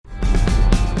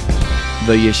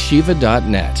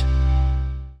theyeshiva.net.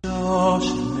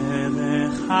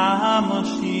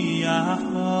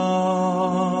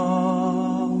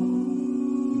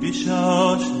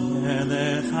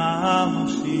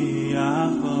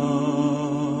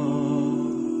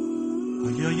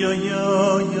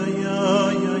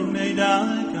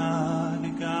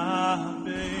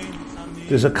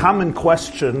 There's a common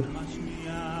question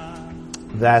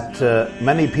that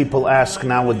many people ask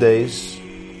nowadays.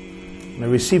 And I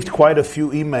received quite a few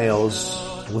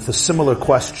emails with a similar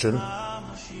question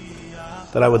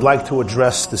that I would like to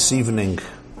address this evening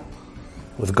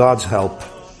with God's help.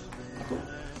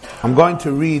 I'm going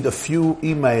to read a few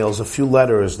emails, a few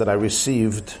letters that I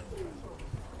received,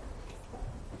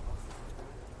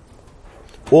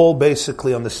 all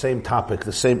basically on the same topic,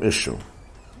 the same issue.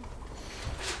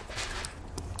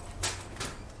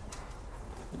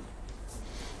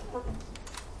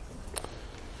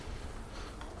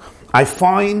 I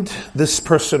find, this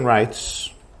person writes,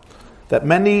 that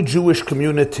many Jewish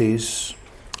communities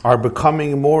are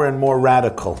becoming more and more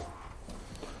radical,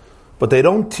 but they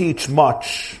don't teach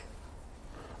much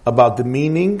about the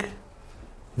meaning,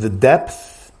 the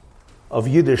depth of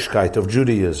Yiddishkeit, of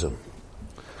Judaism.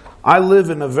 I live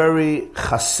in a very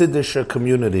Hasidic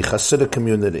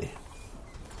community.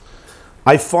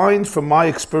 I find from my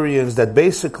experience that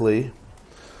basically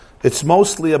it's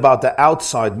mostly about the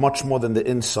outside much more than the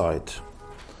inside.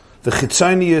 The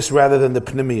chitzonius rather than the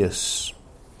pnimius.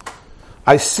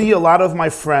 I see a lot of my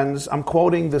friends, I'm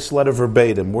quoting this letter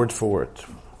verbatim, word for word.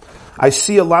 I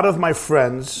see a lot of my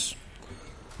friends,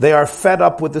 they are fed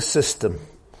up with the system.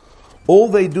 All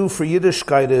they do for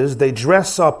Yiddishkeit is they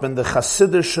dress up in the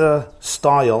Hasidic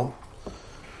style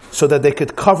so that they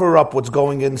could cover up what's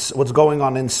going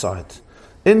on inside.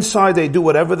 Inside they do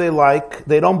whatever they like.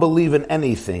 They don't believe in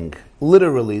anything.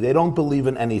 Literally, they don't believe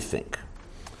in anything.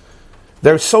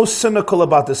 They're so cynical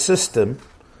about the system,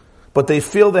 but they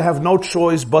feel they have no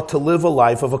choice but to live a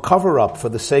life of a cover-up for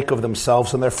the sake of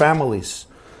themselves and their families.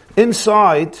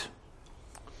 Inside,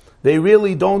 they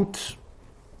really don't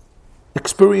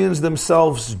experience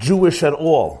themselves Jewish at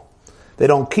all. They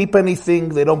don't keep anything,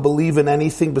 they don't believe in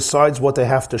anything besides what they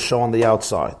have to show on the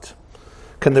outside.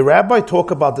 Can the rabbi talk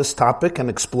about this topic and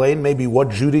explain maybe what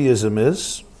Judaism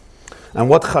is and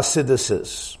what Hasidus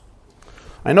is?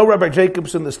 I know, Rabbi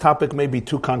Jacobson, this topic may be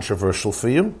too controversial for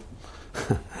you,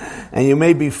 and you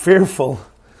may be fearful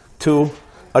to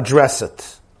address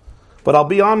it. But I'll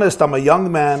be honest, I'm a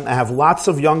young man, I have lots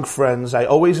of young friends, I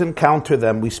always encounter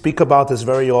them, we speak about this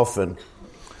very often,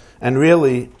 and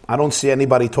really, I don't see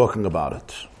anybody talking about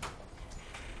it.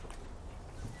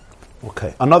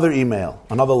 Okay, another email,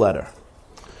 another letter.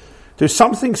 There's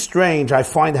something strange I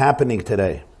find happening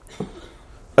today.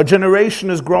 A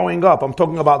generation is growing up. I'm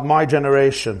talking about my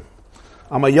generation.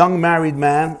 I'm a young married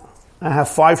man. I have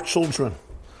 5 children.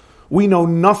 We know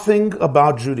nothing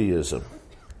about Judaism.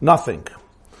 Nothing.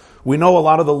 We know a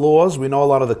lot of the laws. We know a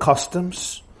lot of the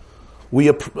customs.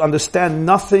 We understand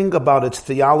nothing about its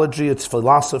theology, its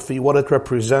philosophy, what it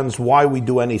represents, why we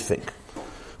do anything.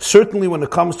 Certainly when it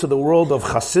comes to the world of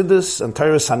Hasidus and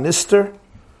Teres HaNister,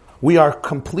 we are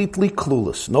completely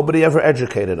clueless. Nobody ever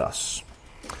educated us.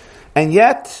 And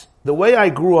yet, the way I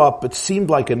grew up, it seemed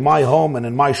like in my home and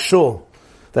in my shul,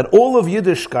 that all of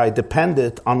Yiddishkeit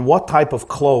depended on what type of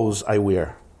clothes I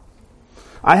wear.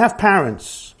 I have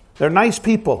parents. They're nice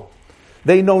people.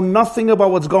 They know nothing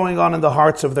about what's going on in the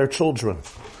hearts of their children.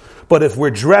 But if we're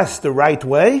dressed the right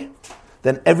way,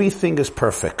 then everything is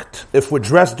perfect. If we're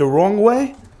dressed the wrong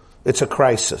way, it's a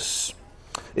crisis.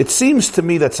 It seems to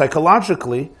me that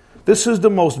psychologically, this is the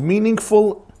most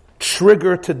meaningful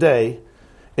trigger today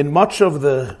in much of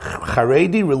the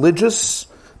Haredi, religious,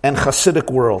 and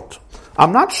Hasidic world.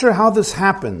 I'm not sure how this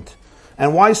happened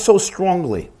and why so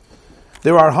strongly.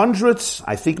 There are hundreds,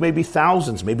 I think maybe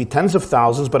thousands, maybe tens of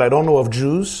thousands, but I don't know of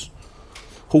Jews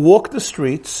who walk the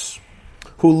streets,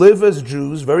 who live as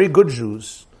Jews, very good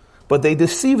Jews, but they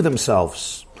deceive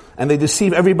themselves and they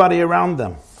deceive everybody around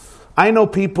them. I know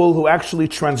people who actually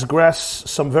transgress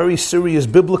some very serious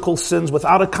biblical sins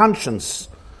without a conscience.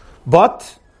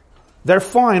 But they're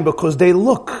fine because they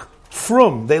look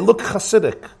frum, they look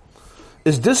Hasidic.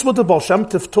 Is this what the Baal Shem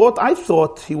Tov taught? I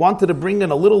thought he wanted to bring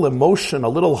in a little emotion, a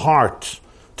little heart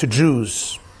to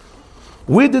Jews.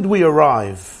 Where did we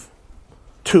arrive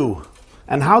to?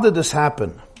 And how did this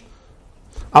happen?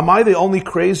 Am I the only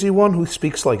crazy one who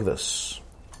speaks like this?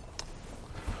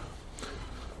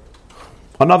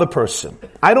 Another person.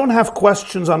 I don't have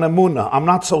questions on Emunah. I'm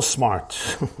not so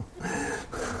smart.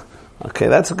 Okay,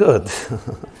 that's good.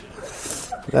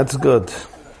 That's good.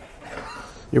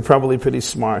 You're probably pretty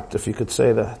smart if you could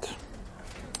say that.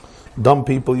 Dumb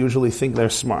people usually think they're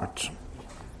smart.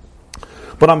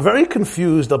 But I'm very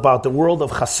confused about the world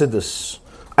of Hasidus.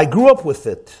 I grew up with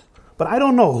it, but I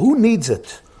don't know. Who needs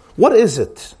it? What is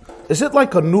it? Is it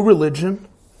like a new religion?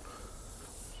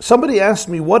 Somebody asked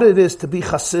me what it is to be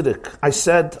Hasidic. I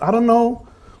said, I don't know.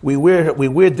 We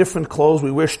wear different clothes, we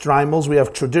wear streimels, we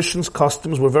have traditions,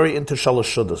 customs, we're very into Shalosh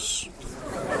Shudas.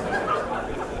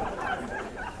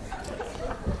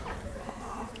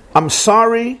 I'm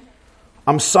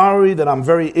sorry that I'm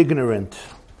very ignorant.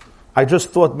 I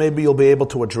just thought maybe you'll be able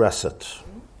to address it.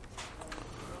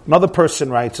 Another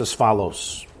person writes as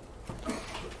follows.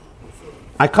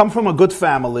 I come from a good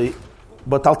family,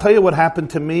 but I'll tell you what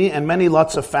happened to me and many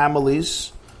lots of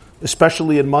families,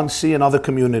 especially in Monsey and other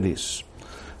communities.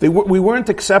 We weren't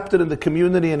accepted in the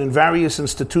community and in various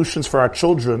institutions for our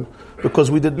children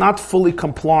because we did not fully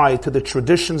comply to the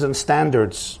traditions and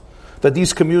standards that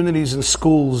these communities and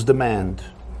schools demand.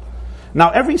 Now,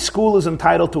 every school is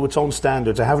entitled to its own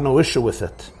standards. I have no issue with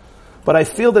it. But I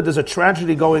feel that there's a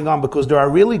tragedy going on because there are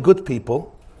really good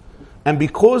people, and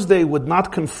because they would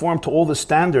not conform to all the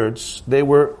standards, they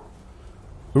were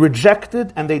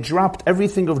rejected and they dropped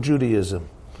everything of Judaism.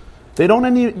 They don't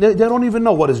even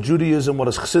know what is Judaism, what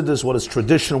is Chassidus, what is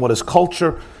tradition, what is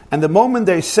culture. And the moment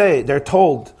they're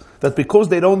told that because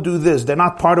they don't do this, they're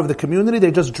not part of the community,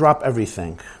 they just drop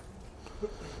everything.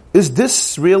 Is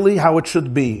this really how it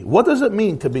should be? What does it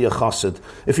mean to be a Chassid?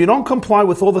 If you don't comply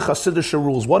with all the Chassidish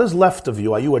rules, what is left of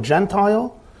you? Are you a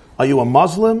Gentile? Are you a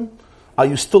Muslim? Are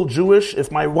you still Jewish?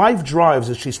 If my wife drives,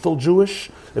 is she still Jewish?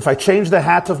 If I change the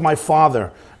hat of my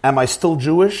father, am I still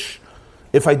Jewish?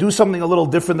 If I do something a little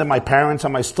different than my parents,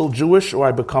 am I still Jewish or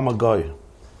I become a Goy?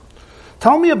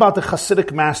 Tell me about the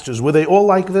Hasidic masters. Were they all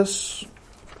like this?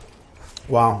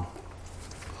 Wow.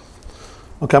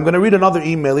 Okay, I'm going to read another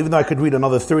email, even though I could read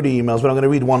another 30 emails, but I'm going to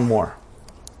read one more.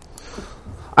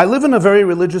 I live in a very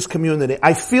religious community.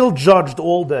 I feel judged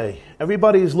all day.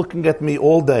 Everybody is looking at me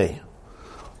all day.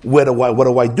 What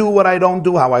do I do, what I don't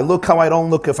do, how I look, how I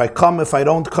don't look, if I come, if I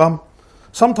don't come.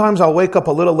 Sometimes I'll wake up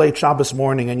a little late Shabbos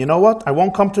morning, and you know what? I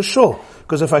won't come to shul.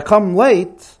 Because if I come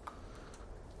late,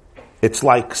 it's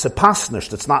like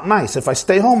sepasnisht, it's not nice. If I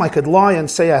stay home, I could lie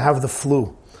and say I have the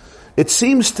flu. It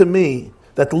seems to me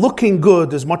that looking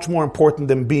good is much more important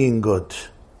than being good.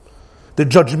 The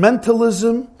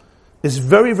judgmentalism is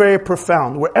very, very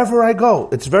profound. Wherever I go,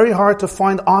 it's very hard to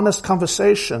find honest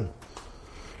conversation.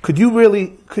 Could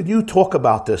you talk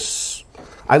about this?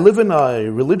 I live in a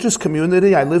religious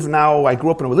community. I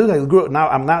grew up in a religious,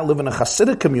 I'm not living in a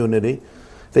Hasidic community.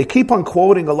 They keep on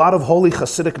quoting a lot of holy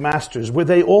Hasidic masters. Were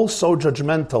they all so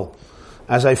judgmental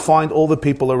as I find all the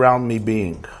people around me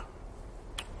being?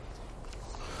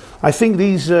 I think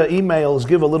these emails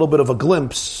give a little bit of a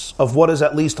glimpse of what is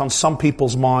at least on some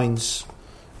people's minds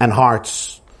and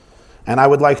hearts. And I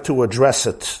would like to address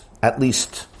it, at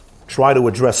least try to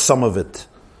address some of it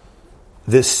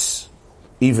this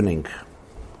evening.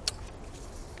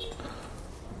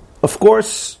 Of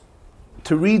course,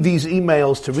 to read these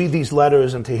emails, to read these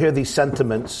letters, and to hear these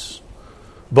sentiments,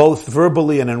 both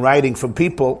verbally and in writing from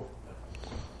people,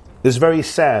 is very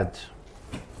sad.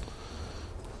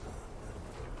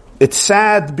 It's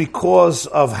sad because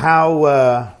of how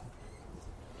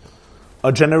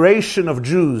a generation of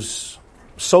Jews,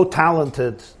 so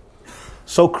talented,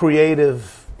 so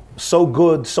creative, so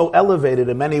good, so elevated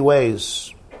in many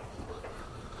ways,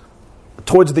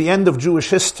 towards the end of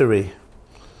Jewish history,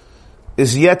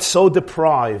 is yet so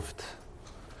deprived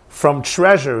from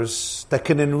treasures that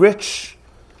can enrich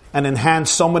and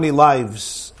enhance so many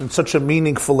lives in such a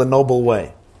meaningful and noble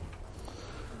way.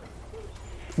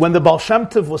 When the Baal Shem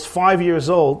Tov was 5 years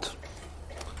old,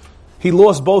 he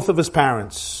lost both of his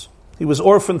parents. He was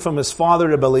orphaned from his father,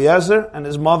 Rebbe Eliezer, and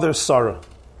his mother, Sarah.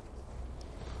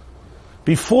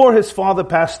 Before his father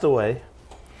passed away,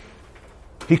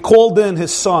 he called in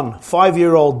his son,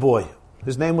 5-year-old boy.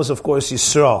 His name was, of course,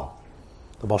 Yisrael.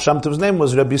 The Baal Shem Tov's name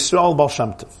was Rebbe Yisrael Baal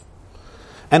Shem Tov.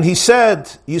 And he said,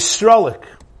 Yisraelik,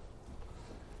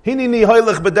 Hinini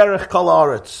hoylech b'derech kol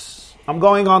haaretz. I'm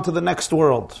going on to the next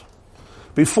world.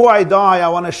 Before I die, I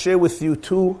want to share with you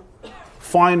 2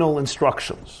 final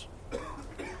instructions.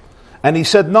 And he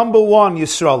said, number 1,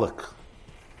 Yisraelik,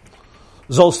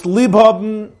 sollst lieb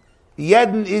haben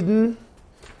jeden Iden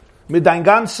mit dein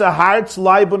ganzer Herz,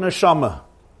 Leib und Neshama.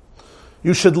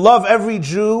 You should love every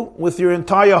Jew with your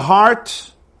entire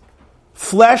heart,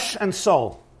 flesh and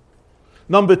soul.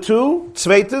 Number 2,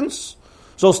 zweitens,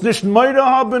 sollst nicht Meure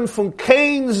haben von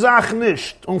kein Sach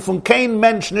nicht und von kein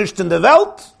Mensch nicht in der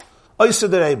Welt, außer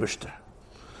der Eibishter.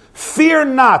 Fear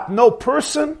not, no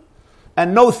person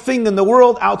and no thing in the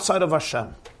world outside of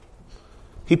Hashem.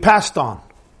 He passed on.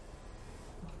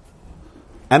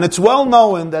 And it's well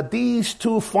known that these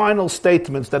two final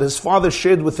statements that his father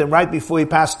shared with him right before he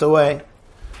passed away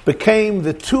became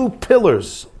the two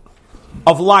pillars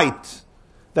of light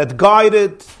that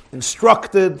guided,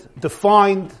 instructed,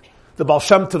 defined the Baal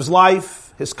Shem Tov's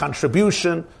life, his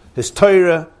contribution, his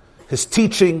Torah, his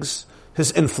teachings,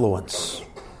 his influence.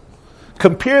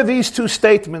 Compare these two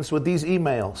statements with these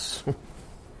emails.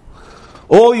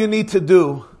 All you need to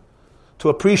do to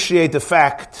appreciate the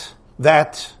fact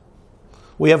that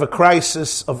we have a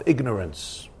crisis of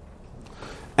ignorance.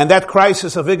 And that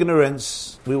crisis of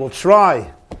ignorance, we will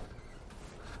try,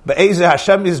 Be'ezeh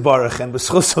Hashem Yisbarach and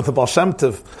B'schus of the Baal Shem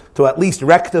Tov, to at least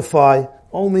rectify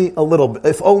only a little bit,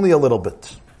 if only a little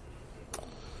bit.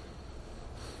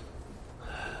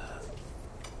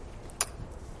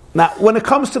 Now, when it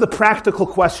comes to the practical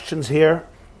questions here,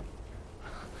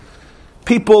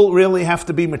 people really have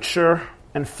to be mature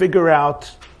and figure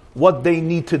out what they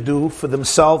need to do for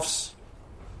themselves,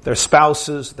 their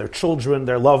spouses, their children,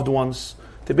 their loved ones,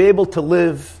 to be able to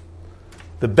live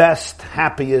the best,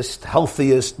 happiest,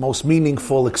 healthiest, most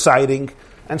meaningful, exciting,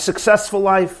 and successful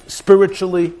life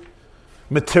spiritually,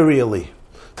 materially.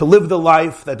 To live the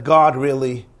life that God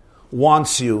really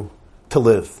wants you to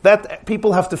live. That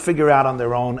people have to figure out on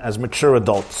their own as mature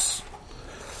adults.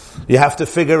 You have to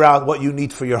figure out what you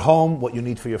need for your home, what you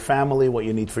need for your family, what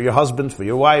you need for your husband, for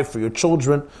your wife, for your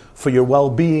children, for your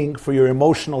well-being, for your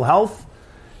emotional health,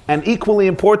 and equally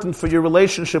important for your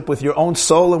relationship with your own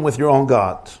soul and with your own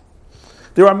God.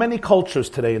 There are many cultures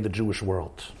today in the Jewish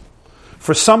world.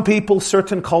 For some people,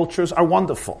 certain cultures are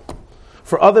wonderful.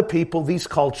 For other people, these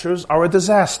cultures are a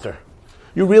disaster.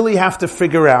 You really have to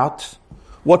figure out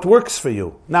what works for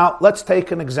you. Now, let's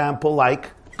take an example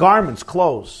like garments,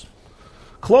 clothes.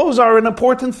 Clothes are an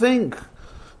important thing.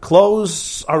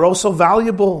 Clothes are also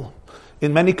valuable.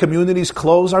 In many communities,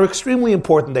 clothes are extremely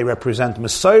important. They represent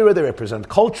Messiah, they represent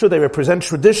culture, they represent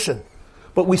tradition.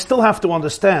 But we still have to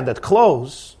understand that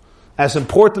clothes, as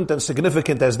important and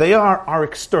significant as they are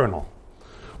external.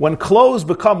 When clothes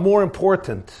become more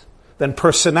important than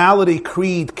personality,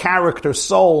 creed, character,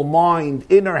 soul, mind,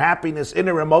 inner happiness,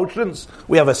 inner emotions,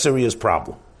 we have a serious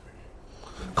problem.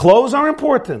 Clothes are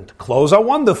important. Clothes are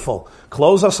wonderful.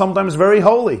 Clothes are sometimes very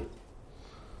holy.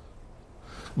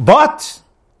 But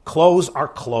clothes are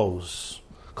clothes.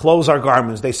 Clothes are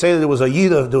garments. They say that there was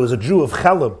a Jew of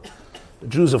Chelim. The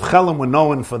Jews of Chelim were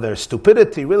known for their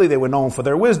stupidity. Really, they were known for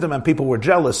their wisdom, and people were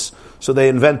jealous. So they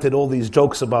invented all these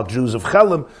jokes about Jews of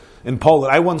Chelim in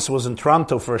Poland. I once was in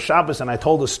Toronto for a Shabbos, and I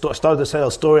started to tell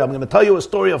a story. I'm going to tell you a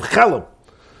story of Chelim.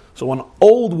 So an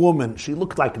old woman, she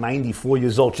looked like 94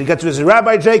 years old. She gets to this,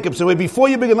 Rabbi Jacob, so before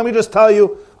you begin, let me just tell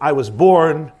you, I was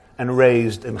born and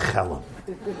raised in Chelim,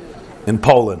 in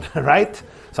Poland, right?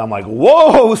 So I'm like,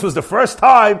 whoa, this was the first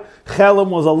time Chelim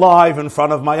was alive in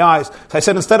front of my eyes. So I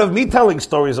said, instead of me telling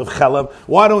stories of Chelim,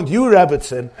 why don't you,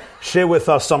 Rebbetzin, share with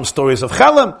us some stories of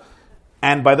Chelim?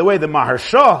 And by the way, the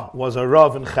Maharsha was a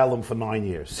Rav in Chelim for 9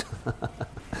 years.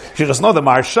 You just know the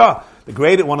Maharsha,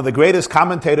 one of the greatest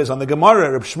commentators on the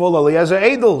Gemara, Reb Shmuel Eliezer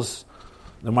Edels.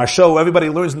 The Maharsha, who everybody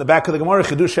learns in the back of the Gemara,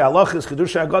 Chidushei Halachos,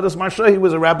 Chidushei Agados Maharsha, he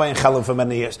was a rabbi in Chelim for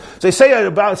many years. So they say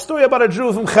a story about a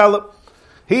Jew from Chelim.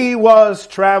 He was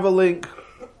traveling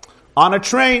on a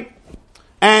train,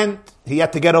 and he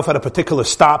had to get off at a particular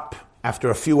stop after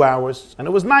a few hours, and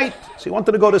it was night, so he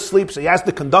wanted to go to sleep, so he asked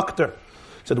the conductor,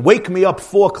 he said, wake me up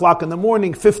 4 o'clock in the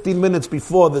morning, 15 minutes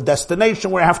before the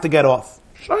destination where I have to get off.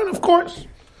 Sure, of course.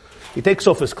 He takes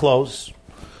off his clothes,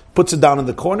 puts it down in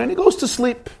the corner, and he goes to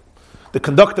sleep. The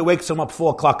conductor wakes him up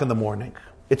 4 o'clock in the morning.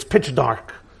 It's pitch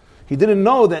dark. He didn't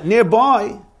know that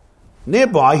nearby,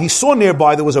 he saw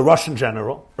nearby there was a Russian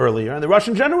general earlier, and the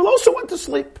Russian general also went to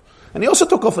sleep. And he also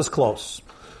took off his clothes.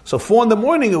 So 4 in the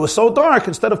morning, it was so dark,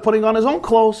 instead of putting on his own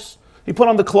clothes, he put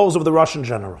on the clothes of the Russian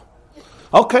general.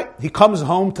 Okay, he comes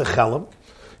home to Chelim.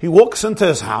 He walks into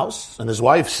his house, and his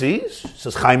wife sees,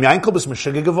 says, Chaim Yankel b's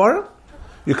Meshigah Gevara.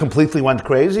 You completely went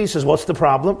crazy. He says, what's the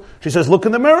problem? She says, look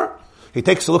in the mirror. He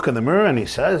takes a look in the mirror and he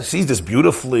sees this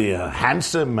beautifully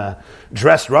handsome,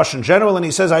 dressed Russian general, and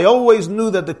he says, I always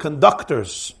knew that the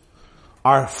conductors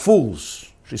are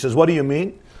fools. She says, what do you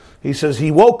mean? He says,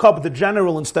 he woke up the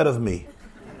general instead of me.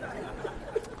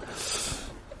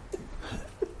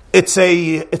 It's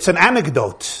an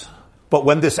anecdote, but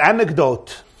when this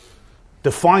anecdote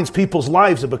defines people's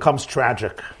lives, it becomes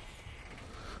tragic.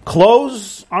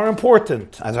 Clothes are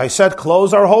important. As I said,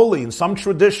 clothes are holy. In some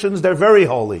traditions, they're very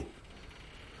holy.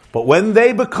 But when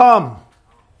they become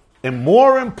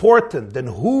more important than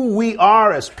who we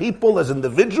are as people, as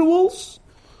individuals,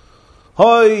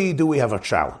 do we have a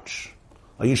challenge.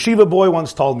 A yeshiva boy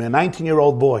once told me, a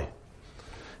 19-year-old boy,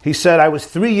 He said, I was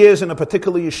 3 years in a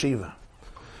particular yeshiva.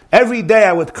 Every day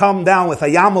I would come down with a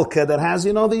yarmulke that has,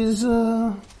 these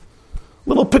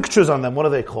little pictures on them. What are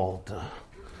they called?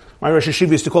 My Rosh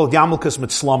Yeshiva used to call it yarmulkes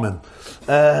mit slomim.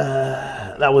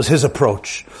 That was his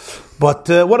approach. But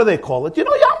what do they call it?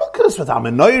 Yarmulkes with a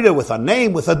menorah, with a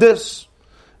name, with a this.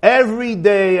 Every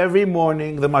day, every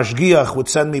morning, the mashgiach would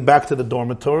send me back to the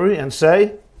dormitory and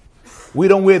say, we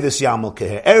don't wear this yarmulke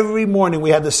here. Every morning we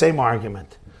had the same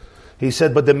argument. He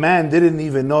said, but the man didn't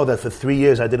even know that for 3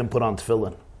 years I didn't put on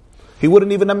tefillin. He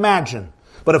wouldn't even imagine.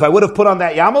 But if I would have put on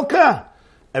that yarmulke,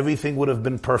 everything would have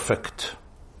been perfect.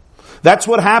 That's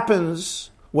what happens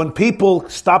when people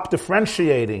stop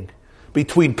differentiating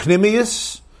between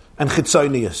pnimius and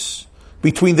chitzonius,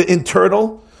 between the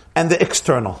internal and the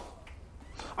external.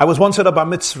 I was once at a bar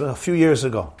mitzvah a few years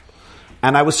ago,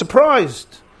 and I was surprised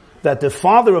that the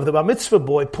father of the bar mitzvah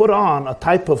boy put on a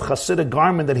type of Hasidic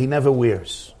garment that he never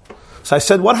wears. So I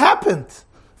said, what happened?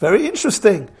 Very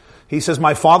interesting. He says,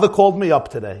 my father called me up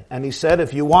today, and he said,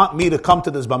 if you want me to come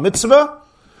to this bar mitzvah,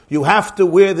 you have to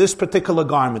wear this particular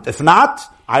garment. If not,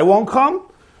 I won't come,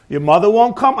 your mother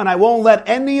won't come, and I won't let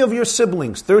any of your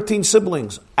siblings, 13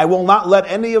 siblings, I will not let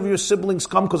any of your siblings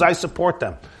come because I support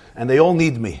them, and they all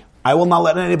need me. I will not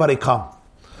let anybody come.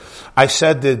 I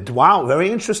said, wow,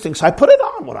 very interesting. So I put it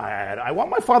on. I want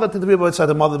my father to be outside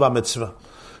the mother bar mitzvah.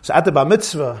 So at the bar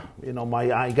mitzvah,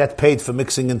 I get paid for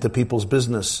mixing into people's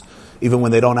business, even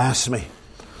when they don't ask me.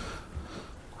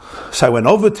 So I went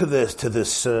over to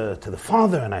the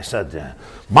father, and I said,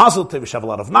 Mazel tov, you have a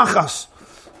lot of nachas.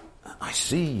 I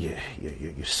see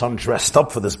your son dressed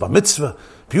up for this bar mitzvah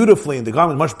beautifully, and the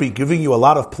garment must be giving you a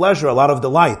lot of pleasure, a lot of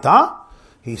delight, huh?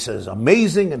 He says,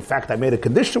 amazing. In fact, I made a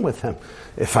condition with him.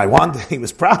 If I want, he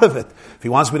was proud of it. If he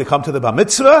wants me to come to the bar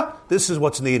mitzvah, this is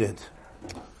what's needed.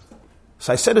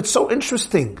 So I said, it's so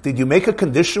interesting. Did you make a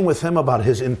condition with him about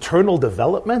his internal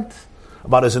development?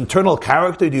 About his internal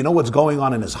character? Do you know what's going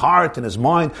on in his heart, in his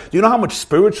mind? Do you know how much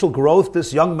spiritual growth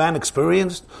this young man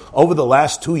experienced over the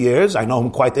last 2 years? I know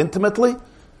him quite intimately.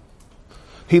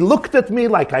 He looked at me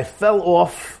like I fell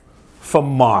off from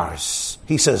Mars.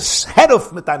 He says, head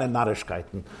off mit deinen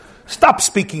Narrigkeiten. Stop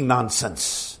speaking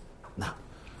nonsense. Now,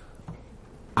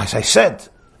 as I said,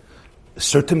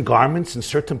 certain garments in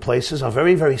certain places are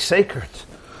very, very sacred.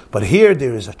 But here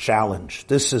there is a challenge.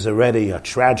 This is already a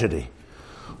tragedy.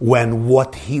 When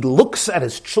what he looks at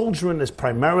his children is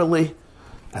primarily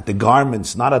at the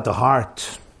garments, not at the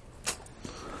heart.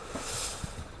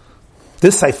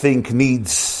 This, I think,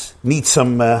 needs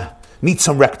some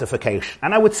rectification.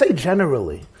 And I would say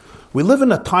generally, we live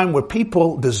in a time where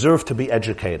people deserve to be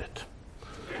educated.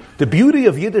 The beauty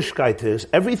of Yiddishkeit is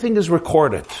everything is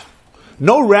recorded.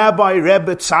 No rabbi,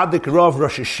 rebbe, tzaddik, rav,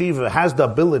 rosh yeshiva has the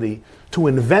ability to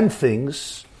invent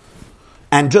things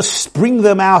and just spring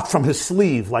them out from his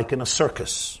sleeve like in a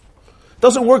circus. It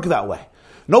doesn't work that way.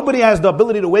 Nobody has the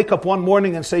ability to wake up one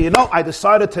morning and say, I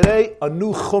decided today a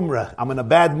new chumrah. I'm in a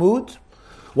bad mood.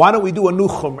 Why don't we do a new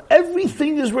chumrah?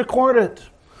 Everything is recorded.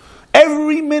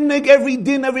 Every minhag, every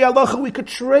din, every halacha, we could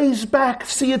trace back,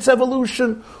 see its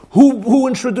evolution. Who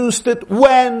introduced it?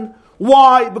 When?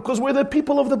 Why? Because we're the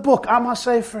people of the book, Am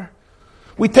HaSefer.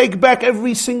 We take back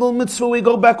every single mitzvah, we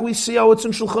go back, we see how it's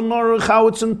in Shulchan Aruch, how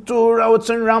it's in Tur, how it's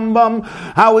in Rambam,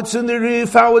 how it's in the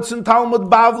Rif, how it's in Talmud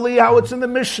Bavli, how it's in the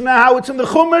Mishnah, how it's in the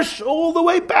Chumash, all the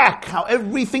way back, how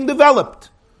everything developed.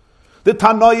 The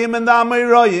Tanoim and the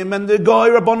Amoraim and the Goy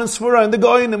Rabban and Svura and the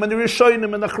Goyim and the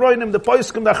Rishonim and the Achroinim, the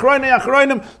Poiskim, the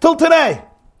Achroinim, till today.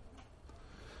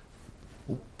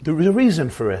 The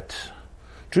reason for it,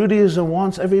 Judaism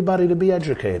wants everybody to be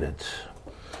educated.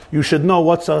 You should know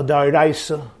what's a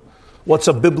Daraisa, what's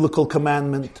a biblical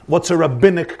commandment, what's a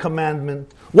rabbinic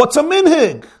commandment, what's a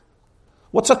minhag,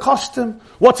 what's a custom,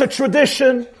 what's a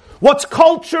tradition, what's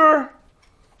culture,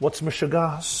 what's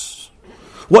mishagas,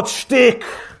 what's shtick.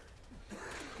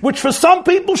 Which for some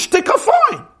people, shtick are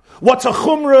fine. What's a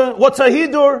chumrah? What's a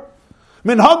hidur?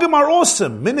 Minhagim are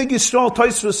awesome. Minig Yisrael,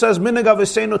 Tosfos says, minig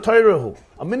avesenu toirahu.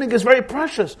 A minig is very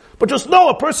precious. But just know,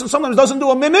 a person sometimes doesn't do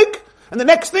a minig, and the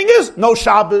next thing is, no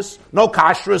Shabbos, no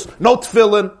kashrus, no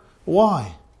tefillin.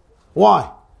 Why?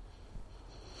 Now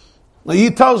he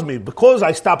tells me, because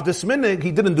I stopped this minig,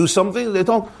 he didn't do something, they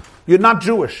told, you're not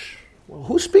Jewish. Well,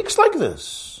 who speaks like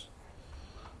this?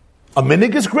 A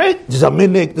minig is great. There's a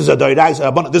minig, there's a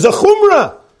doiraisa, there's a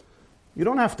chumrah. You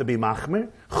don't have to be machmir.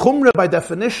 Chumrah, by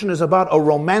definition, is about a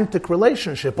romantic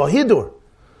relationship, a hidur.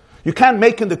 You can't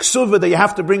make in the ksuva that you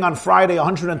have to bring on Friday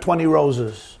 120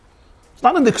 roses. It's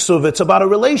not in the ksuva, it's about a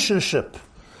relationship.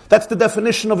 That's the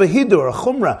definition of a hidur, a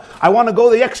chumrah. I want to go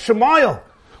the extra mile.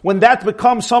 When that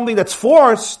becomes something that's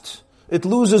forced, it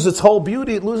loses its whole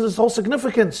beauty, it loses its whole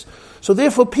significance. So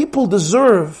therefore people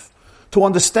deserve to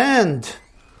understand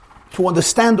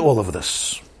all of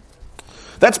this.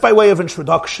 That's by way of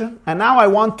introduction. And now I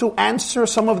want to answer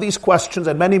some of these questions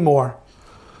and many more.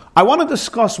 I want to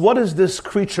discuss what is this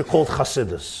creature called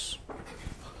Chassidus.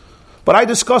 But I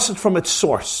discuss it from its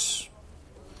source.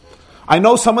 I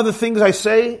know some of the things I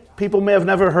say, people may have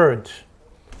never heard.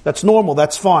 That's normal,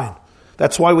 that's fine.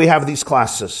 That's why we have these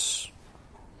classes.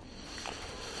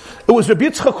 It was Rabbi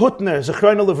Yitzchak Hutner,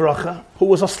 Zechreinu Livracha, who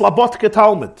was a Slabotke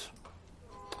Talmud,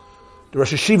 the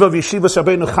Rosh Yeshiva of Yeshivas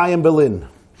Rabbeinu Chaim Berlin,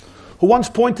 who once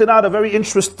pointed out a very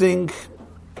interesting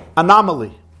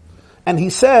anomaly. And he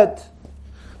said,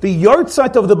 the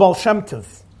Yortzeit of the Baal Shem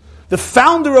Tov, the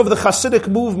founder of the Hasidic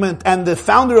movement and the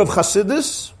founder of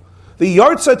Hasidus, the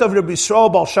Yortzeit of Rabbi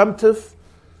Yisrael Baal Shem Tov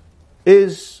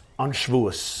is on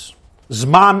Shavuos.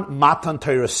 Zman Matan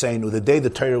Torah Seinu, the day the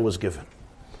Torah was given.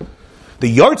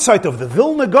 The Yortzeit of the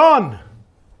Vilna Gaon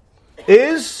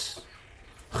is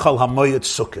Chol HaMoed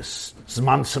Sukkos,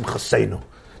 Zman Simchaseinu,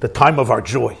 the time of our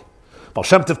joy. Baal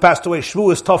Shem Tov passed away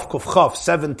Shavuos Tov Kuf Chav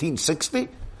 1760.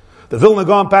 The Vilna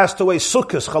Gaon passed away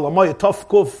Sukkos Chol HaMoed Tov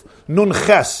Kuf Nun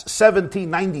Ches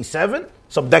 1797.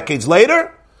 Some decades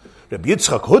later, Rabbi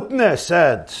Yitzchak Hutner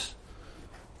said,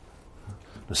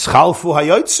 Schalfu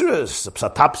hayotzres, the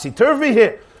psatapsi turvi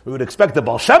here. We would expect the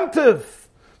Baal Shem Tov,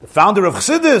 the founder of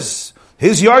Chassidus,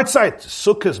 his yahrzeit,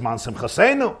 Sukkos Man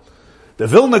Simchaseinu. The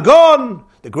Vilna Gaon,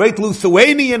 the great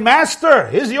Lithuanian master,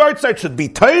 his yahrzeit should be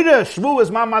Torah,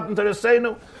 Shavuos Man Matan Torah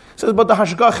Seinu. He says, but the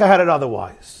Hashgacha had it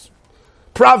otherwise.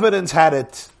 Providence had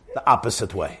it the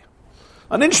opposite way.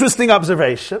 An interesting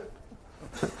observation,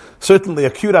 certainly a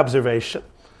cute observation,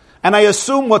 and I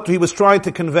assume what he was trying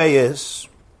to convey is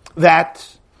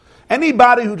that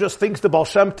anybody who just thinks the Baal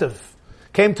Shem Tov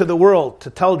came to the world to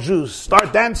tell Jews,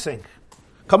 start dancing.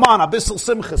 Come on, Abyssal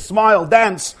Simcha, smile,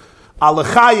 dance.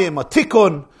 Alechayim, a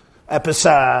tikkun,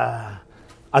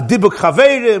 a dibuk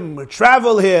chaverim,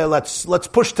 travel here, let's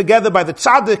push together by the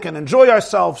tzaddik and enjoy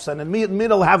ourselves, and in the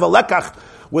middle have a lekach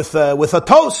with a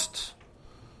toast,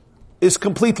 is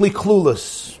completely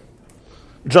clueless,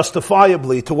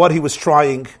 justifiably, to what he was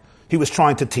trying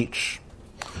to teach.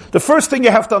 The first thing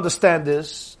you have to understand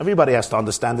is, everybody has to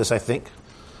understand this, I think,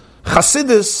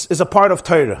 Chassidus is a part of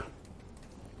Torah.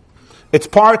 It's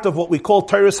part of what we call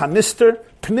Torah's Hanister,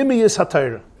 Pnimiyus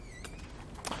HaTorah.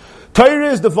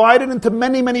 Torah is divided into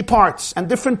many, many parts, and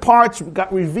different parts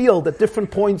got revealed at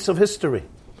different points of history.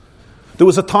 There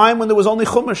was a time when there was only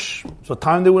Chumash. There was a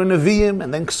time there were Nevi'im,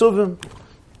 and then Ksuvim.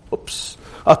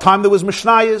 A time there was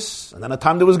Mishnayos, and then a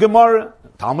time there was Gemara,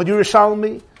 Talmud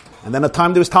Yerushalmi, and then a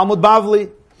time there was Talmud Bavli.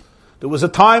 There was a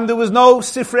time there was no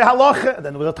Sifrei Halacha, and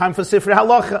then there was a time for Sifrei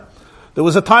Halacha. There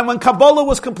was a time when Kabbalah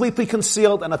was completely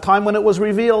concealed, and a time when it was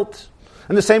revealed.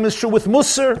 And the same is true with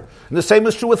Musar, and the same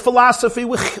is true with philosophy,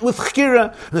 with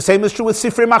Chkira, and the same is true with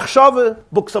Sifrei Machshava,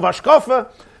 books of Ashkafa,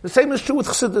 the same is true with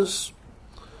Chassidus.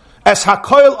 As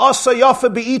Hakoil Asa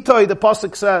Yafa Be'itoi, the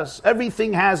Pasuk says,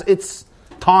 everything has its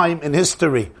time in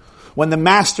history, when the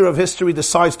master of history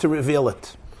decides to reveal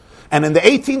it. And in the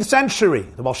 18th century,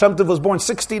 the Baal Shem Tov was born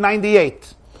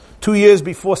 1698, 2 years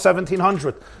before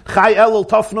 1700. Chai Elul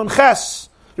Tafnun Ches,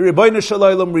 the Rebbeinu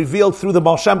Shalom revealed through the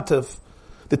Baal Shem Tov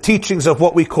the teachings of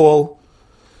what we call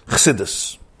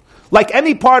Chassidus. Like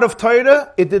any part of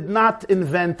Torah, it did not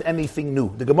invent anything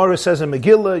new. The Gemara says in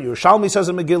Megillah, Yerushalmi says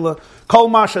in Megillah, Kol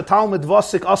ma shetalmid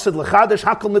vasik asid lechadesh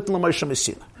hakol nitn l'Moshe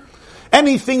Messina.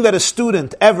 Anything that a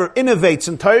student ever innovates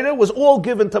in Torah was all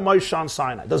given to Moshe on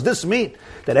Sinai. Does this mean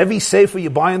that every sefer you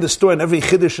buy in the store and every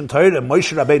chiddush in Torah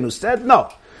Moshe Rabbeinu said?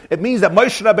 No. It means that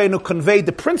Moshe Rabbeinu conveyed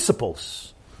the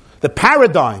principles, the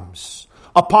paradigms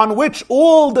upon which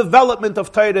all development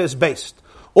of Torah is based.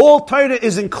 All Torah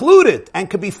is included and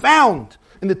can be found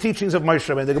in the teachings of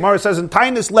Moshe Rabbeinu. The Gemara says in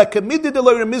Tainis lekemidid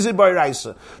eloi remizid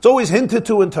b'iraisa. It's always hinted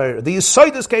to in Torah. The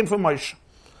Yesodis came from Moshe.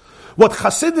 What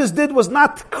Chassidus did was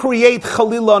not create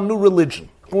Chalila, a new religion,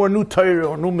 or a new Torah,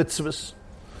 or new mitzvahs.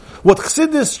 What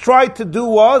Chassidus tried to do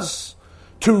was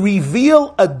to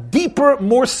reveal a deeper,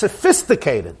 more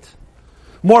sophisticated,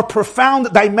 more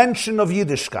profound dimension of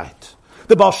Yiddishkeit.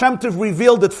 The Baal Shem Tov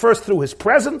revealed it first through his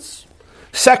presence,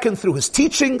 second through his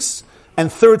teachings,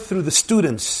 and third through the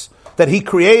students that he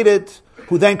created,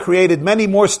 who then created many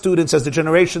more students as the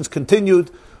generations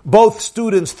continued, both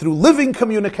students through living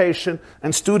communication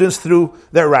and students through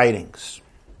their writings.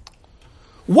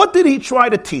 What did he try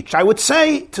to teach? I would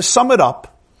say, to sum it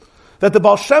up, that the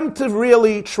Baal Shem Tov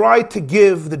really tried to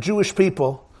give the Jewish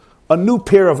people a new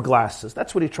pair of glasses.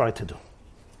 That's what he tried to do.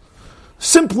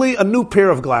 Simply a new pair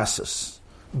of glasses.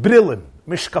 Brillen,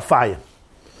 mishkafayim.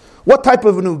 What type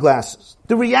of new glasses?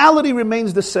 The reality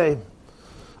remains the same.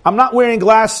 I'm not wearing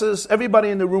glasses. Everybody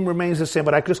in the room remains the same,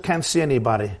 but I just can't see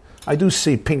anybody. I do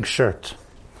see pink shirt.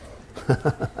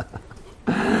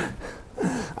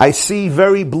 I see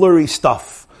very blurry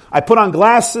stuff. I put on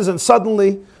glasses and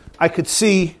suddenly I could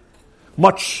see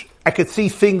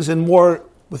things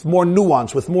with more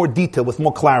nuance, with more detail, with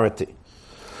more clarity.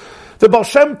 The Baal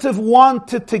Shem Tov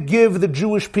wanted to give the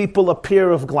Jewish people a pair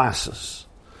of glasses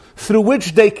through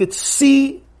which they could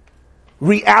see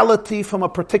reality from a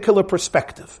particular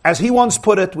perspective. As he once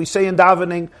put it, we say in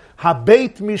davening,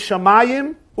 Habeit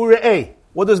mishamayim ure'eh.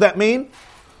 What does that mean?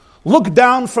 Look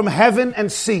down from heaven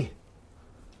and see.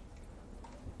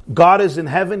 God is in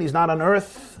heaven, He's not on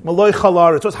earth. Maloi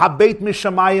chalar. It was Habeit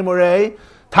mishamayim ure'eh.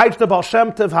 Types the Baal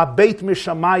Shem Tov, Habeit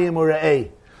mishamayim ure'eh.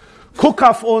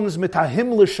 Kukaf uns mit a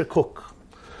himmlische Kuk.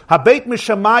 Habeit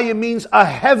mishamayim means a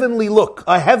heavenly look,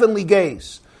 a heavenly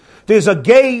gaze. There's a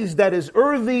gaze that is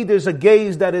earthy, there's a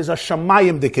gaze that is a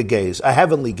shamayim-dika gaze, a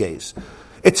heavenly gaze.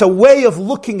 It's a way of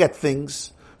looking at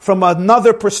things from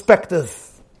another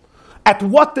perspective. At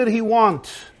what did he want?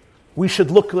 We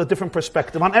should look at a different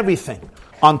perspective on everything.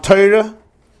 On Torah,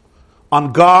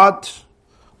 on God,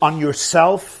 on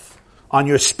yourself, on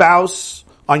your spouse,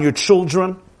 on your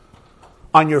children,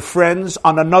 on your friends,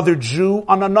 on another Jew,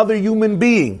 on another human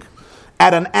being.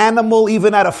 At an animal,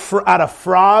 even at a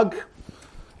frog,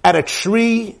 at a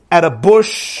tree, at a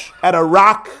bush, at a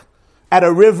rock, at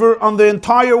a river, on the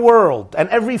entire world, and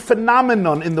every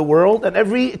phenomenon in the world, and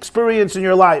every experience in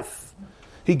your life.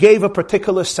 He gave a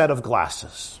particular set of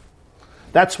glasses.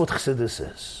 That's what Chassidus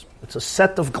is. It's a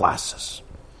set of glasses.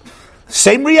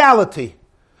 Same reality,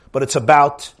 but it's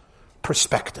about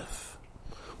perspective.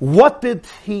 What did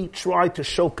he try to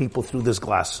show people through these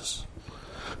glasses?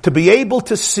 To be able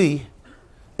to see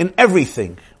in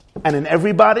everything and in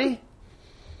everybody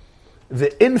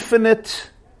the infinite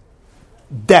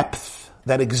depth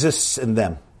that exists in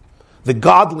them, the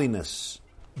godliness,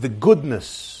 the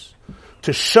goodness,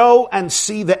 to show and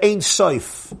see the Ein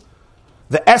Sof,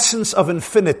 the essence of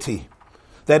infinity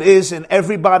that is in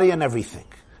everybody and everything.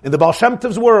 In the Baal Shem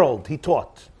Tov's world, he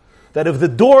taught that if the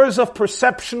doors of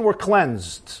perception were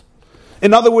cleansed,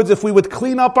 in other words, if we would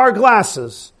clean up our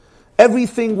glasses,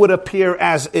 everything would appear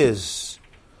as is,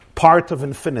 part of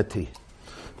infinity,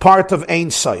 part of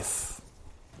Ein Sof.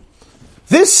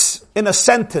 This, in a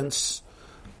sentence,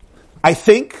 I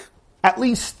think, at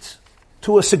least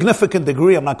to a significant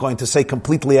degree, I'm not going to say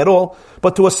completely at all,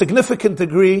 but to a significant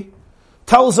degree,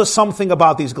 tells us something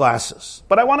about these glasses.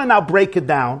 But I want to now break it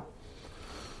down,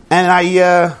 and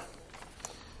I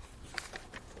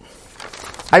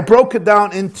broke it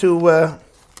down into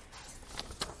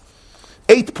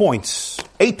 8 points,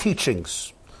 8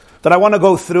 teachings that I want to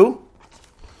go through.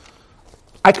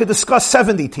 I could discuss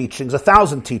 70 teachings,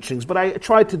 1,000 teachings, but I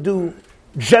tried to do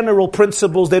general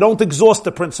principles. They don't exhaust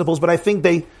the principles, but I think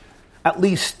they at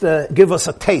least give us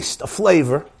a taste, a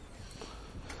flavor.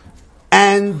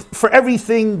 And for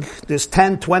everything, there's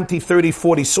 10, 20, 30,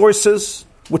 40 sources,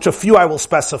 which a few I will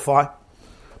specify.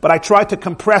 But I tried to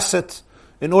compress it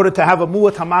in order to have a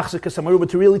mu'at hamachzikas hamaruba,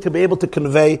 to really to be able to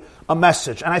convey a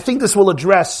message. And I think this will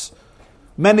address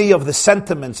many of the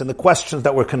sentiments and the questions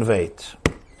that were conveyed.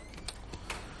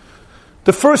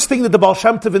 The first thing that the Baal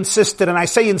Shem Tov insisted, and I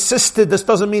say insisted, this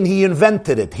doesn't mean he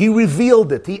invented it. He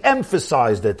revealed it. He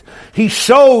emphasized it. He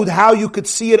showed how you could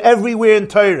see it everywhere in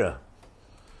Torah.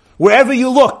 Wherever you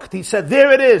looked, he said,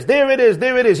 there it is, there it is,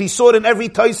 there it is. He saw it in every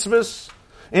Tosfos,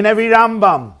 in every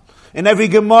Rambam, in every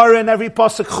Gemara, in every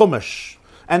Pasuk Chumash.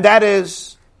 And that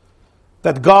is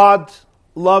that God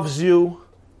loves you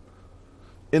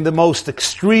in the most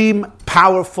extreme,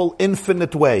 powerful,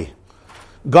 infinite way.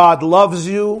 God loves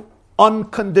you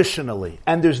unconditionally.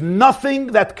 And there's nothing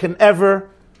that can ever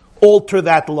alter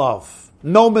that love.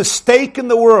 No mistake in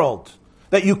the world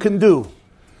that you can do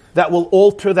that will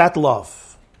alter that love.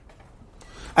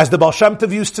 As the Baal Shem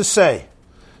Tov used to say,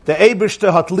 the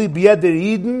Eibishter hat lieb jeder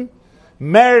Yiden,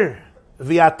 mer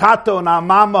viatato na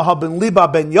mama haben liba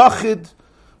ben yachid,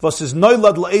 was is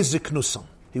neulad laeze knusam.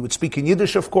 He would speak in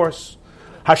Yiddish, of course.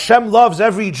 Hashem loves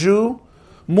every Jew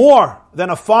more than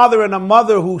a father and a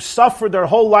mother who suffered their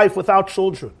whole life without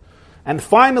children. And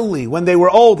finally, when they were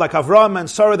old, like Avraham and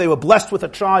Sarah, they were blessed with a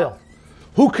child.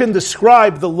 Who can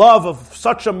describe the love of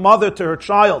such a mother to her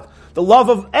child? The love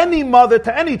of any mother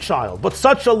to any child, but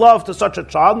such a love to such a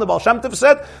child. And the Baal Shem Tov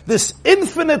said, this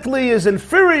infinitely is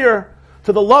inferior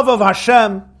to the love of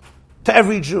Hashem to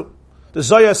every Jew. The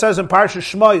Zohar says in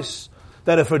Parshas Shmos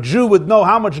that if a Jew would know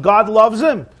how much God loves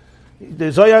him, the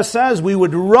Zohar says we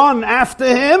would run after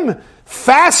him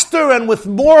faster and with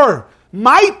more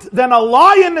might than a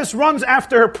lioness runs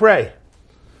after her prey.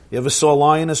 You ever saw a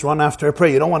lioness run after her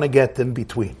prey? You don't want to get in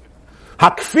between.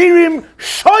 Hakfirim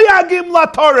shoyagim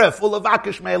latoref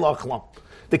ulavakish me'elachlam.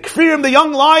 The kfirim, the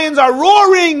young lions, are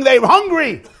roaring. They're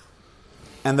hungry.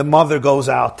 And the mother goes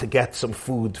out to get some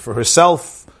food for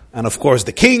herself, and of course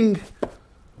the king,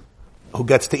 who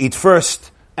gets to eat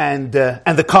first, and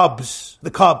the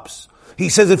cubs. He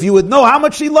says, if you would know how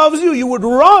much she loves you, you would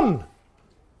run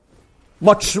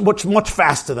much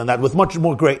faster than that, with much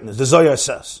more greatness. The Zohar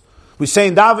says. We say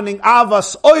in davening,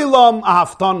 Avas Oilam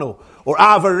Ahaftanu, or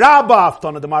Ava Rabba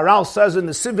Ahaftanu. The Maharal says in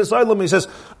the Sivis Oilam, he says,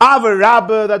 Ava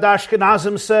Rabba, that the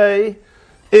Ashkenazim say,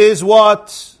 is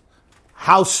what?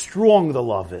 How strong the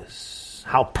love is.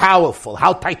 How powerful,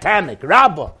 how titanic.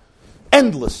 Rabba,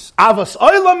 endless. Avas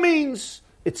Oilam means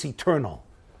it's eternal.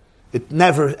 It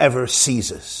never ever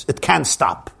ceases. It can't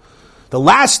stop. The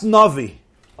last Navi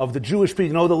of the Jewish people,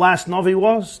 you know who the last Navi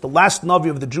was? The last Navi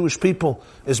of the Jewish people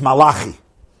is Malachi.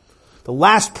 The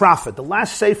last prophet, the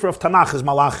last sefer of Tanakh is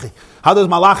Malachi. How does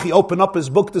Malachi open up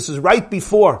his book? This is right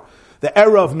before the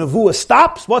era of Nevuah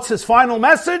stops. What's his final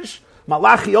message?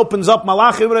 Malachi opens up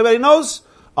Malachi, everybody knows.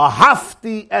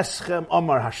 Ahafti eschem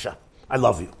Omar Hashem. I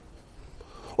love you.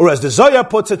 Or as the Zohar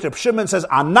puts it, Reb Shimon says,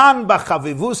 Anan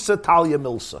b'chavivusa talya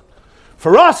milsa.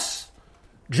 For us,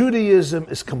 Judaism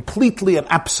is completely and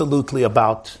absolutely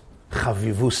about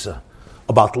chavivusa,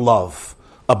 about love,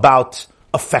 about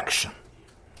affection.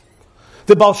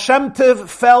 The Baal Shem Tov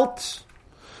felt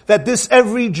that this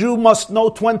every Jew must know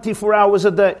 24 hours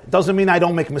a day. Doesn't mean I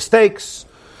don't make mistakes.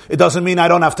 It doesn't mean I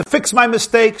don't have to fix my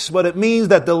mistakes, but it means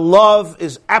that the love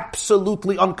is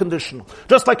absolutely unconditional.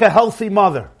 Just like a healthy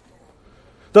mother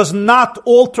does not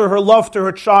alter her love to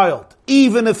her child,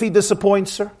 even if he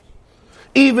disappoints her,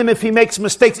 even if he makes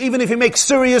mistakes, even if he makes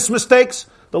serious mistakes,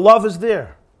 the love is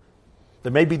there.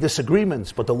 There may be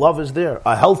disagreements, but the love is there.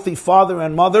 A healthy father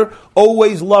and mother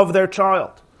always love their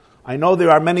child. I know there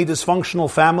are many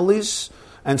dysfunctional families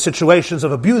and situations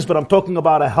of abuse, but I'm talking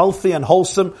about a healthy and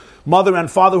wholesome mother and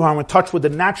father who are in touch with the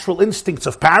natural instincts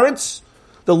of parents.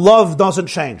 The love doesn't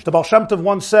change. The Baal Shem Tov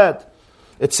once said,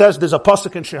 it says there's a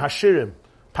pasuk in Shir Hashirim,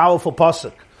 powerful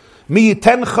pasuk. Mi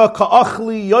yitencha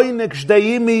ka'achli yoinik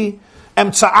shdeimi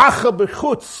emtsa'acha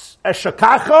b'chutz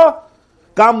eshakacha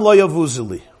gam lo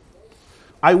yavuzili.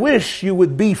 I wish you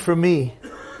would be for me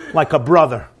like a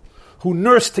brother who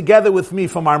nursed together with me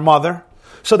from our mother,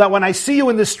 so that when I see you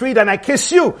in the street and I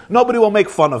kiss you, nobody will make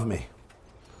fun of me.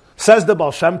 Says the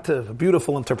Baal Shem Tov, a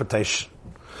beautiful interpretation.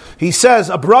 He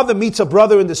says, a brother meets a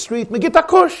brother in the street, megit a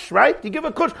kush, right? You give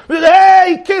a kush.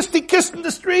 Hey, he kissed in the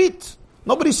street.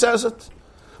 Nobody says it.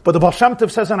 But the Baal Shem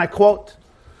Tov says, and I quote,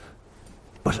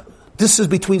 but this is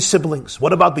between siblings.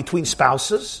 What about between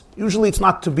spouses? Usually it's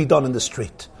not to be done in the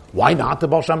street. Why not, the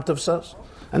Baal Shem Tov says?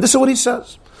 And this is what he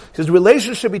says. He says, the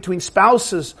relationship between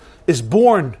spouses is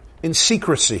born in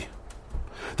secrecy.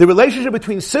 The relationship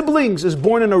between siblings is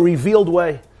born in a revealed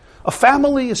way. A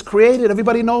family is created.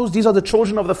 Everybody knows these are the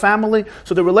children of the family.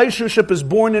 So the relationship is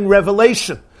born in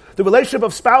revelation. The relationship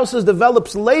of spouses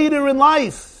develops later in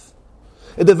life.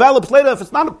 It develops later if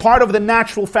it's not a part of the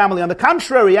natural family. On the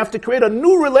contrary, you have to create a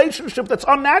new relationship that's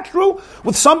unnatural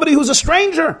with somebody who's a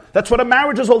stranger. That's what a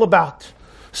marriage is all about.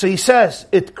 So he says,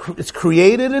 it's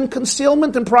created in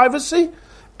concealment and privacy,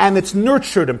 and it's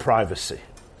nurtured in privacy.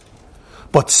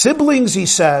 But siblings, he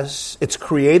says, it's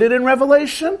created in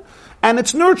revelation, and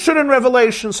it's nurtured in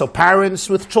revelation. So parents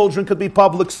with children could be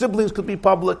public, siblings could be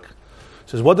public.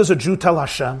 He says, what does a Jew tell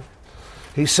Hashem?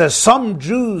 He says, some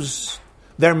Jews,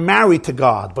 they're married to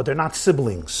God, but they're not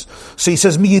siblings. So he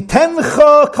says,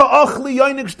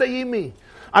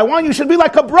 I want you should be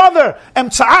like a brother. I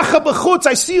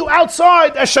see you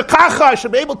outside. I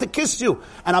should be able to kiss you.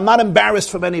 And I'm not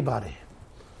embarrassed from anybody.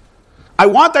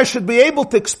 I should be able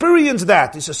to experience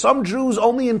that. He says, some Jews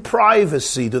only in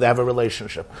privacy do they have a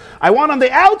relationship. I want on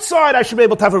the outside I should be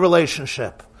able to have a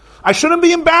relationship. I shouldn't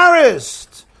be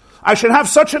embarrassed. I should have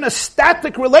such an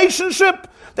ecstatic relationship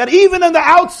that even in the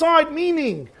outside,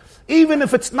 meaning, even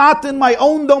if it's not in my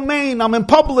own domain, I'm in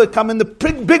public, I'm in the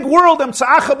big world, I'm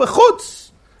tza'acha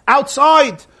b'chutz.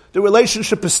 Outside, the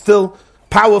relationship is still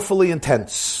powerfully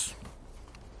intense.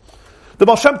 The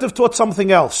Baal Shem Tov taught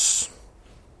something else.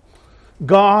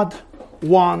 God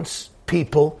wants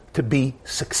people to be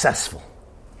successful.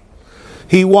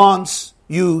 He wants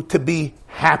you to be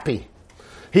happy.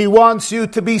 He wants you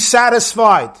to be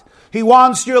satisfied. He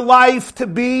wants your life to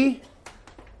be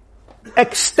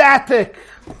ecstatic,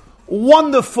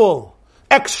 wonderful,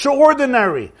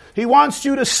 extraordinary. He wants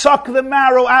you to suck the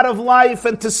marrow out of life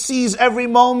and to seize every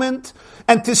moment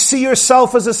and to see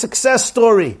yourself as a success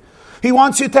story. He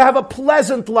wants you to have a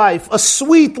pleasant life, a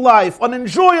sweet life, an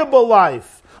enjoyable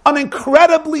life, an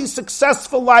incredibly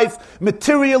successful life,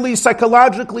 materially,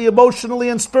 psychologically, emotionally,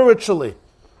 and spiritually.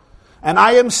 And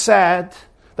I am sad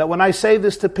that when I say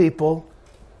this to people,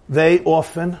 they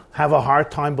often have a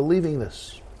hard time believing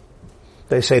this.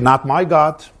 They say, not my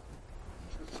God,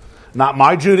 not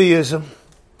my Judaism.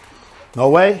 No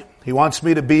way. He wants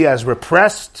me to be as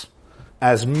repressed,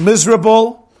 as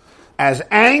miserable, as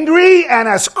angry, and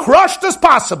as crushed as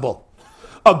possible.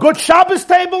 A good Shabbos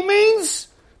table means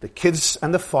the kids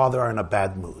and the father are in a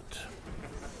bad mood.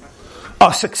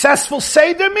 A successful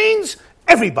Seder means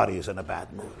everybody is in a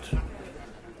bad mood.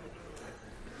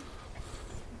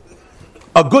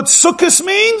 A good Sukkos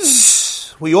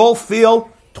means we all feel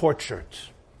tortured.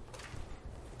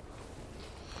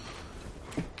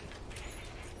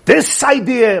 This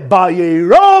idea, in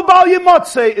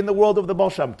the world of the Baal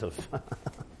Shem Tov.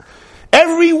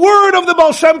 Every word of the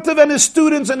Baal Shem Tov and his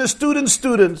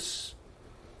students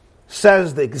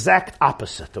says the exact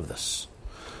opposite of this.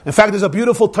 In fact, there's a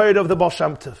beautiful Torah of the Baal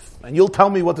Shem Tov. And you'll tell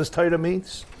me what this Torah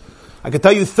means. I could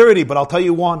tell you 30, but I'll tell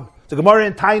you one. The Gemara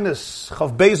in Tainus,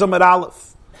 Chav Beis Amud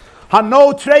Aleph.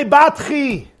 Hano Trei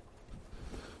Batchi.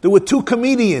 There were two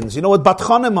comedians. You know what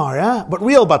Batchanim are, yeah? But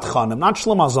real Batchanim, not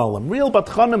Shlomo Zalim. Real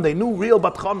Batchanim, they knew real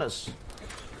Batchanis.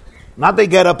 Not they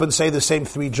get up and say the same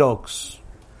three jokes.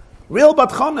 Real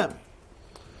Batchanim.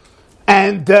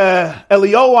 And Eliyahu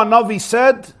Hanavi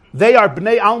said, they are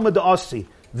Bnei Alma Da'asi.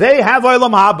 They have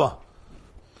Olam Haba.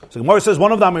 So Gemara says,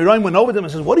 one of the Amiroim went over to them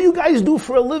and says, what do you guys do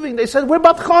for a living? They said, we're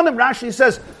Batchanim. Rashi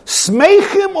says,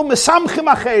 Smeichim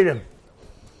u'mesamchim acherim.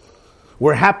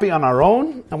 We're happy on our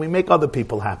own, and we make other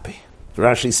people happy.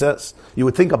 Rashi says. You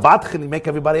would think a batchin, you make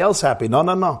everybody else happy.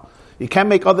 No. You can't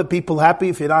make other people happy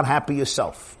if you're not happy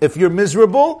yourself. If you're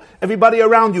miserable, everybody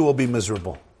around you will be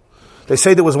miserable. They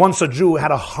say there was once a Jew who had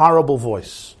a horrible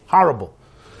voice. Horrible.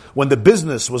 When the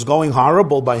business was going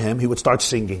horrible by him, he would start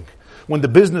singing. When the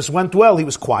business went well, he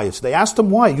was quiet. So they asked him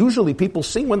why. Usually people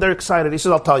sing when they're excited. He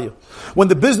says, I'll tell you. When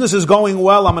the business is going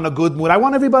well, I'm in a good mood. I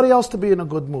want everybody else to be in a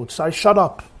good mood. So I shut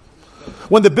up.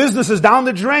 When the business is down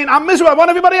the drain, I'm miserable. I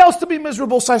want everybody else to be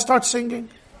miserable, so I start singing.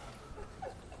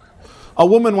 A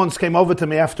woman once came over to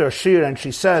me after a shir and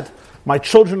she said, my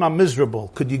children are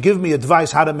miserable. Could you give me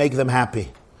advice how to make them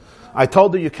happy? I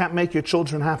told her you can't make your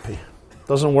children happy. It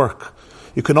doesn't work.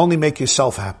 You can only make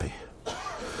yourself happy.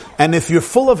 And if you're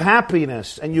full of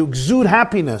happiness and you exude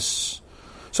happiness,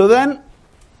 so then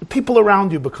the people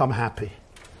around you become happy.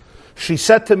 She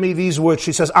said to me these words,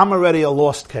 she says, I'm already a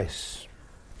lost case.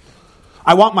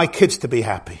 I want my kids to be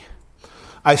happy.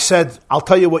 I said, I'll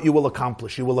tell you what you will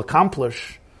accomplish. You will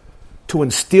accomplish to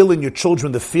instill in your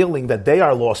children the feeling that they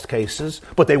are lost cases,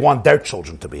 but they want their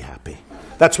children to be happy.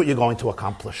 That's what you're going to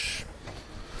accomplish.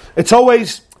 It's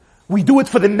always, we do it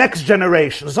for the next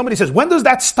generation. Somebody says, when does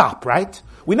that stop, right?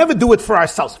 We never do it for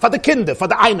ourselves. For the kinder, for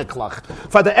the Eineklach,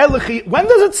 for the Elichi. When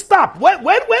does it stop? When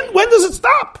does it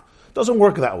stop? It doesn't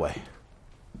work that way.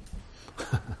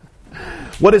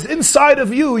 What is inside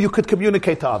of you, you could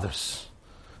communicate to others.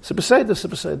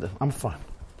 Sibeseda, I'm fine.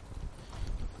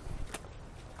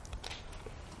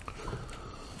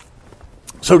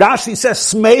 So Rashi says,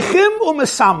 Smeichim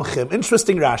u'mesamchim.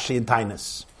 Interesting Rashi in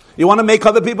Tainus. You want to make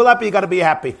other people happy, you got to be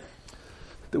happy.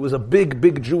 There was a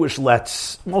big Jewish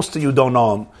letz. Most of you don't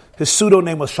know him. His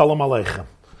pseudonym was Shalom Aleichem.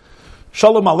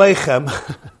 Shalom Aleichem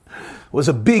was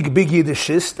a big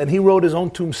Yiddishist, and he wrote his own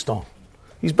tombstone.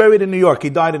 He's buried in New York. He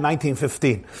died in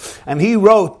 1915. And he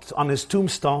wrote on his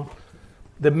tombstone,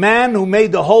 the man who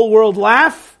made the whole world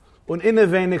laugh, und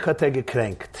innerwenig hat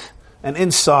gekränkt. And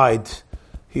inside,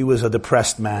 he was a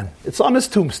depressed man. It's on his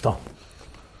tombstone.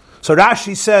 So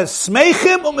Rashi says,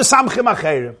 Smeichim u'mesamchim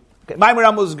acherim. Okay, Maimer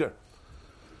HaMuzgar.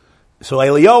 So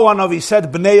Eliyahu Hanavi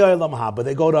said, Bnei Olam Haba.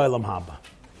 They go to Olam Haba.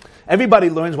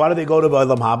 Everybody learns, why do they go to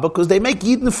Olam Haba? Because they make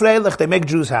Yidden freilich, they make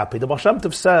Jews happy. The Baal Shem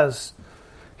Tov says,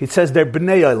 he says they're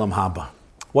Bnei Olam Haba.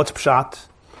 What's Pshat?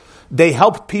 They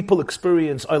helped people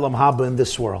experience Olam Haba in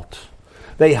this world.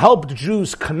 They helped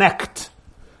Jews connect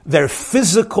their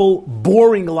physical,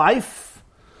 boring life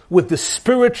with the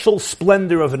spiritual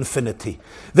splendor of infinity.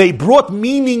 They brought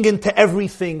meaning into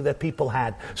everything that people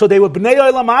had. So they were Bnei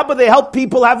Olam Haba, they helped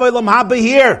people have Olam Haba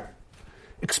here.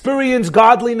 Experience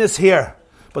godliness here.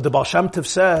 But the Baal Shem Tov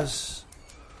says,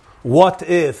 what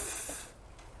if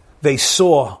they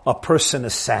saw a person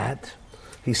is sad?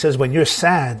 He says, when you're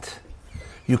sad,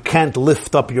 you can't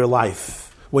lift up your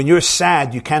life. When you're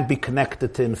sad, you can't be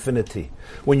connected to infinity.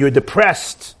 When you're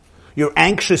depressed, you're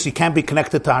anxious, you can't be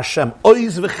connected to Hashem.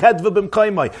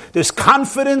 There's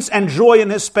confidence and joy in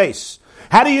His space.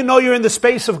 How do you know you're in the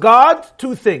space of God?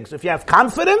 Two things. If you have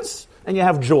confidence, and you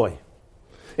have joy.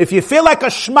 If you feel like a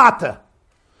shmata,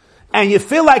 and you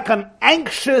feel like an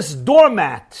anxious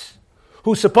doormat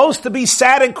who's supposed to be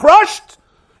sad and crushed,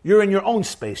 you're in your own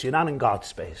space. You're not in God's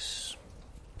space.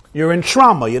 You're in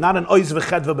trauma. You're not in oiz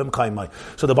v'chedva b'mkaimai.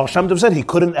 So the Baal Shem Tov said he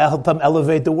couldn't help them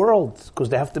elevate the world because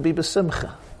they have to be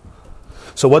besimcha.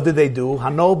 So what did they do?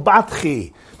 Hano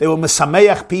batchi. They were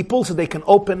mesameach people so they can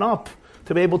open up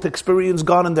to be able to experience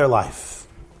God in their life.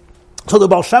 So the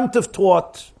Baal Shem Tov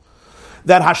taught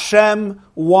that Hashem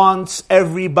wants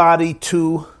everybody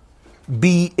to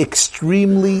be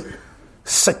extremely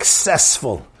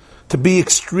successful, to be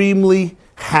extremely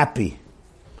happy,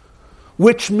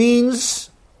 which means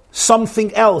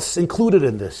something else included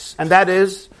in this, and that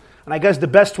is, and I guess the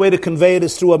best way to convey it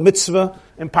is through a mitzvah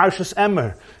in Parshas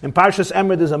Emer. In Parshas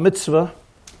Emer there's a mitzvah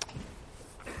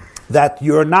that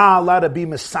you're not allowed to be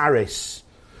mesares.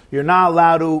 You're not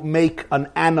allowed to make an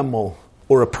animal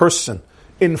or a person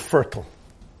infertile.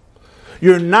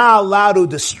 You're not allowed to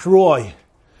destroy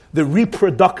the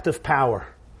reproductive power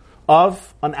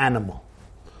of an animal.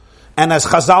 And as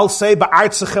Chazal say,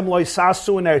 Ba'artzechem lo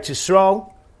yisasu in Eretz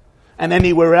Yisrael, and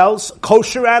anywhere else,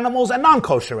 kosher animals and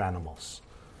non-kosher animals.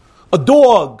 A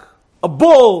dog, a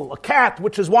bull, a cat,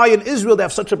 which is why in Israel they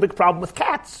have such a big problem with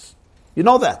cats. You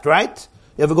know that, right?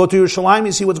 You ever go to Yerushalayim,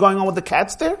 you see what's going on with the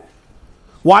cats there?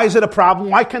 Why is it a problem?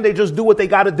 Why can't they just do what they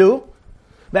got to do?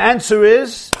 The answer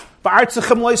is,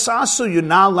 you're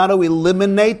not allowed to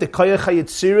eliminate the koyach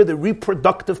hayitzira, the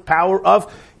reproductive power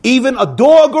of even a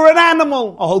dog or an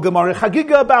animal. A whole Gemara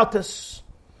Chagiga about this.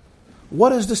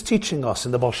 What is this teaching us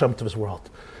in the Baal Shem Tov's world?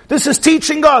 This is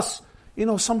teaching us,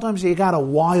 sometimes you got a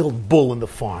wild bull in the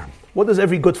farm. What does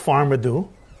every good farmer do?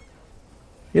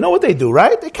 You know what they do,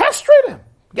 right? They castrate him.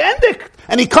 Gendik.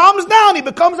 And he calms down. He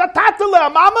becomes a tatale, a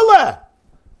mamale.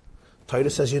 Torah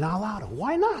says you're not allowed to.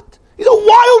 Why not? He's a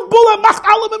wild bull, a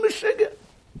mach'alam and meshigah.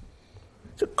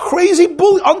 It's a crazy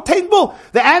bull, untamed bull.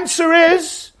 The answer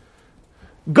is,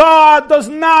 God does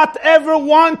not ever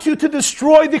want you to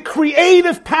destroy the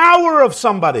creative power of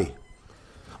somebody.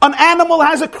 An animal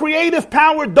has a creative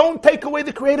power. Don't take away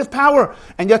the creative power.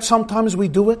 And yet sometimes we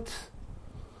do it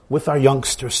with our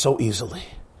youngsters so easily.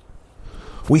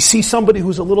 We see somebody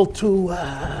who's a little too...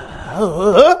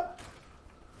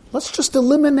 let's just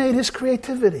eliminate his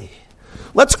creativity.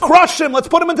 Let's crush him. Let's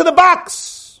put him into the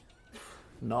box.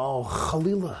 No,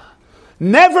 Khalila.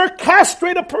 Never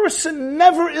castrate a person.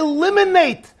 Never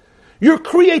eliminate your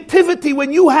creativity.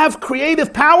 When you have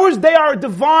creative powers, they are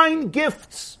divine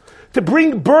gifts to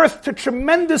bring birth to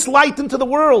tremendous light into the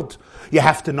world. You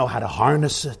have to know how to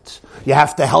harness it. You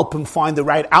have to help him find the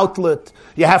right outlet.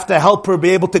 You have to help her be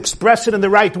able to express it in the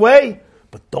right way.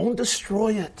 But don't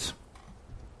destroy it.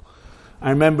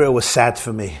 I remember it was sad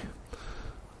for me.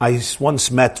 I went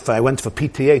for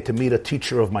PTA to meet a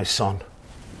teacher of my son.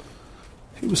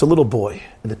 He was a little boy.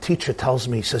 And the teacher tells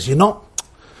me, he says, I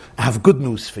have good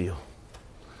news for you.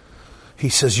 He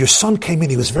says, your son came in,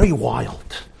 he was very wild.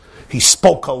 He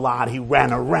spoke a lot, he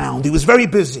ran around, he was very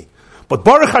busy. But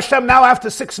Baruch Hashem, now after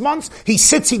 6 months, he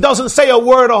sits, he doesn't say a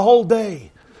word a whole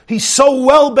day. He's so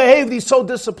well behaved, he's so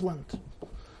disciplined.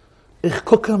 Ich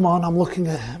gucke him on, I'm looking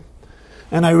at him.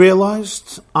 And I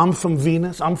realized, I'm from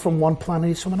Venus, I'm from one planet,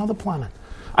 he's from another planet.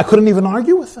 I couldn't even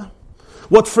argue with him.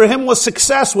 What for him was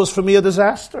success was for me a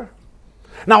disaster.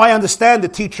 Now I understand the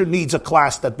teacher needs a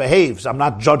class that behaves. I'm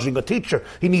not judging a teacher.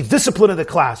 He needs discipline in the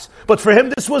class. But for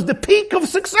him, this was the peak of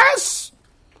success.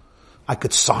 I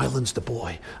could silence the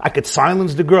boy. I could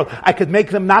silence the girl. I could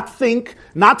make them not think,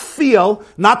 not feel,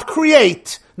 not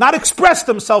create, not express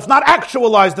themselves, not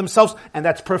actualize themselves. And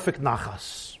that's perfect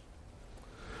nachas.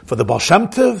 For the Baal Shem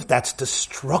Tov, that's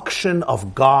destruction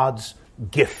of God's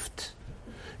gift.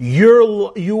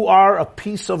 You are a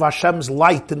piece of Hashem's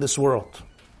light in this world.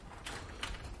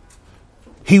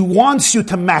 He wants you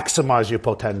to maximize your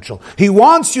potential. He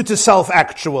wants you to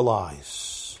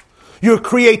self-actualize. Your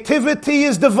creativity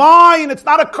is divine. It's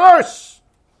not a curse.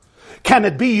 Can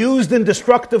it be used in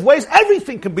destructive ways?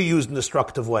 Everything can be used in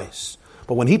destructive ways.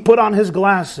 But when he put on his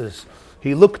glasses,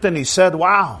 he looked and he said,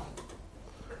 wow,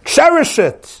 cherish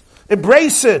it,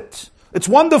 embrace it, it's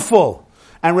wonderful.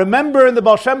 And remember, in the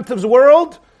Baal Shem Tov's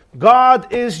world,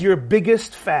 God is your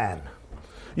biggest fan.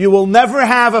 You will never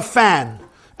have a fan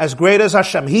as great as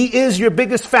Hashem. He is your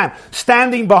biggest fan,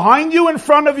 standing behind you, in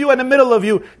front of you, in the middle of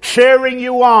you, cheering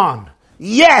you on.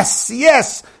 Yes,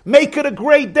 yes, make it a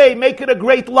great day, make it a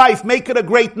great life, make it a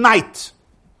great night.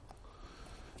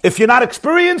 If you're not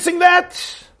experiencing that,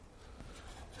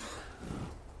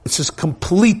 this is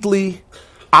completely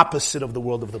opposite of the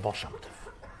world of the Baal Shem Tov.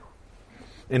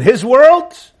 In his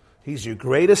world, he's your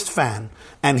greatest fan,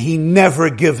 and he never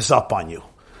gives up on you.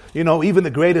 even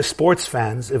the greatest sports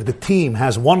fans, if the team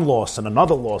has one loss and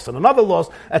another loss and another loss,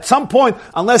 at some point,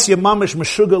 unless you're mamish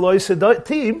meshuga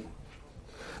team,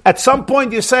 at some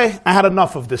point you say, I had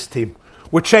enough of this team.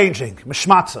 We're changing.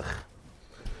 Mishmatzach.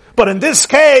 But in this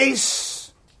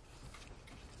case,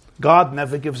 God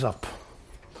never gives up.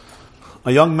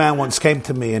 A young man once came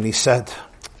to me and he said,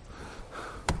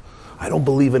 I don't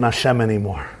believe in Hashem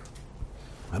anymore.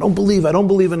 I don't believe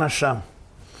in Hashem.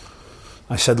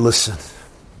 I said, listen,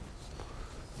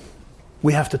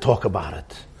 we have to talk about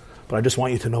it. But I just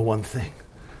want you to know one thing.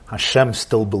 Hashem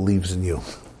still believes in you.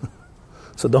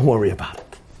 So don't worry about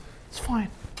it. It's fine.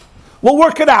 We'll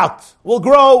work it out. We'll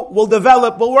grow, we'll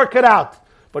develop, we'll work it out.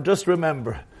 But just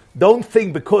remember, don't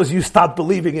think because you stopped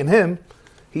believing in Him,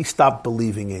 He stopped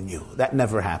believing in you. That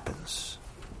never happens.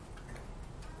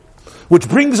 Which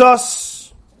brings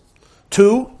us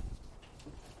to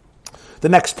the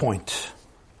next point.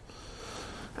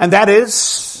 And that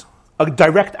is a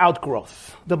direct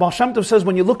outgrowth. The Baal Shem Tov says,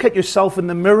 when you look at yourself in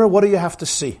the mirror, what do you have to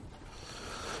see?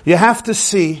 You have to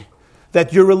see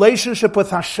that your relationship with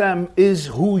Hashem is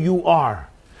who you are.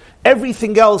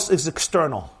 Everything else is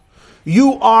external.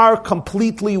 You are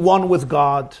completely one with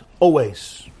God,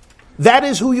 always. That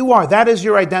is who you are. That is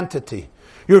your identity.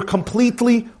 You're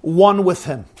completely one with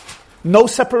Him. No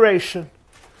separation.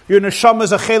 Your neshama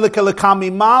is a chelik elokam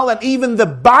imal, and even the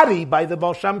body by the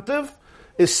Baal Shem Tov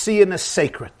is seen as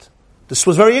sacred. This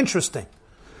was very interesting.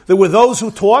 There were those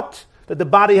who taught that the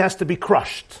body has to be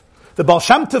crushed. The Baal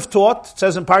Shem Tov taught, it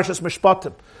says in Parshas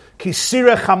Mishpatim, Ki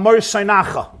sireh chamor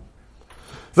sainacha,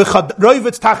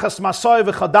 v'roivitz tachas masoi,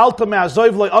 v'chadalta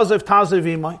me'azoiv lo ozev tazev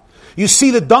imai. You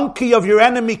see the donkey of your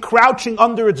enemy crouching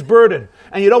under its burden,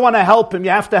 and you don't want to help him, you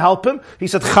have to help him. He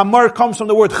said, chamor comes from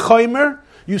the word chomer.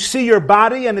 You see your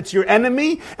body, and it's your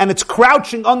enemy, and it's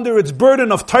crouching under its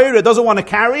burden of Torah, it doesn't want to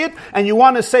carry it, and you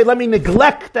want to say, let me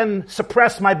neglect and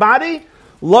suppress my body.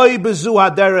 Loi bezu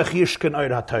haderech yishken oir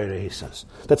haTorah, he says.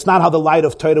 That's not how the light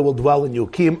of Torah will dwell in you.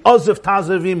 Ki im ozev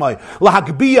tazev imai,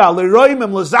 lahagbiya,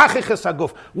 leroimim, lezachiches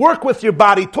haguf. Work with your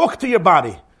body, talk to your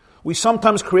body. We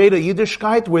sometimes create a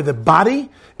Yiddishkeit where the body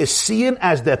is seen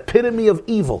as the epitome of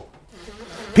evil.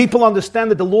 People understand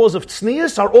that the laws of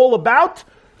tznius are all about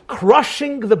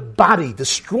crushing the body,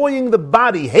 destroying the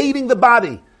body, hating the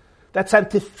body. That's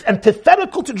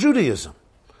antithetical to Judaism.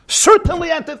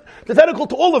 Certainly antithetical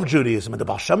to all of Judaism and the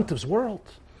Baal Shem Tov's world.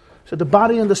 So the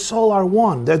body and the soul are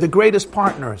one. They're the greatest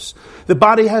partners. The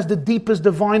body has the deepest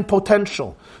divine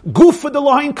potential. Gufa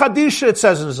Delohin Kadisha, it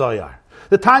says in Zohar.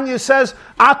 The Tanya says,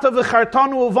 Ata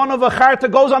v'chartanu uvana v'charta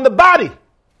goes on the body.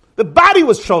 The body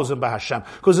was chosen by Hashem.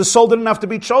 Because the soul didn't have to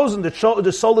be chosen. The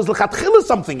soul is l'chatchila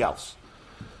something else.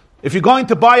 If you're going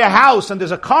to buy a house and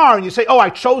there's a car and you say, I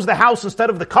chose the house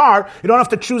instead of the car, you don't have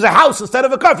to choose a house instead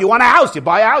of a car. If you want a house, you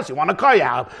buy a house. You want a car,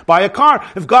 you buy a car.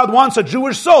 If God wants a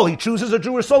Jewish soul, He chooses a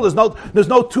Jewish soul. There's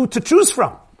no two to choose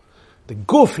from. The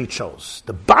guf He chose.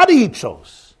 The body He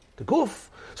chose. The guf.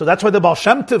 So that's why the Baal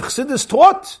Shem Tov Chassidus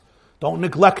taught, don't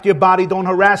neglect your body, don't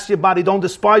harass your body, don't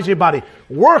despise your body.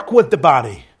 Work with the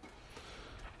body.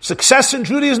 Success in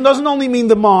Judaism doesn't only mean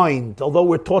the mind, although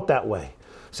we're taught that way.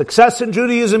 Success in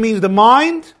Judaism means the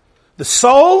mind, the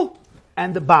soul,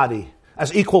 and the body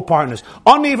as equal partners.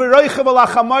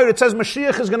 It says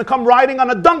Mashiach is going to come riding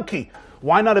on a donkey.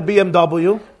 Why not a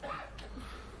BMW?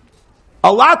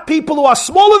 A lot of people who are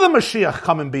smaller than Mashiach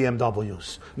come in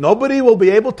BMWs. Nobody will be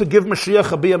able to give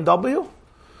Mashiach a BMW.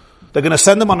 They're going to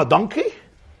send him on a donkey.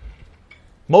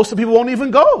 Most of the people won't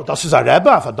even go. Das is a Rebbe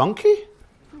of a donkey,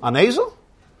 an ezel.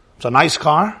 It's a nice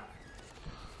car.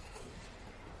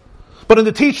 But in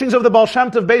the teachings of the Baal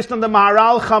Shem Tov, based on the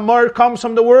Maharal, Chamor comes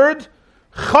from the word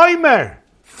Chaymer,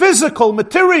 physical,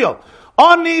 material. The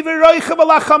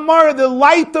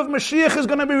light of Mashiach is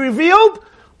going to be revealed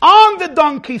on the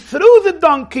donkey, through the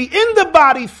donkey, in the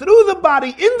body, through the body,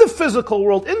 in the physical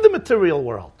world, in the material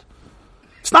world.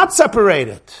 It's not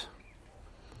separated.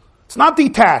 It's not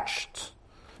detached.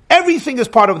 Everything is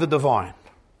part of the divine.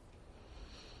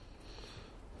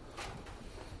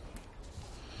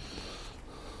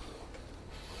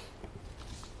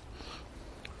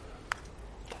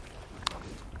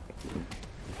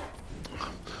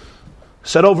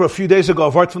 Said over a few days ago, a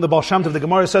word from the Baal Shem Tov, the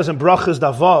Gemara says in Brachas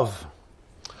Davav,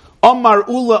 Amar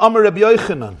Ula, Amar Rabbi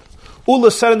Yochanan. Ula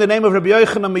said in the name of Rabbi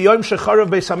Yochanan, Miyom Shecharav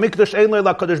Beis HaMikdash, Ein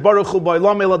Leila Kadosh Baruch Hu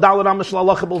Ba'olam Ela Dal Ram Shel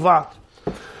Halacha B'lvad.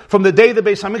 From the day the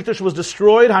Beis HaMikdash was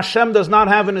destroyed, Hashem does not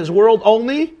have in His world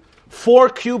only 4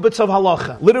 cubits of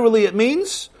halacha. Literally it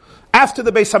means, after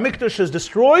the Beis HaMikdash is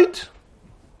destroyed,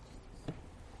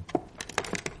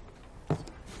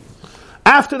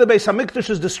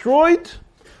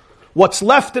 What's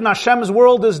left in Hashem's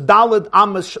world is Daled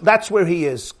Amos. That's where He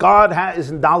is. God is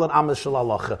in Daled Amos Shel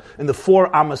Halacha, in the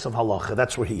 4 Amos of Halacha.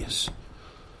 That's where He is.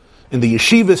 In the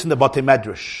yeshivas, in the Batei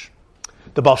Medrash.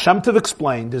 The Baal Shem Tov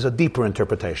explained there's a deeper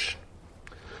interpretation.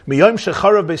 Miyom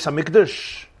shecharav Beis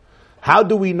Hamikdash. How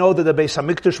do we know that the Beis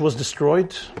Hamikdash was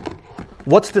destroyed?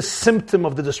 What's the symptom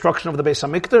of the destruction of the Beis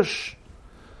Hamikdash?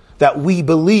 That we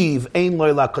believe Ein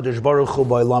Lo LaKadosh Baruch Hu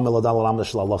Ba'olam Ela Daled Amos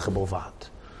Shel Halacha Bovad.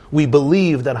 We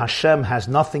believe that Hashem has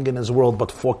nothing in His world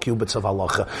but 4 cubits of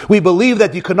halacha. We believe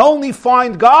that you can only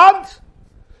find God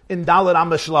in Daled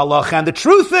Amos Shel Halacha. And the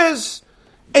truth is,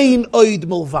 Ein Oid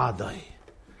Milvadai.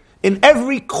 In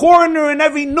every corner, in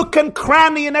every nook and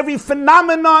cranny, in every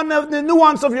phenomenon of the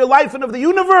nuance of your life and of the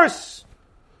universe,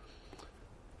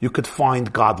 you could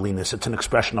find godliness. It's an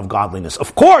expression of godliness.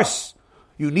 Of course,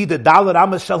 you need a Daled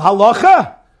Amos Shel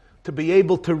Halacha to be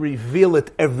able to reveal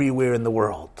it everywhere in the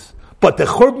world. But the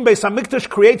Churban Beis Hamikdash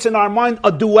creates in our mind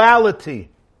a duality.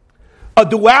 A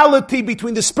duality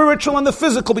between the spiritual and the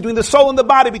physical, between the soul and the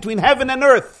body, between heaven and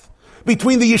earth,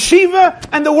 between the yeshiva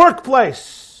and the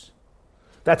workplace.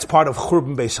 That's part of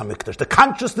Churban Beis Hamikdash. The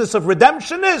consciousness of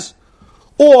redemption is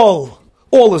all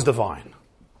is divine.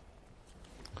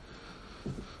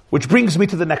 Which brings me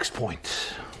to the next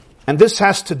point. And this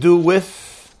has to do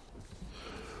with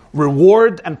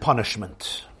reward and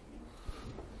punishment.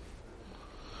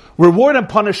 Reward and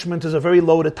punishment is a very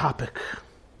loaded topic.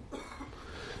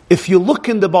 If you look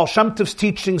in the Baal Shem Tov's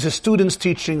teachings, his students'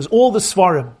 teachings, all the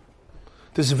Svarim,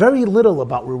 there's very little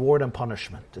about reward and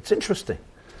punishment. It's interesting.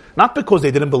 Not because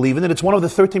they didn't believe in it, it's one of the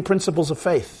 13 principles of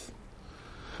faith.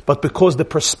 But because the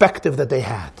perspective that they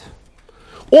had.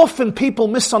 Often people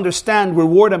misunderstand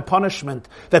reward and punishment,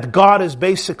 that God is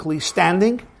basically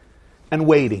standing and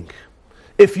waiting.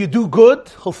 If you do good,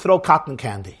 He'll throw cotton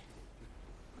candy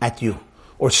at you,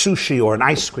 or sushi, or an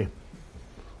ice cream,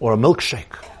 or a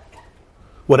milkshake.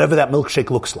 Whatever that milkshake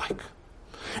looks like.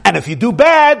 And if you do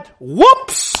bad,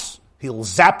 whoops, He'll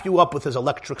zap you up with His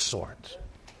electric sword.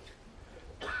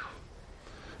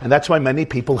 And that's why many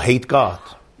people hate God.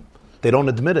 They don't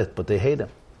admit it, but they hate Him.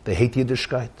 They hate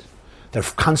Yiddishkeit. They're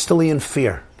constantly in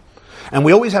fear. And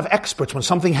we always have experts. When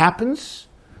something happens,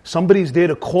 somebody's there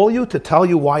to call you to tell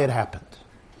you why it happened.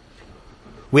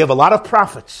 We have a lot of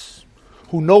prophets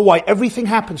who know why everything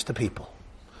happens to people.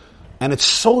 And it's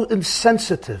so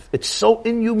insensitive. It's so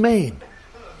inhumane.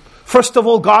 First of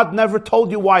all, God never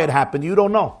told you why it happened. You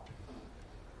don't know.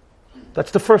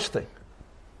 That's the first thing.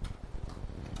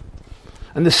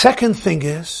 And the second thing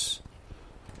is,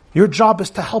 your job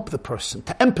is to help the person,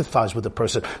 to empathize with the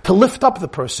person, to lift up the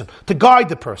person, to guide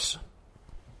the person.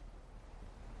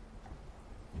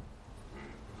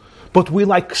 But we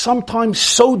sometimes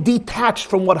so detached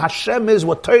from what Hashem is,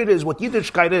 what Torah is, what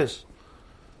Yiddishkeit is.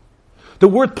 The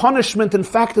word punishment, in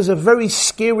fact, is a very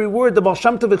scary word. The Baal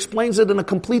Shem Tov explains it in a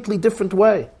completely different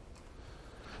way.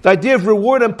 The idea of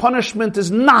reward and punishment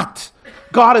is not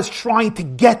God is trying to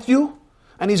get you,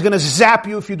 and He's going to zap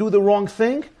you if you do the wrong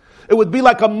thing. It would be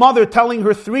like a mother telling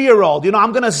her 3-year-old,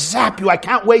 I'm going to zap you. I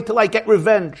can't wait till I get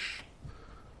revenge.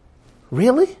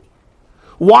 Really?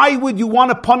 Why would you want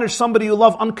to punish somebody you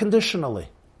love unconditionally?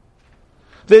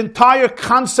 The entire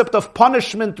concept of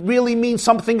punishment really means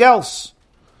something else.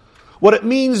 What it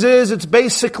means is it's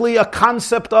basically a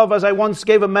concept of, as I once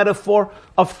gave a metaphor,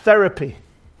 of therapy.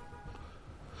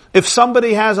 If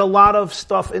somebody has a lot of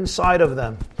stuff inside of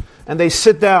them, and they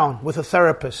sit down with a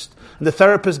therapist, and the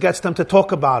therapist gets them to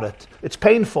talk about it, it's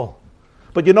painful.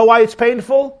 But you know why it's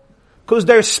painful? Because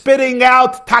they're spitting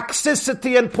out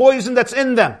toxicity and poison that's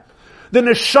in them. The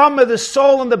neshama, the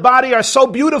soul, and the body are so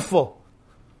beautiful.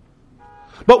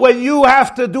 But when you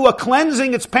have to do a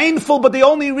cleansing, it's painful, but the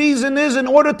only reason is in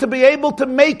order to be able to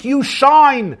make you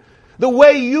shine the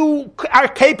way you are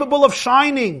capable of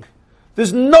shining.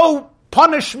 There's no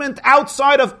punishment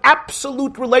outside of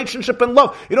absolute relationship and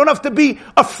love. You don't have to be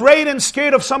afraid and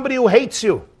scared of somebody who hates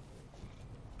you.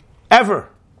 Ever.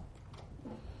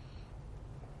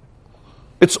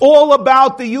 It's all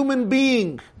about the human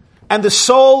being and the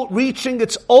soul reaching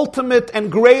its ultimate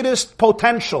and greatest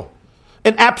potential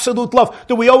in absolute love.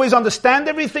 Do we always understand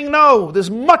everything? No.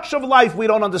 There's much of life we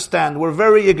don't understand. We're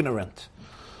very ignorant.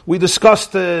 We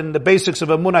discussed in the basics of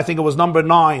Emunah, I think it was number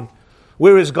 9,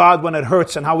 where is God when it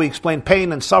hurts and how we explain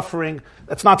pain and suffering.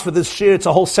 That's not for this shir, it's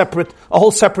a whole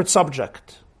separate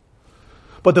subject.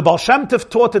 But the Baal Shem Tov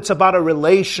taught it's about a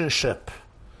relationship.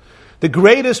 The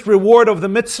greatest reward of the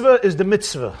mitzvah is the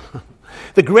mitzvah.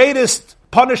 The greatest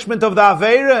punishment of the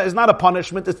Aveira is not a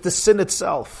punishment, it's the sin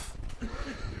itself.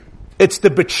 It's the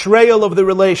betrayal of the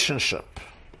relationship.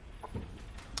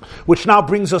 Which now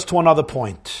brings us to another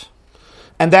point.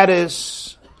 And that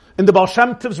is, in the Baal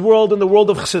Shem Tov's world, in the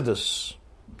world of Chassidus,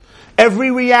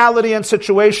 every reality and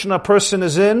situation a person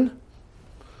is in,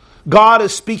 God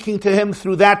is speaking to him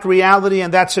through that reality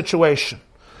and that situation.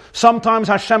 Sometimes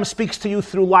Hashem speaks to you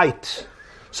through light.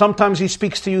 Sometimes He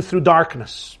speaks to you through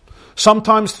darkness.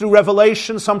 Sometimes through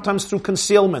revelation, sometimes through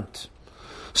concealment.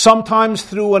 Sometimes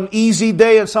through an easy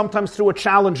day and sometimes through a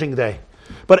challenging day.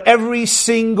 But every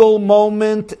single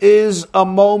moment is a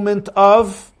moment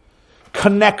of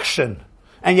connection.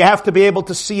 And you have to be able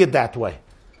to see it that way.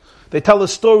 They tell a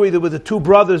story that with the two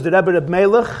brothers, the Rebbe Reb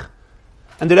Melech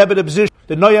and the Rebbe Reb Zusha,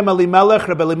 the Noam Elimelech,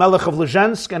 Rebbe Elimelech of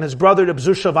Lezhensk, and his brother Reb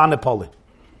Zusha of Anipoli.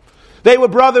 They were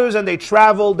brothers and they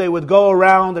traveled. They would go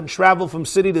around and travel from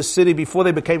city to city before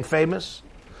they became famous.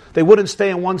 They wouldn't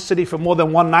stay in one city for more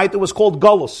than one night. It was called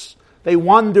Golus. They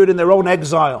wandered in their own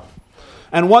exile.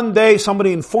 And one day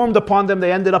somebody informed upon them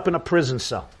they ended up in a prison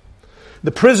cell.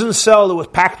 The prison cell that was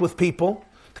packed with people.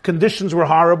 The conditions were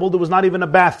horrible. There was not even a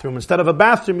bathroom. Instead of a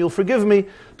bathroom, you'll forgive me,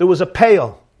 there was a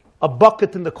pail, a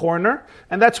bucket in the corner,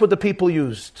 and that's what the people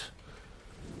used.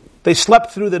 They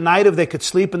slept through the night if they could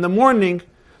sleep. In the morning,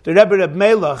 the Rebbe Reb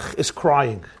Melech is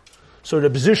crying. So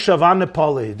Reb Zusha of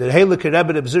Anipoli, the Heilige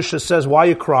Rebbe Reb Zusha says, why are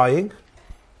you crying?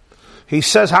 He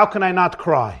says, how can I not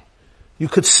cry? You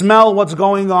could smell what's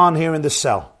going on here in the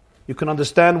cell. You can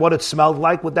understand what it smelled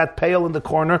like with that pail in the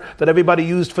corner that everybody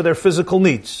used for their physical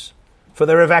needs, for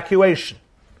their evacuation.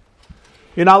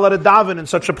 You're not allowed to daven in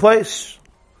such a place.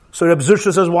 So Reb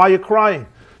Zusha says, why are you crying?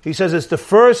 He says, it's the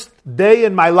first day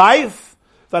in my life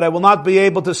that I will not be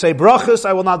able to say brachas,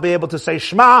 I will not be able to say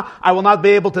shema, I will not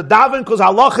be able to daven, because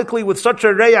halachically with such a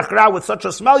reyach ra, with such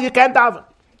a smell, you can't daven.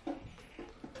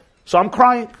 So I'm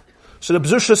crying. So the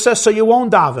Zusha says, so you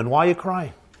won't daven. Why are you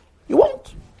crying? You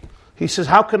won't. He says,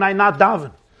 how can I not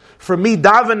daven? For me,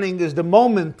 davening is the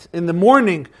moment in the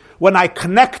morning when I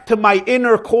connect to my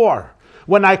inner core,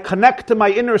 when I connect to my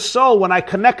inner soul, when I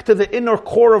connect to the inner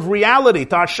core of reality,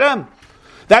 to Hashem.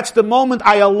 That's the moment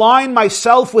I align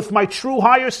myself with my true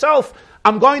higher self.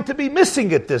 I'm going to be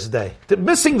missing it this day,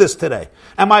 missing this today.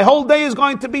 And my whole day is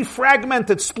going to be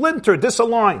fragmented, splintered,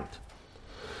 disaligned.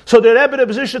 So the Rebbe Reb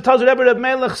Zusha tells the Rebbe Reb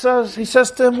Melech, he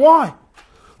says to him, why?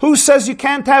 Who says you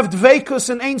can't have dveikus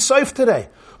and Ein Sof today?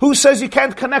 Who says you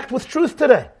can't connect with truth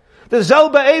today? The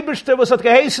Zelbe Eberste was hat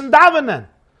geheißen davenen.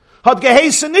 Hat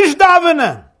geheißen nicht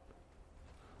davenen.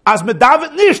 As me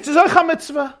davet nicht, is euch a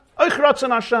mitzvah. Euch ratzon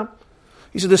Hashem.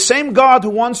 He said, the same God who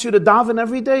wants you to daven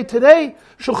every day, today,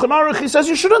 Shulchan Aruch, he says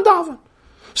you shouldn't daven.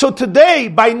 So today,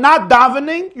 by not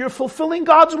davening, you're fulfilling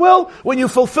God's will. When you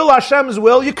fulfill Hashem's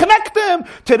will, you connect to Him.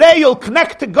 Today, you'll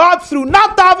connect to God through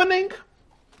not davening,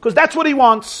 because that's what He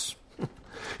wants.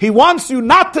 He wants you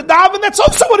not to daven, that's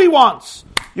also what He wants.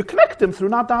 You connect Him through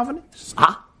not davening.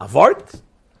 Avart.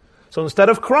 So instead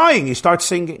of crying, he starts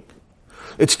singing.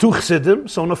 It's two chassidim,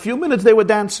 so in a few minutes they were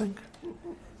dancing.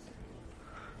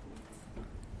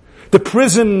 The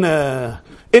prison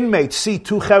inmates see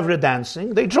two chevra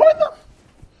dancing. They join them.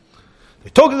 They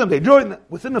talk to them. They join them.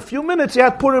 Within a few minutes, he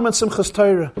had Purim and Simchas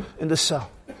Torah in the cell.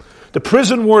 The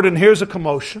prison warden hears a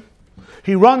commotion.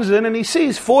 He runs in and he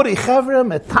sees 40 chevra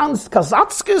metans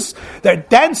kazatskis. They're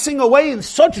dancing away in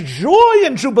such joy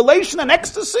and jubilation and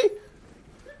ecstasy.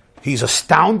 He's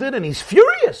astounded and he's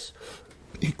furious.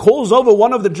 He calls over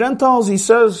one of the Gentiles. He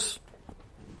says,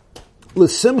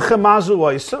 L'simcha mazu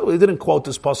oisa. He didn't quote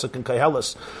this pasuk in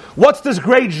Koheles. What's this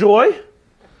great joy?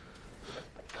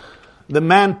 The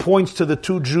man points to the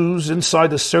two Jews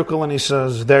inside the circle and he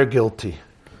says, they're guilty.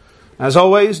 As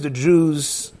always, the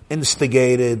Jews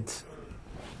instigated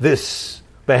this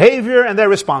behavior and they're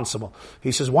responsible.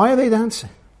 He says, why are they dancing?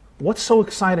 What's so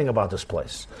exciting about this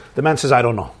place? The man says, I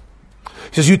don't know.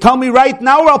 He says, you tell me right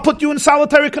now or I'll put you in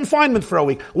solitary confinement for a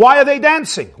week. Why are they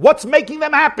dancing? What's making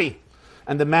them happy?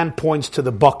 And the man points to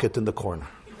the bucket in the corner.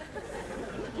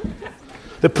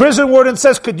 The prison warden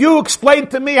says, could you explain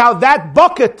to me how that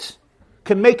bucket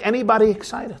can make anybody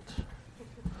excited?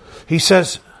 He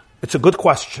says, it's a good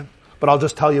question, but I'll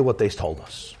just tell you what they told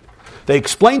us. They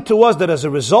explained to us that as a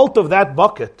result of that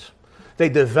bucket, they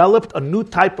developed a new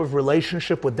type of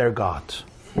relationship with their God.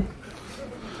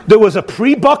 There was a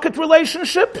pre-bucket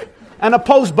relationship and a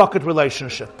post-bucket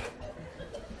relationship.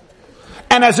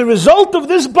 And as a result of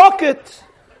this bucket,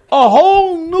 a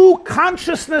whole new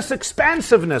consciousness,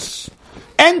 expansiveness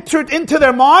entered into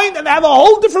their mind and they have a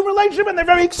whole different relationship and they're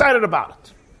very excited about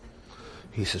it.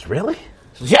 He says, really? He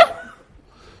says, yeah.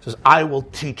 He says, I will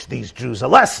teach these Jews a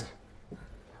lesson.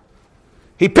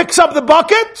 He picks up the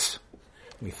bucket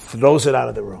and he throws it out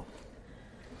of the room.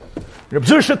 Reb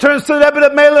Zusha turns to the Rebbe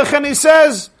Reb Melech and he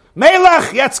says,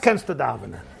 Melech, jetzt kannst du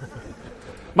davenen.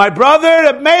 My brother,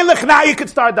 Reb Melech, now you can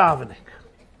start davening.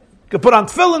 can put on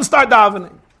tefillin, start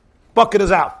davening. Bucket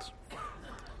is out.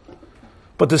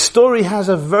 But the story has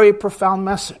a very profound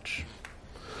message.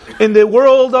 In the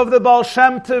world of the Baal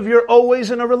Shem Tov, you're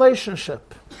always in a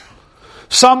relationship.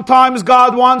 Sometimes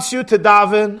God wants you to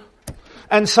daven,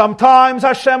 and sometimes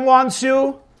Hashem wants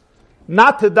you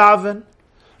not to daven.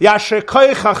 Yasher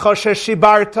koicha chosher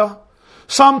shibarta.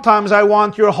 Sometimes I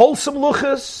want your wholesome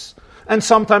luchas, and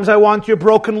sometimes I want your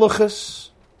broken luchas.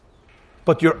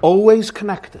 But you're always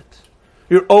connected.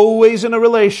 You're always in a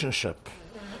relationship.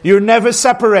 You're never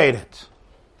separated.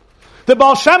 The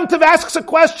Baal Shem Tov asks a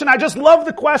question. I just love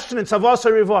the question in Tzavos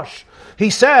HaRivosh.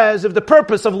 He says, if the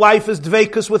purpose of life is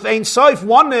dveikus with Ein Sof,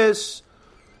 one is,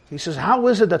 he says, how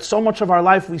is it that so much of our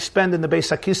life we spend in the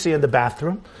Beis HaKisei in the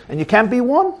bathroom, and you can't be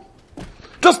one?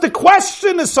 Just the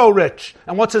question is so rich.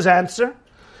 And what's his answer?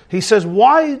 He says,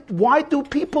 why do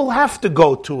people have to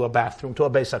go to a bathroom, to a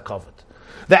Beis HaKavod?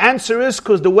 The answer is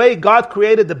because the way God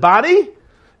created the body,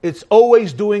 it's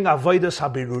always doing avodas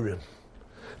habirurim.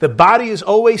 The body is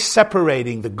always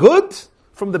separating the good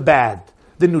from the bad,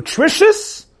 the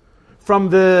nutritious from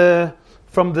the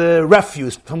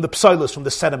refuse, from the psoilus, from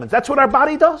the sediment. That's what our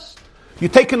body does. You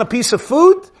take in a piece of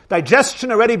food,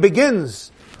 digestion already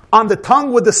begins on the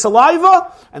tongue with the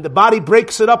saliva, and the body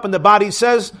breaks it up, and the body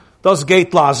says, das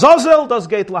geht la Azazel, das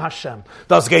geht la Hashem.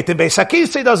 Das geht in Beis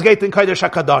HaKisei, das geht in Kodesh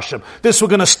HaKadoshim. This we're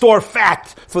going to store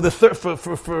fat for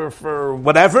for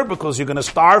whatever, because you're going to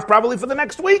starve probably for the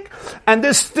next week. And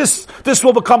this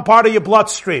will become part of your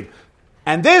bloodstream.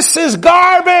 And this is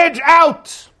garbage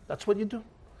out. That's what you do.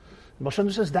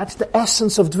 Moshe says that's the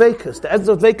essence of dveikus. The essence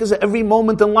of dveikus is at every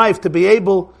moment in life to be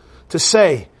able to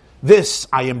say, this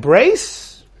I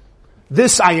embrace,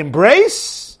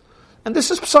 and this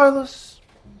is psoilus.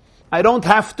 I don't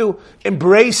have to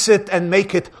embrace it and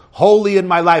make it holy in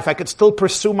my life. I could still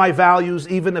pursue my values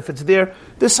even if it's there.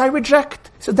 This I reject.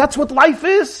 He says that's what life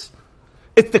is.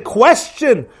 It's the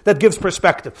question that gives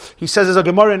perspective. He says there's a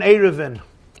Gemara in Eruvin,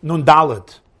 Nun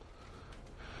Daled.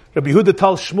 Rabbi Yehuda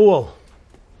tells Shmuel,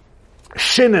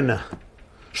 Shinene.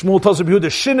 Shmuel tells Rabbi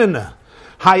Yehuda, Shinene.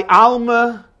 Hai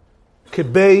alma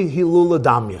kebei hilula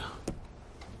damya.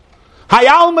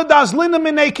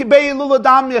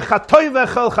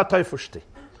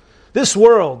 This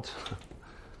world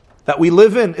that we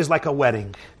live in is like a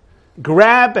wedding.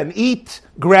 Grab and eat,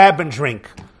 grab and drink.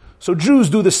 So Jews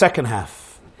do the second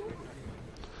half.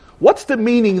 What's the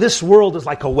meaning, this world is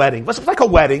like a wedding? What's like a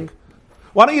wedding?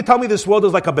 Why don't you tell me this world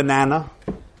is like a banana?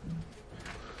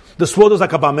 This world is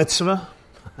like a bar mitzvah?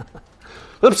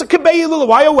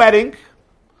 Why a wedding?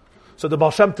 So the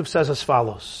Baal Shem Tov says as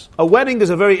follows. A wedding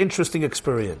is a very interesting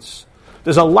experience.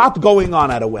 There's a lot going on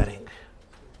at a wedding.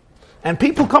 And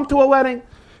people come to a wedding.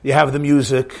 You have the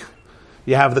music,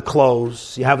 you have the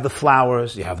clothes, you have the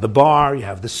flowers, you have the bar, you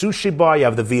have the sushi bar, you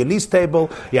have the Viennese table,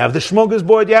 you have the shmogas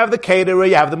board, you have the caterer,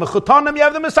 you have the mechutonim, you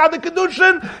have the Masada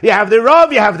Kedushin, you have the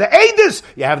Rav, you have the Eidus,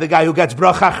 you have the guy who gets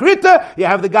bracha achrita, you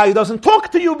have the guy who doesn't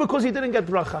talk to you because he didn't get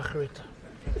bracha achrita.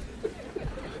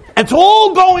 It's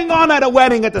all going on at a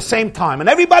wedding at the same time, and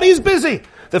everybody is busy.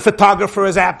 The photographer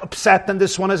is upset, and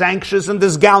this one is anxious, and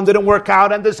this gown didn't work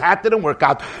out, and this hat didn't work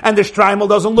out, and the shtreimel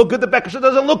doesn't look good, the bekasha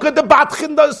doesn't look good, the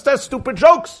batchin does stupid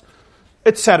jokes,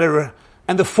 etc.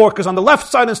 And the fork is on the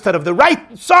left side instead of the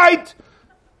right side,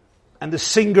 and the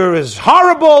singer is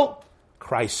horrible.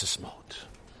 Crisis mode.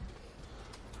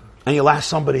 And you'll ask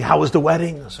somebody, how was the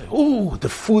wedding? They'll say, ooh, the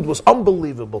food was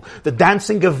unbelievable. The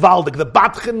dancing gewaldig, the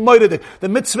batchen moiridik, the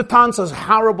mitzvah tanz as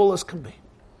horrible as can be.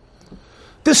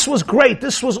 This was great,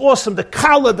 this was awesome, the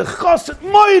kala, the choset,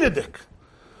 moiridik.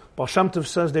 Baal Shem Tov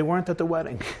says they weren't at the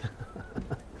wedding.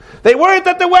 They weren't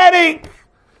at the wedding.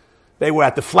 They were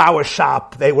at the flower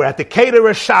shop, they were at the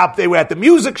caterer shop, they were at the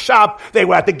music shop, they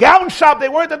were at the gown shop, they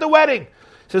weren't at the wedding. He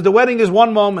says the wedding is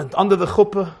one moment, under the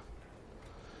chuppah.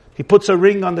 He puts a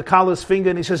ring on the kala's finger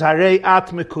and he says, Harei at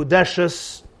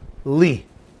mekudeshes li.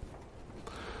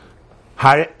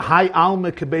 Hai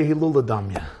alme kebei hilula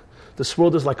damya. This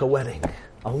world is like a wedding.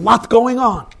 A lot going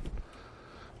on.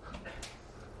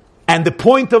 And the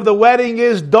point of the wedding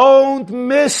is don't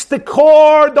miss the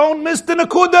core, don't miss the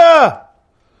nakuda.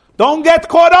 Don't get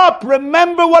caught up.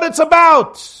 Remember what it's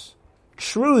about.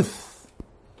 Truth.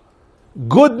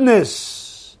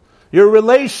 Goodness. Your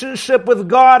relationship with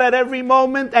God at every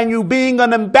moment, and you being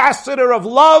an ambassador of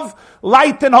love,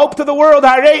 light, and hope to the world.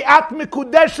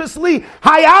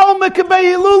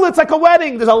 It's like a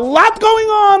wedding. There's a lot going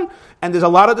on, and there's a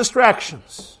lot of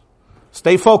distractions.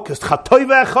 Stay focused.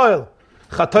 Chatoy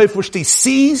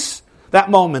sees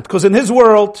that moment, because in his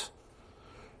world,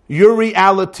 your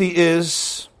reality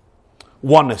is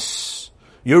oneness.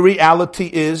 Your reality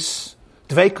is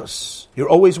Dveikus. You're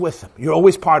always with him. You're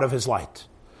always part of his light.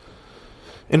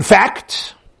 In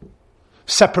fact,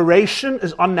 separation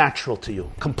is unnatural to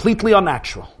you. Completely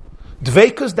unnatural.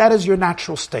 Dveikus, that is your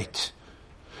natural state.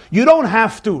 You don't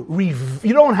have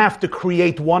to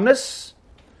create oneness.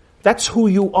 That's who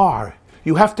you are.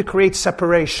 You have to create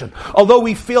separation. Although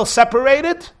we feel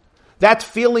separated, that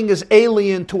feeling is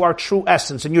alien to our true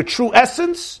essence. In your true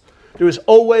essence, there is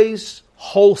always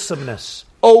wholesomeness,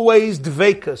 always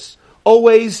dveikus,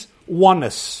 always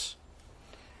oneness.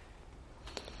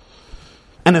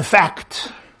 And in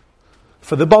fact,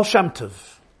 for the Baal Shem Tov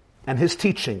and his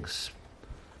teachings,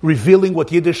 revealing what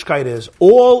Yiddishkeit is,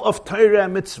 all of Torah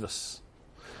and mitzvahs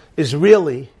is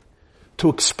really to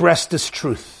express this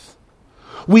truth.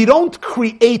 We don't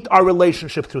create our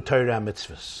relationship through Torah and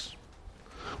mitzvahs.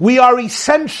 We are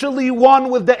essentially one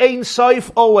with the Ein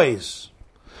Sof always.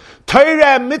 Torah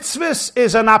and mitzvahs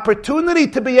is an opportunity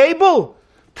to be able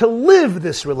to live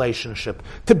this relationship,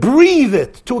 to breathe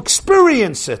it, to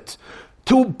experience it,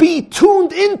 to be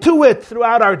tuned into it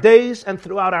throughout our days and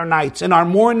throughout our nights, in our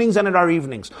mornings and in our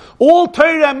evenings. All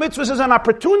Torah and mitzvahs is an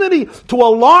opportunity to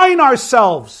align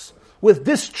ourselves with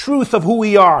this truth of who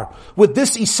we are, with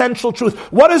this essential truth.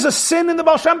 What is a sin in the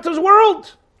Baal Shem Tov's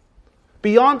world?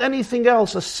 Beyond anything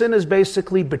else, a sin is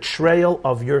basically betrayal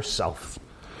of yourself.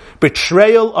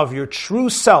 Betrayal of your true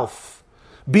self,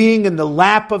 being in the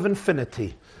lap of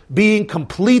infinity, being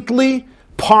completely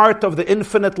part of the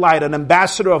infinite light, an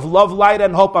ambassador of love, light,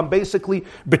 and hope. I'm basically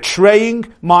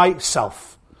betraying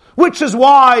myself. Which is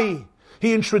why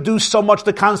he introduced so much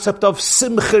the concept of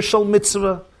simcha shel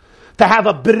mitzvah, to have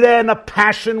a bren, a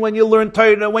passion when you learn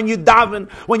Torah, when you daven,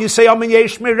 when you say Amen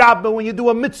Yesh Mirabba, when you do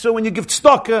a mitzvah, when you give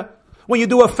tzedakah, when you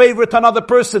do a favor to another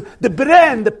person. The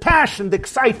bren, the passion, the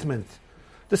excitement.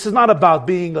 This is not about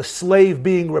being a slave,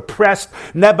 being repressed.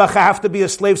 Nebuch, I have to be a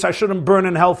slave, so I shouldn't burn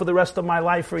in hell for the rest of my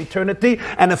life, for eternity.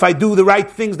 And if I do the right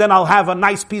things, then I'll have a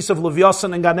nice piece of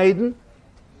Leviosan and Gan Eden.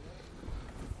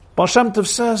 Baal Shem Tov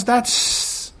says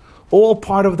that's all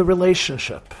part of the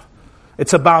relationship.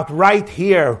 It's about right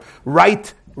here,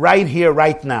 right here,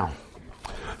 right now.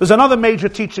 There's another major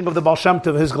teaching of the Baal Shem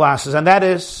Tov, his glasses, and that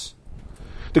is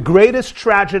the greatest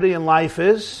tragedy in life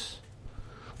is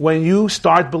when you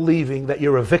start believing that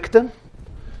you're a victim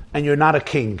and you're not a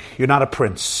king, you're not a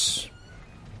prince.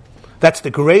 That's the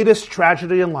greatest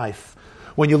tragedy in life.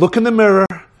 When you look in the mirror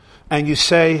and you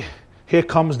say, here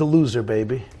comes the loser,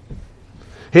 baby.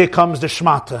 Here comes the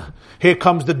shmata. Here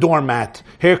comes the doormat.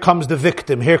 Here comes the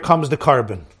victim. Here comes the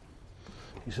carbon.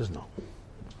 He says, no.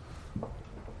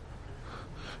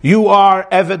 You are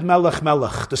Eved Melech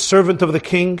Melech. The servant of the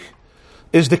king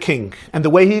is the king. And the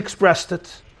way he expressed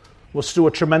it was through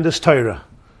a tremendous Torah.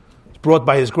 It's brought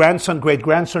by his grandson,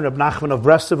 great-grandson, Reb Nachman of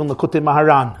Breslov and Likutei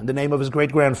Maharan, in the name of his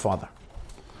great-grandfather.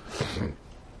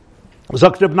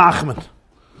 Zok Reb Nachman,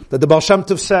 that the Baal Shem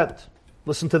Tov said,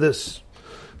 listen to this.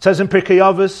 It says in Pirkei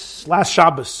Avos, last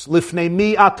Shabbos, Lifnei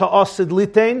mi ata osid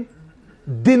litein,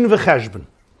 din v'cheshbon.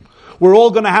 We're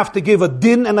all going to have to give a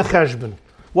din and a cheshbon.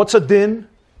 What's a din?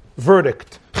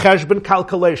 Verdict. Cheshbon,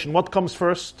 calculation. What comes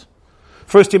first?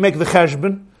 First you make the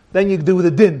cheshbon, then you do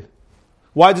the din.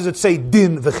 Why does it say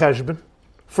din v'cheshbon?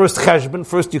 First cheshbon,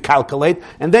 first you calculate,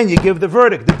 and then you give the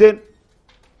verdict, the din.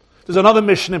 There's another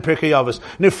mission in Pirkei Avos.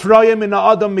 Nifrayim min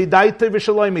ha'adam midaitei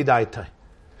v'shaloi midaitei.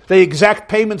 The exact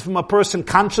payment from a person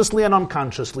consciously and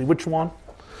unconsciously. Which one?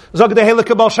 Zog the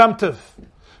Helike Baal Shem Tov.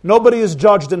 Nobody is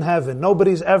judged in heaven.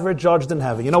 Nobody's ever judged in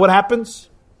heaven. You know what happens?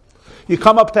 You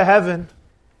come up to heaven.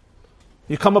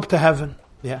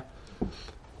 Yeah.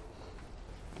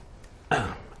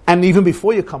 And even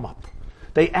before you come up,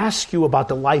 they ask you about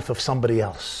the life of somebody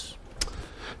else.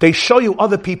 They show you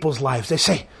other people's lives. They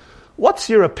say, what's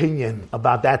your opinion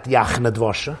about that Yachna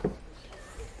Dvosha?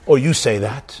 Or you say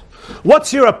that.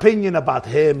 What's your opinion about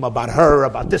him, about her,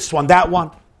 about this one, that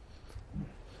one?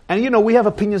 And we have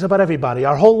opinions about everybody.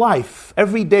 Our whole life,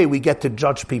 every day we get to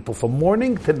judge people from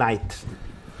morning to night.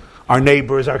 Our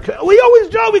neighbors, we always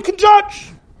judge, we can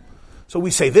judge. So we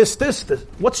say this.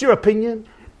 What's your opinion?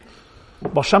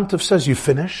 Baal Shem Tov says, you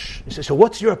finish. He says, so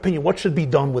what's your opinion? What should be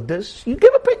done with this? You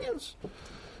give opinions.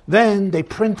 Then they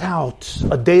print out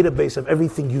a database of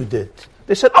everything you did.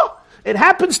 They said, it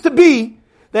happens to be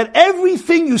that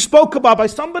everything you spoke about by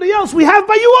somebody else, we have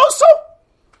by you also.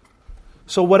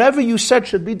 So whatever you said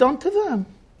should be done to them.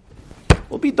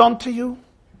 Will be done to you.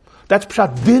 That's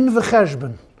pshat din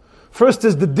v'cheshbon. First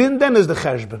is the din, then is the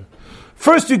cheshbon.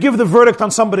 First you give the verdict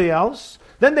on somebody else,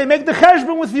 then they make the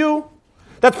cheshbon with you.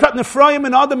 That's prat nefrayim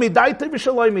and adam midaitei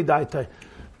v'shaloi midaitei.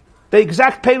 The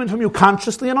exact payment from you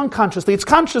consciously and unconsciously. It's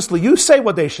consciously. You say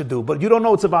what they should do, but you don't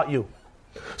know it's about you.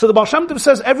 So the Baal Shem Tov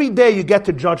says every day you get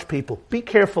to judge people. Be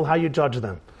careful how you judge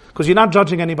them. Because you're not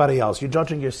judging anybody else, you're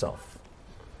judging yourself.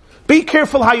 Be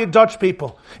careful how you judge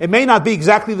people. It may not be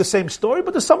exactly the same story,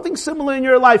 but there's something similar in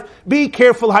your life. Be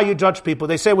careful how you judge people.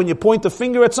 They say when you point a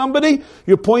finger at somebody,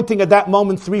 you're pointing at that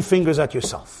moment 3 fingers at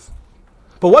yourself.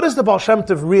 But what is the Baal Shem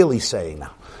Tov really saying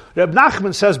now? Reb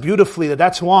Nachman says beautifully that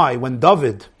that's why when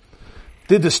David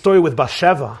did the story with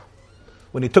Bathsheba,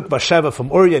 when he took Bathsheba from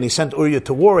Uriah and he sent Uriah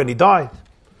to war and he died,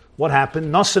 what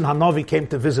happened? Nasan Hanavi came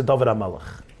to visit David HaMelech.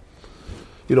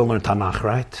 You don't learn Tanakh,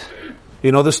 right?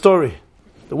 You know the story.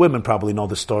 The women probably know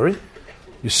the story.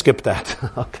 You skip that.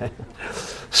 Okay.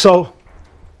 So,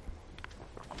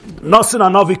 Nasan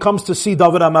Hanavi comes to see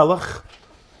David HaMelech.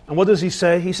 And what does he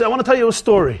say? He said, I want to tell you a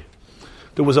story.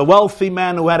 There was a wealthy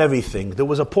man who had everything. There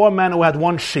was a poor man who had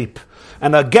 1 sheep.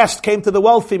 And a guest came to the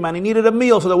wealthy man. He needed a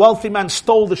meal. So the wealthy man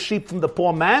stole the sheep from the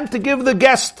poor man to give the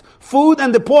guest food.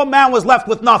 And the poor man was left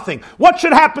with nothing. What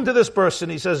should happen to this person?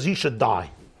 He says, he should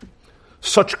die.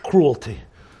 Such cruelty.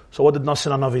 So what did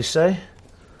Nasan Hanavi say?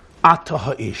 Ata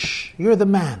ha'ish. You're the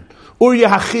man. Uriah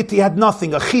HaChitti had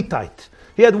nothing, a Hittite.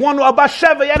 He had one, a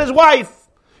Bathsheba, he had his wife.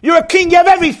 You're a king, you have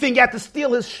everything. You had to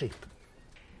steal his sheep.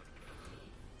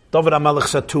 David HaMelech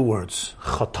said 2 words.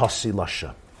 Chatasi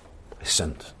Lashem. I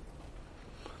sinned.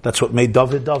 That's what made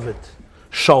David David.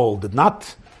 Shaul did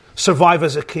not survive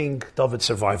as a king. David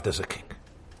survived as a king.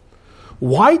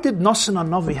 Why did Nasan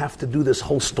Hanavi have to do this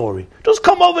whole story? Just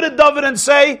come over to David and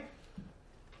say,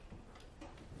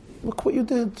 look what you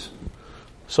did.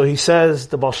 So he says,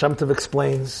 the Baal Shem Tov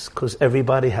explains, because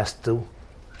everybody has to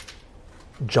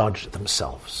judge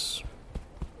themselves.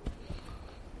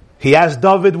 He asked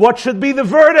David, what should be the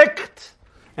verdict?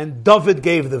 And David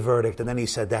gave the verdict, and then he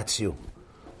said, that's you.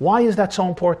 Why is that so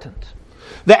important?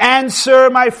 The answer,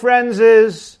 my friends,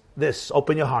 is this.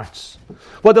 Open your hearts.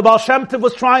 What the Baal Shem Tov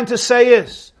was trying to say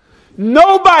is,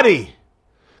 nobody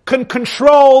can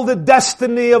control the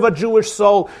destiny of a Jewish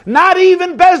soul. Not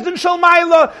even Bezdin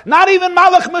Shalmaila, not even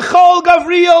Malach Michal,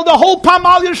 Gavriel, the whole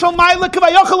Pamalya Shalmaila,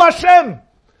 Kavayochel Hashem.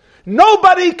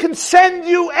 Nobody can send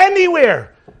you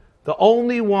anywhere. The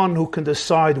only one who can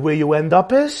decide where you end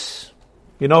up is,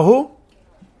 you know who?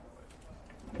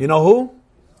 You know who?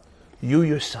 You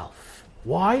yourself.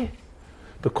 Why?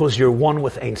 Because you're one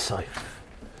with Ein Sof.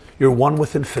 You're one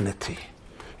with infinity.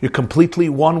 You're completely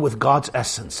one with God's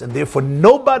essence, and therefore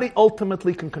nobody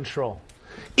ultimately can control.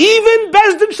 Even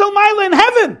Bezdin Shalmaila in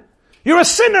heaven, you're a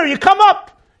sinner, you come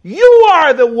up. You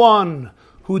are the one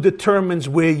who determines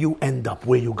where you end up,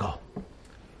 where you go.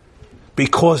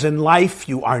 Because in life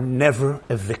you are never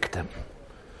a victim.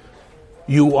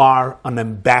 You are an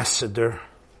ambassador.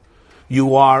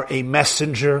 You are a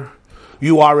messenger.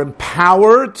 You are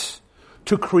empowered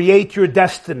to create your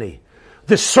destiny.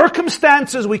 The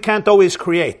circumstances we can't always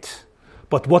create.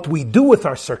 But what we do with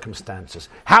our circumstances,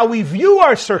 how we view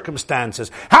our circumstances,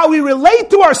 how we relate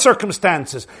to our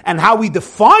circumstances, and how we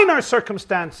define our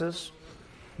circumstances,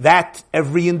 that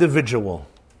every individual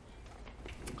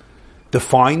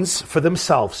defines for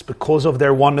themselves because of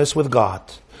their oneness with God.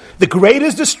 The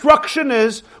greatest destruction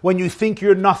is when you think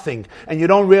you're nothing and you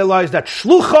don't realize that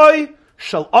shluchai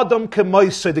shel adam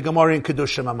kemoisei, the Gemara in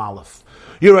Kedushim Amalef.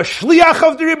 You're a shliach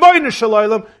of the Rebbeinu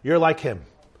Shalom. You're like him.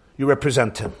 You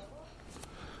represent him.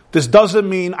 This doesn't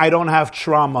mean I don't have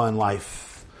trauma in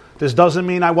life. This doesn't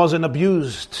mean I wasn't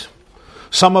abused.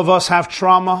 Some of us have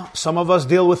trauma. Some of us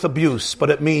deal with abuse.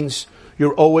 But it means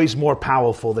you're always more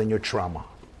powerful than your trauma.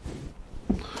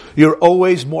 You're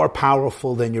always more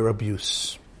powerful than your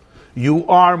abuse. You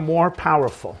are more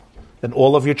powerful than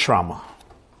all of your trauma.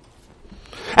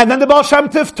 And then the Baal Shem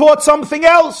Tov taught something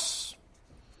else.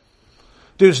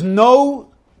 There's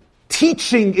no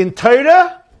teaching in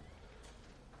Torah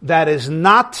that is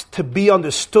not to be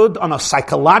understood on a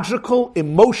psychological,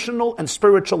 emotional, and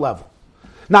spiritual level.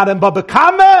 Not in Baba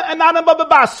Kama and not in Baba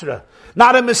Basra.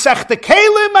 Not in Masechta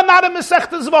Kelim and not in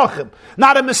Masechta Zvachim.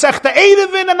 Not in Masechta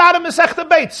Erevin and not in Masechta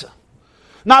Beitza.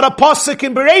 Not a pasuk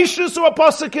in Bereshus or a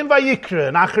pasuk in Vayikra,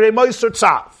 and Achrei Moser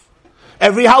Tzav.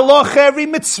 Every halacha, every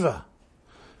mitzvah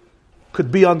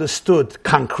could be understood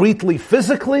concretely,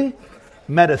 physically,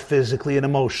 metaphysically, in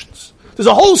emotions. There's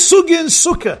a whole sugya in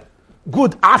Sukkah.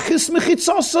 Good achis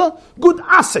mechitzasa, good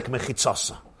asik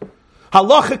mechitzasa.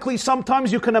 Halachically,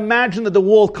 sometimes you can imagine that the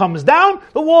wall comes down,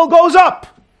 the wall goes up.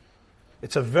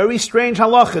 It's a very strange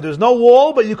halacha. There's no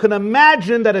wall, but you can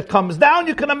imagine that it comes down,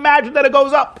 you can imagine that it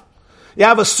goes up. You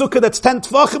have a sukkah that's 10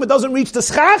 tvachim, it doesn't reach the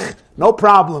schach, no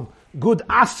problem. Good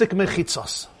asik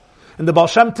mechitzasa. And the Baal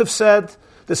Shem Tov said,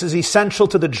 this is essential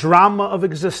to the drama of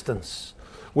existence,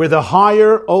 where the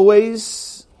higher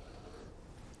always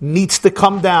needs to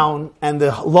come down and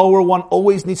the lower one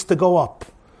always needs to go up.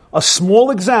 A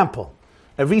small example.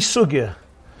 Every sugya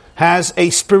has a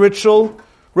spiritual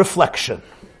reflection.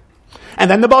 And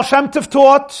then the Baal Shem Tov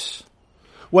taught,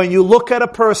 when you look at a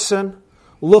person,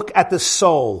 look at the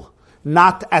soul,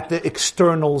 not at the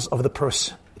externals of the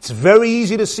person. It's very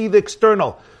easy to see the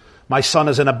external. My son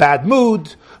is in a bad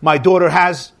mood. My daughter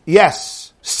has,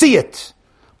 yes, see it.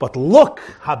 But look,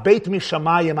 habeit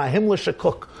mishamayim ahim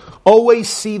l'shekuk. Always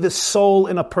see the soul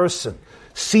in a person.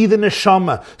 See the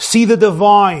neshama. See the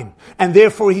divine. And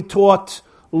therefore he taught,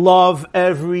 love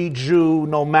every Jew,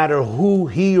 no matter who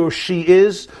he or she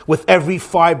is, with every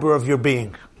fiber of your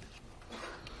being.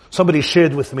 Somebody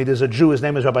shared with me, there's a Jew, his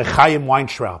name is Rabbi Chaim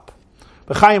Weintraub.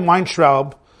 Rabbi Chaim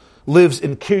Weintraub lives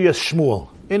in Kiryas Shmuel,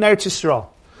 in Eretz Yisrael.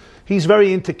 He's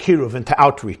very into kiruv, into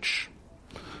outreach.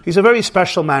 He's a very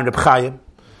special man, Rabbi Chaim.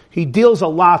 He deals a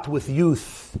lot with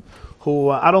youth who,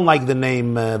 I don't like the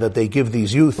name that they give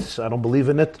these youths, I don't believe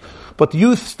in it, but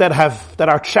youths that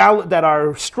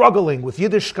are struggling with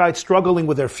Yiddishkeit, struggling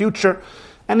with their future,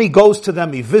 and he goes to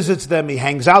them, he visits them, he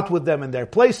hangs out with them in their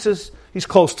places, he's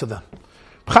close to them.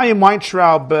 Chaim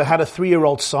Weintraub had a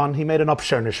 3-year-old son, he made an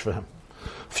upshernish for him.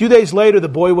 A few days later, the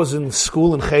boy was in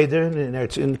school in Cheder, in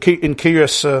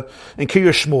Kiryas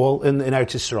Shmuel, in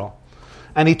Eretz Yisrael.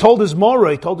 And he told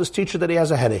his teacher that he has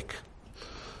a headache.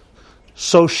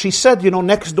 So she said,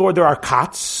 next door there are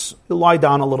cots. You'll lie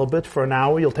down a little bit for an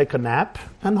hour, you'll take a nap,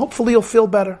 and hopefully you'll feel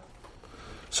better.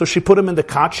 So she put him in the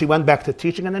cot, she went back to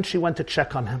teaching, and then she went to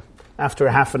check on him. After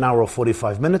a half an hour or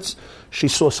 45 minutes, she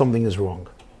saw something is wrong.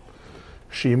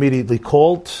 She immediately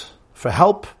called for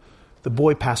help. The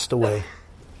boy passed away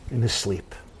in his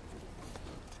sleep.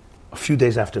 A few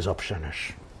days after his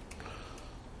upshernish.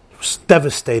 It was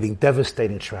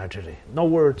devastating tragedy. No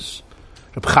words.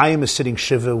 Reb Chaim is sitting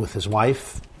shiva with his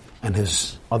wife and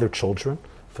his other children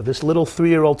for this little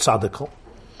 3-year-old tzaddik.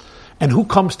 And who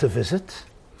comes to visit?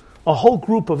 A whole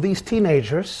group of these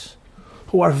teenagers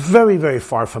who are very, very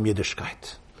far from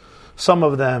Yiddishkeit. Some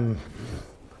of them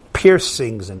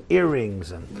piercings and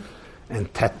earrings and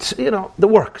the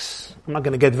works. I'm not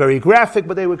going to get very graphic,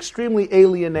 but they were extremely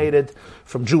alienated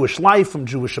from Jewish life, from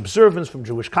Jewish observance, from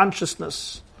Jewish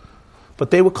consciousness.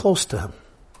 But they were close to him,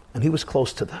 and he was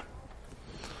close to them.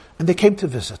 And they came to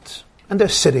visit, and they're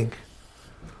sitting.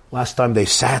 Last time they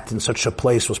sat in such a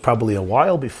place was probably a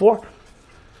while before.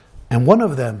 And one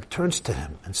of them turns to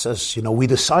him and says, we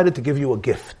decided to give you a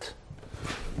gift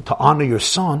to honor your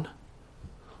son.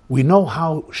 We know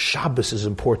how Shabbos is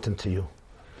important to you.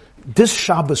 This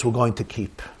Shabbos we're going to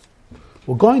keep.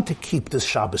 We're going to keep this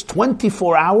Shabbos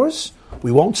 24 hours.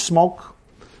 We won't smoke.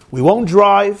 We won't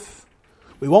drive.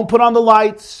 We won't put on the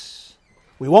lights.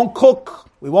 We won't cook.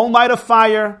 We won't light a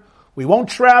fire. We won't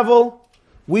travel.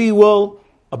 We will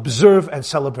observe and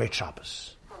celebrate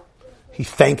Shabbos. He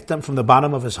thanked them from the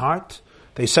bottom of his heart.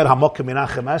 They said, Hamokim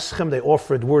Menachem Eschem. They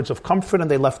offered words of comfort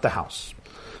and they left the house.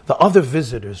 The other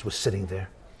visitors were sitting there.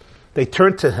 They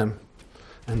turned to him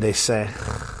and they say,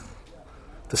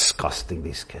 disgusting,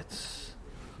 these kids.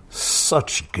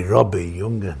 Such grubby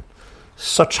Jungen.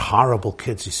 Such horrible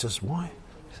kids. He says, why?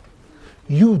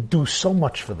 You do so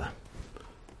much for them.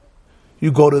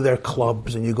 You go to their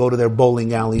clubs and you go to their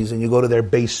bowling alleys and you go to their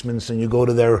basements and you go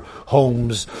to their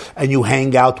homes and you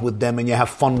hang out with them and you have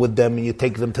fun with them and you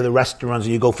take them to the restaurants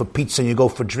and you go for pizza and you go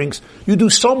for drinks. You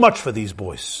do so much for these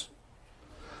boys.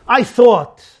 I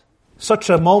thought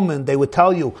such a moment they would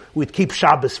tell you we'd keep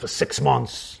Shabbos for 6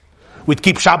 months. We'd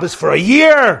keep Shabbos for a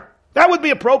year. That would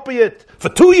be appropriate. For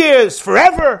 2 years,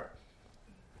 forever.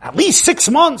 At least 6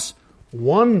 months.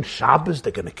 One Shabbos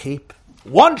they're going to keep.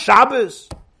 One Shabbos.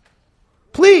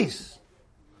 Please.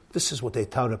 This is what they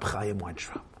tell Reb Chaim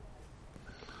Weintraub.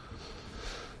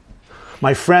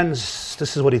 My friends,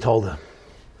 this is what he told them.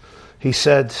 He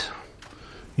said,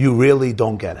 you really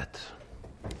don't get it.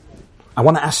 I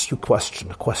want to ask you a question.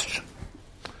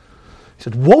 He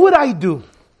said, what would I do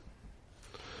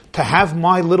to have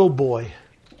my little boy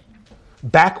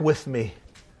back with me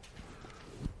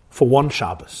for one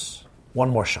Shabbos, one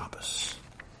more Shabbos?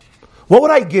 What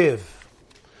would I give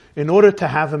in order to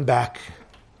have him back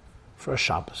for a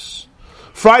Shabbos?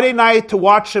 Friday night to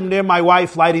watch him near my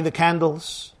wife lighting the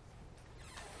candles,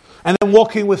 and then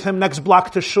walking with him next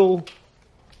block to shul,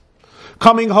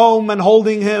 coming home and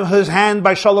holding his hand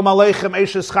by Shalom Aleichem,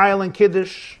 Eishes Chayil and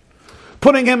Kiddush,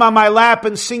 putting him on my lap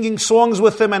and singing songs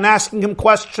with him and asking him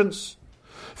questions,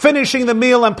 finishing the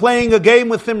meal and playing a game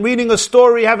with him, reading a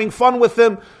story, having fun with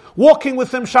him, walking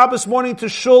with him Shabbos morning to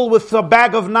shul with a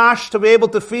bag of nash to be able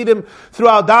to feed him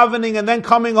throughout davening, and then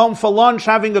coming home for lunch,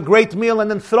 having a great meal, and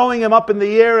then throwing him up in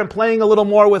the air and playing a little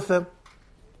more with him.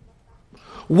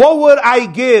 What would I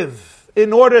give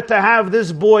in order to have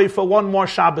this boy for one more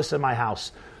Shabbos in my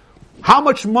house? How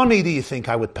much money do you think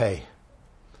I would pay?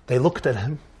 They looked at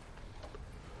him.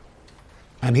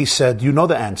 And he said, you know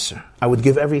the answer. I would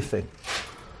give everything.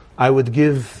 I would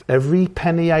give every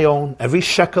penny I own, every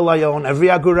shekel I own, every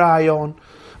agura I own.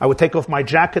 I would take off my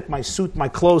jacket, my suit, my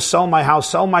clothes, sell my house,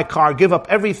 sell my car, give up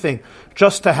everything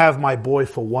just to have my boy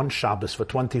for one Shabbos for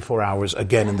 24 hours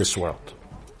again in this world.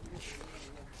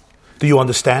 Do you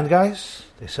understand, guys?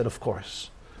 They said, of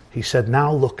course. He said,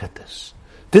 now look at this.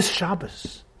 This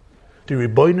Shabbos, the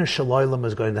Ribbono Shel Olam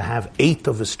is going to have 8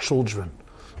 of his children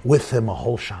with him a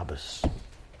whole Shabbos.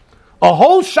 A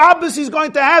whole Shabbos he's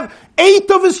going to have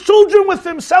 8 of his children with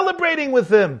him, celebrating with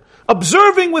him,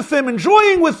 observing with him,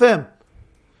 enjoying with him.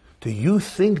 Do you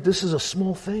think this is a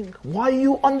small thing? Why are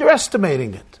you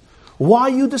underestimating it? Why are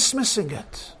you dismissing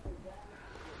it?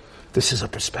 This is a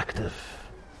perspective.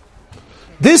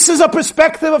 This is a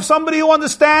perspective of somebody who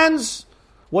understands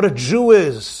what a Jew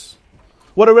is,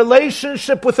 what a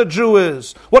relationship with a Jew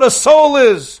is, what a soul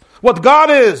is, what God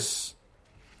is.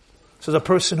 This is a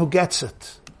person who gets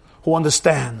it, who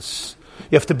understands.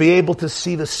 You have to be able to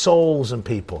see the souls in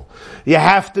people. You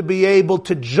have to be able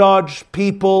to judge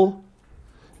people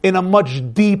in a much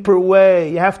deeper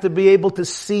way. You have to be able to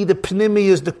see the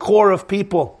pnimi, the core of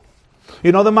people.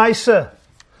 You know the Maisa?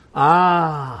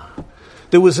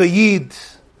 There was a Yid.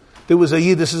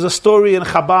 This is a story in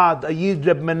Chabad. A Yid,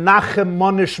 Reb Menachem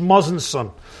Monish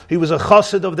Mosenson. He was a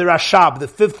chassid of the Rashab, the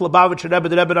 5th Lubavitcher Rebbe,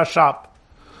 the Rebbe Rashab.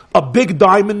 A big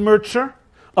diamond merchant,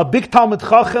 a big Talmid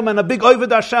Chacham, and a big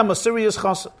Oved Hashem, a serious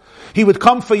chassid. He would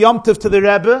come for Yom Tov to the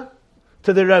Rebbe,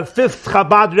 to the 5th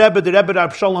Chabad Rebbe, the Rebbe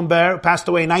Rab Sholem Ber, passed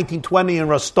away in 1920 in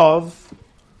Rostov.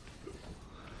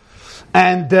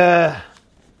 And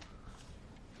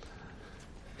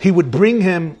he would bring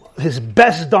him his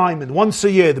best diamond once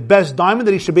a year, the best diamond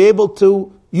that he should be able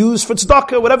to use for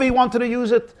tzedakah, whatever he wanted to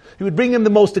use it. He would bring him the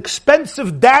most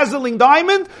expensive, dazzling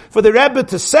diamond for the Rebbe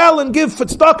to sell and give for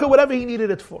tzedakah, whatever he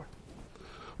needed it for.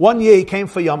 One year he came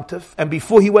for Yom Tov, and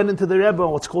before he went into the Rebbe,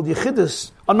 what's called Yechidus,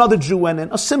 another Jew went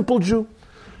in, a simple Jew.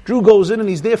 Jew goes in and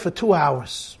he's there for 2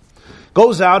 hours.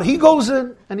 Goes out, he goes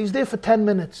in, and he's there for 10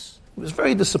 minutes. He was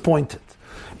very disappointed.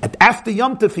 And after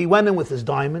Yom Tov, he went in with his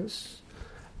diamonds.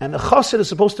 And a chassid is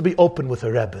supposed to be open with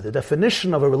a Rebbe. The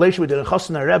definition of a relationship between a chassid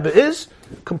and a Rebbe is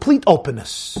complete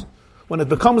openness. When it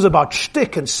becomes about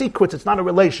shtick and secrets, it's not a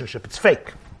relationship, it's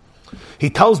fake.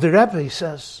 He tells the Rebbe, he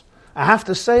says, I have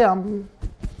to say I'm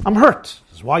hurt.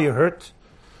 He says, why are you hurt?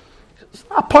 He says,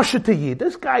 not pasha to you.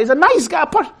 This guy is a nice guy.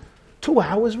 2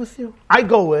 hours with you. I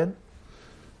go in.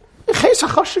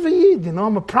 You know,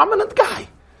 I'm a prominent guy.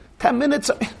 10 minutes.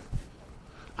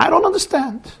 I don't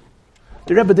understand.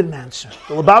 The Rebbe didn't answer.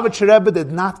 The Lubavitcher Rebbe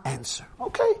did not answer.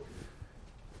 Okay.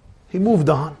 He moved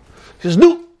on. He says,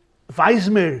 no,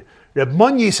 Weizmer. Reb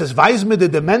Monyi says, Weizmer the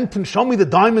Dementen, show me the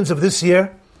diamonds of this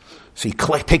year. So he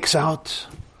takes out,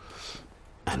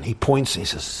 and he points, and he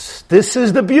says, this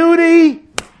is the beauty.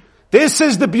 This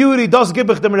is the beauty. Das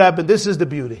gibich dem Rebbe. This is the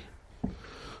beauty.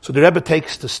 So the Rebbe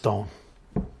takes the stone,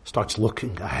 starts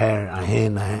looking, a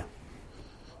hair.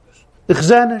 Ich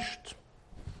seh nicht.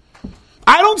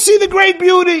 I don't see the great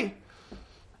beauty.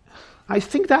 I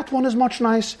think that one is much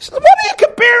nicer. He says, what are you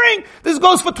comparing? This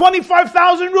goes for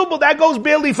 25,000 ruble. That goes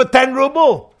barely for 10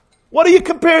 ruble. What are you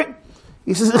comparing?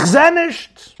 He says, ich seh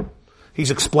nicht.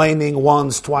 He's explaining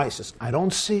once, twice. He says, I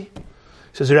don't see. He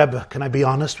says, Rebbe, can I be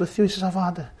honest with you? He says,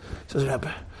 Avada. He says,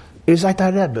 Rebbe, ihr seid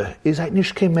ein Rebbe. Ihr seid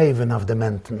nicht kein Maven auf dem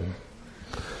Menten.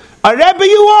 A Rebbe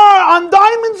you are. On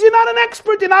diamonds, you're not an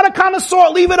expert. You're not a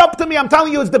connoisseur. Leave it up to me. I'm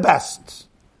telling you it's the best.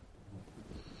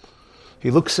 He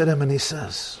looks at him and he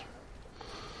says,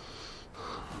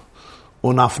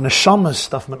 Und auf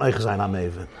Neshamas darf man euch sein am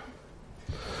Maven.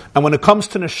 And when it comes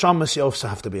to Neshamas, you also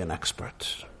have to be an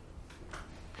expert.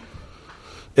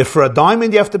 If for a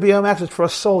diamond you have to be an expert, for a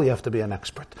soul you have to be an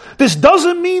expert. This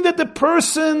doesn't mean that the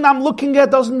person I'm looking at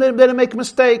didn't make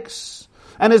mistakes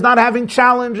and is not having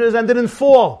challenges and didn't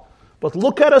fall. But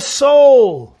look at a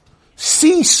soul.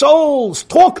 See souls.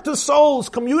 Talk to souls.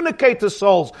 Communicate to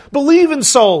souls. Believe in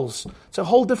souls. It's a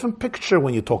whole different picture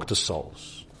when you talk to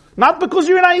souls. Not because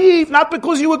you're naive, not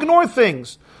because you ignore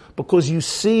things, because you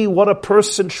see what a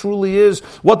person truly is,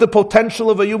 what the potential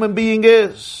of a human being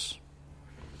is.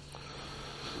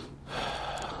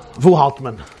 Wo halt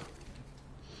man?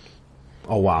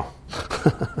 Oh wow.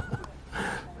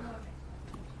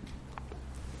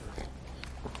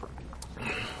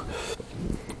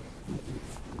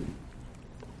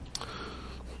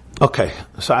 Okay,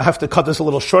 so I have to cut this a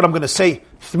little short. I'm going to say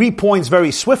 3 points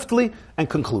very swiftly and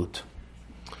conclude.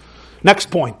 Next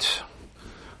point.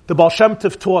 the Baal Shem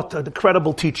Tov taught an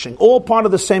incredible teaching, all part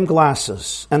of the same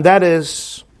glasses, and that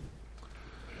is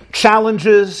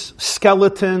challenges,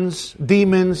 skeletons,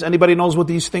 demons. Anybody knows what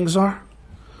these things are?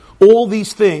 All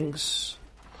these things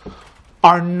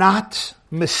are not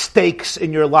mistakes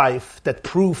in your life that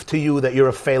prove to you that you're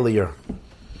a failure.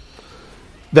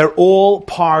 They're all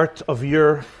part of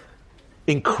your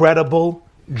incredible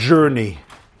journey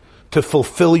to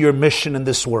fulfill your mission in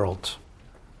this world.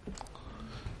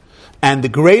 And the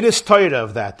greatest Torah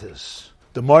of that is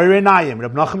the Moirei Nayim,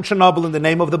 Reb Nachum Chernobyl, in the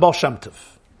name of the Baal Shem Tov.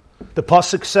 The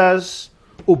pasuk says,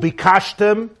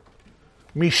 "Ubikashtem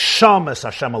misham es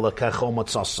Hashem Elokecha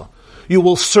u'motzasa." You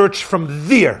will search from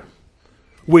there,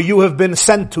 where you have been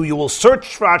sent to. You will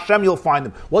search for Hashem, you'll find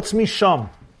Him. What's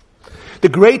misham? The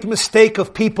great mistake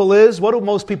of people is, what do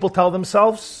most people tell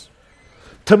themselves?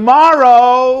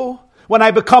 Tomorrow, when I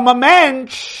become a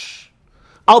mensch,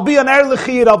 I'll be an Erlich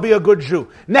Yid, I'll be a good Jew.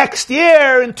 Next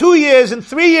year, in 2 years, in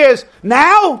 3 years,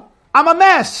 now, I'm a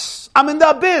mess. I'm in the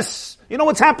abyss. You know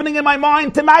what's happening in my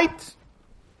mind tonight?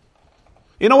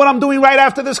 You know what I'm doing right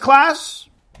after this class?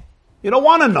 You don't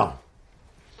want to know.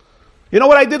 You know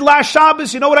what I did last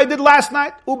Shabbos? You know what I did last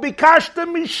night?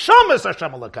 Ubikashtem misham es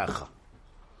Hashem Elokecha.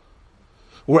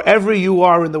 Wherever you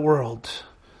are in the world,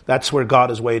 that's where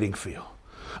God is waiting for you.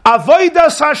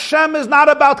 Avodas Hashem is not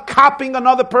about copying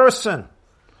another person.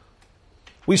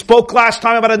 We spoke last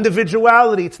time about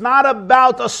individuality. It's not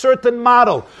about a certain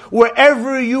model.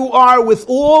 Wherever you are with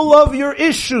all of your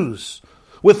issues,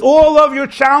 with all of your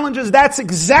challenges, that's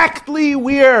exactly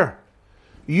where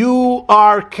you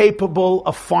are capable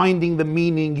of finding the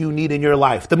meaning you need in your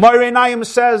life. The Moirei Nayim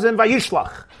says in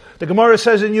Vayishlach, the Gemara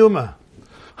says in Yuma,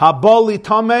 Habali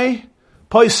tamei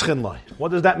poischin loy. What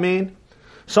does that mean?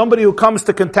 Somebody who comes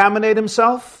to contaminate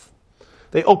himself,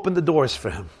 they open the doors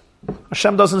for him.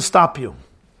 Hashem doesn't stop you.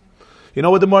 You know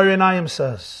what the Moirei Nayim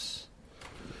says?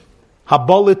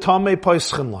 Habali tamei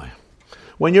poischin loy.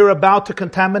 When you're about to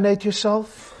contaminate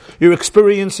yourself, you're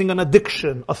experiencing an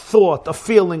addiction, a thought, a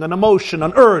feeling, an emotion,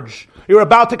 an urge. You're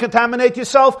about to contaminate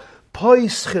yourself.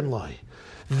 Poischin loy.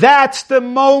 That's the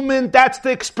moment, that's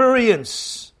the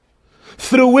experience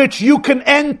through which you can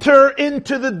enter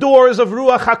into the doors of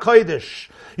Ruach HaKodesh.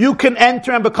 You can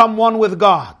enter and become one with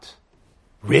God.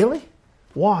 Really?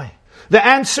 Why? The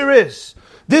answer is,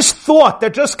 this thought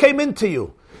that just came into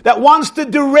you, that wants to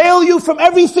derail you from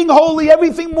everything holy,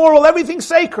 everything moral, everything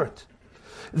sacred.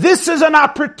 This is an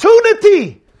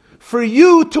opportunity for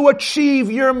you to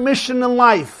achieve your mission in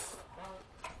life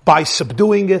by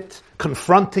subduing it,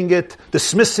 confronting it,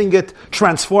 dismissing it,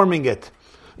 transforming it.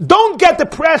 Don't get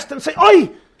depressed and say, "Oi,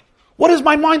 what is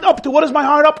my mind up to? What is my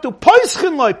heart up to?"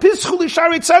 Poischin loy, pischu li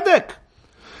shari tzedek.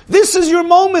 This is your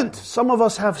moment. Some of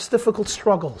us have difficult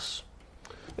struggles.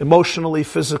 Emotionally,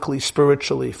 physically,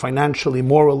 spiritually, financially,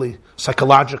 morally,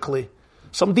 psychologically.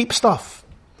 Some deep stuff.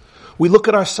 We look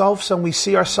at ourselves and we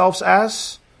see ourselves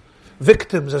as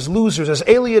victims, as losers, as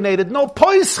alienated. No,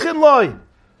 poischin loy.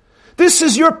 This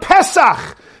is your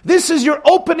Pesach. This is your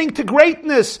opening to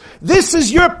greatness. This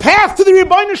is your path to the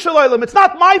Ribbono Shel Olam. It's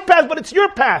not my path, but it's your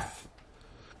path.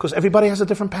 Because everybody has a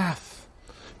different path.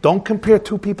 Don't compare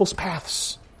two people's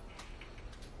paths.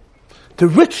 The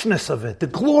richness of it, the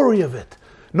glory of it.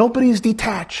 Nobody is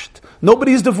detached.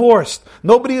 Nobody is divorced.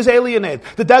 Nobody is alienated.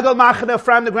 The Degel Machane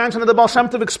Ephraim, the grandson of the Baal Shem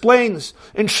Tov, explains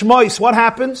in Shmois what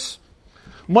happens.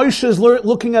 Moshe is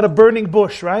looking at a burning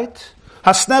bush, right?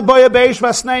 It's not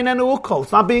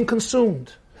being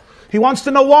consumed. He wants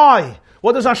to know why.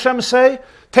 What does Hashem say?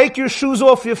 Take your shoes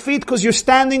off your feet because you're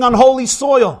standing on holy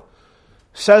soil.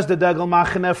 Says the Degel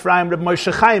Machane Ephraim, Reb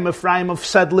Moshe Chaim Ephraim of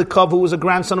Sedlikov, who was a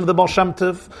grandson of the Baal Shem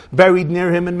Tov, buried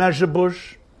near him in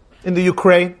Mezhebush, in the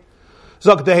Ukraine.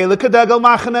 Zog the Heilige Degel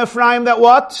Machane Ephraim that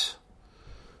what?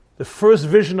 The first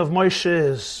vision of Moshe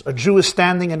is a Jew is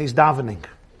standing and he's davening.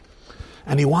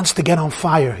 And he wants to get on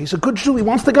fire. He's a good Jew, he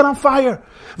wants to get on fire.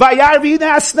 The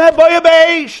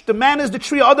man is the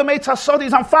tree,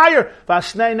 he's on fire.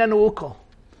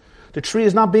 The tree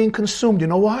is not being consumed. You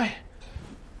know why?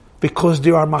 Because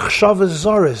there are machshavas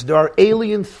zaris, there are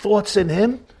alien thoughts in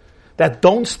him that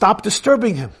don't stop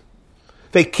disturbing him.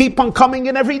 They keep on coming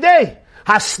in every day.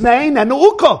 Hasnein and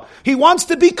uko. He wants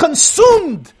to be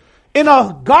consumed in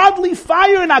a godly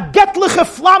fire, in a getliche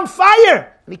flam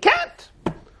fire. And he can't.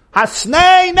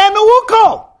 Hasnein and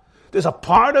uko. There's a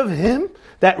part of him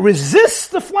that resists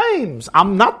the flames.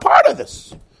 I'm not part of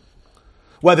this.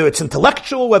 Whether it's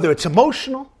intellectual, whether it's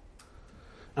emotional.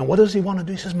 And what does he want to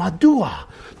do? He says, Madua.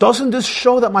 Doesn't this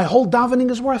show that my whole davening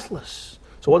is worthless?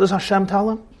 So what does Hashem tell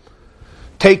him?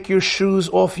 Take your shoes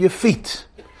off your feet.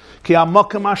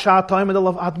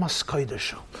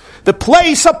 The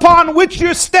place upon which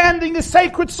you're standing is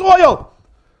sacred soil.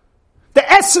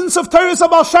 The essence of Torah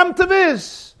Baal Shem Tov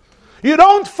is, you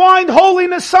don't find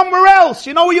holiness somewhere else.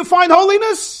 You know where you find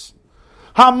holiness?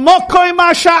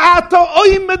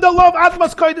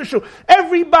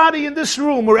 Everybody in this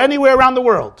room or anywhere around the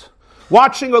world,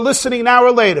 watching or listening an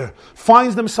hour later,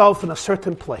 finds themselves in a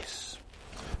certain place.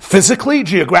 Physically,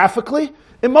 geographically,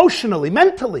 emotionally,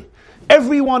 mentally.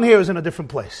 Everyone here is in a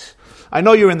different place. I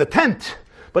know you're in the tent,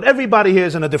 but everybody here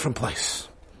is in a different place.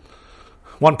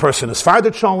 One person is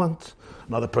Fardet Sholent,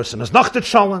 another person is Nachtet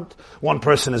Sholent, one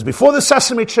person is before the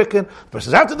sesame chicken, one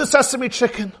person is after the sesame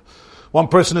chicken. One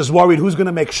person is worried who's going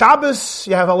to make Shabbos.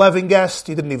 You have 11 guests,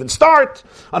 you didn't even start.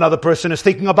 Another person is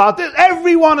thinking about this.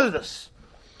 Every one of this.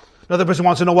 Another person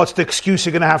wants to know what's the excuse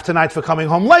you're going to have tonight for coming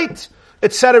home late,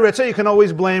 etc., etc. You can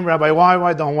always blame Rabbi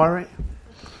why, don't worry.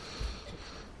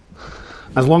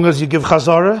 As long as you give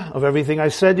chazara of everything I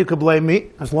said, you could blame me.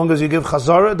 As long as you give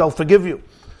chazara, they'll forgive you.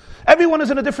 Everyone is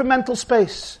in a different mental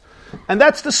space. And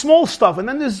that's the small stuff. And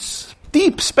then there's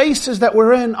deep spaces that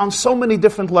we're in on so many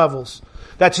different levels.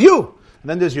 That's you. And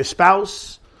then there's your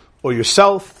spouse, or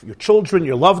yourself, your children,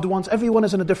 your loved ones. Everyone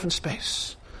is in a different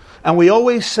space. And we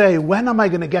always say, when am I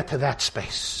going to get to that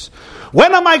space?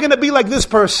 When am I going to be like this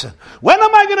person? When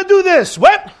am I going to do this?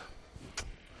 When?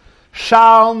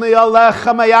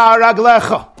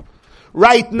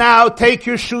 Right now, take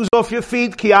your shoes off your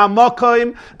feet.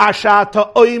 The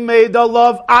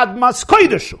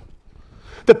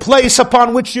place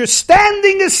upon which you're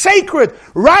standing is sacred.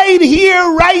 Right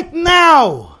here, right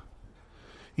now.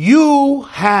 You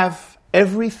have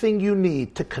everything you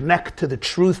need to connect to the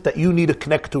truth that you need to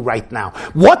connect to right now.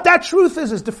 What that truth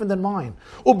is different than mine.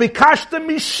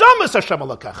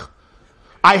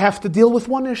 I have to deal with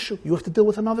one issue. You have to deal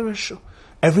with another issue.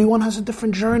 Everyone has a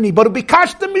different journey. But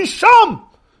don't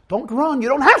run. You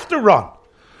don't have to run.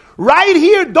 Right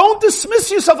here, don't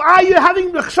dismiss yourself. You're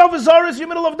having Chshav Zaras, you're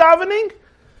middle of davening.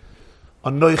 He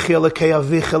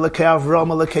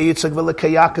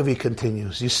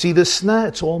continues. You see this sneh?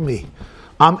 It's all me.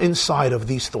 I'm inside of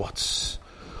these thoughts.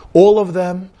 All of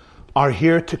them are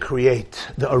here to create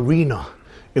the arena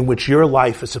in which your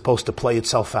life is supposed to play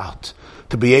itself out.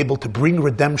 To be able to bring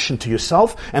redemption to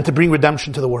yourself and to bring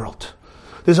redemption to the world.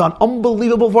 There's an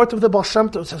unbelievable word of the Baal Shem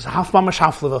Tov. It says, "Haf mamash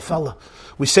haf levafella."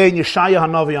 We say in Yeshaya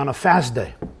Hanavi on a fast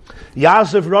day,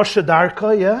 "Yazev Rosha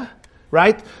Darka," yeah,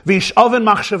 right? V'ish oven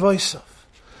machshavoisav.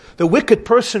 The wicked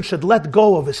person should let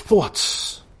go of his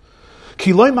thoughts.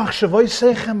 Ki loy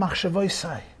machshavoisechem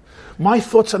machshavoisai. My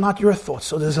thoughts are not your thoughts.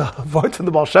 So there's a word from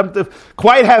the Baal Shem Tov,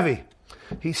 quite heavy.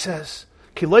 He says,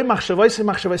 Ki loy machshavoisechem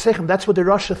machshavoisechem. That's what the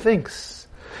Rasha thinks.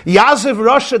 Yaziv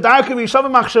Rasha Darka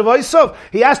v'yishavim machshavoisav.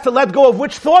 He has to let go of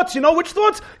which thoughts? You know which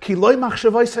thoughts? Ki loy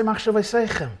machshavoisei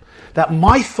machshavoisechem. That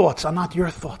my thoughts are not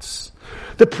your thoughts.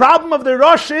 The problem of the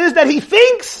Rasha is that he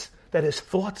thinks that his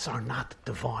thoughts are not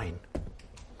divine.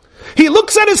 He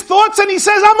looks at his thoughts and he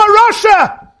says, I'm a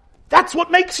Rasha. That's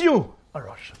what makes you a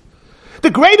Rasha.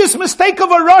 The greatest mistake of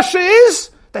a Rasha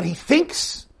is that he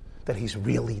thinks that he's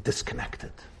really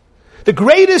disconnected. The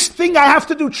greatest thing I have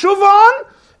to do tshuva on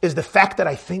is the fact that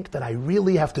I think that I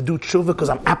really have to do tshuva because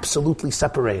I'm absolutely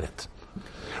separated.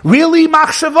 Really,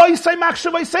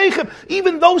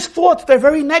 even those thoughts, they're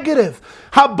very negative.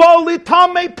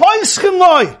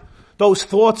 Those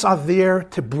thoughts are there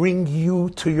to bring you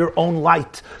to your own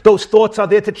light. Those thoughts are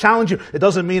there to challenge you. It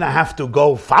doesn't mean I have to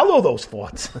go follow those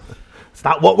thoughts. It's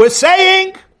not what we're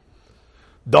saying.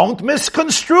 Don't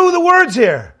misconstrue the words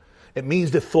here. It means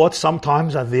the thoughts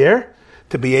sometimes are there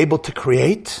to be able to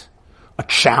create a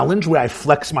challenge where I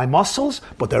flex my muscles,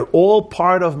 but they're all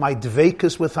part of my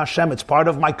dveikus with Hashem. It's part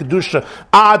of my kedusha.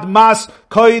 Admas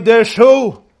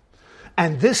koideshu.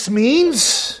 And this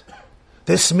means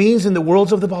in the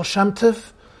worlds of the Baal Shem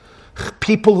Tov,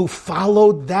 people who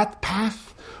followed that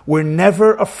path were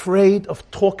never afraid of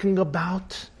talking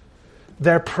about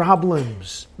their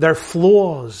problems, their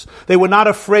flaws. They were not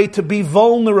afraid to be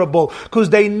vulnerable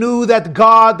because they knew that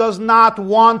God does not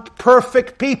want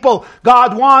perfect people.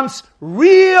 God wants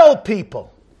real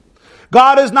people.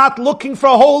 God is not looking for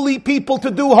holy people to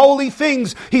do holy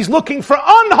things. He's looking for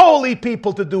unholy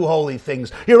people to do holy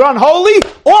things. You're unholy?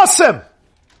 Awesome!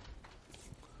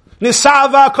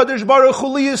 Nisava Kadosh Baruch Hu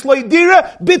liyis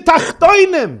loydira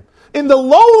bitachtoinim. In the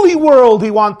lowly world,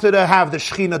 He wanted to have the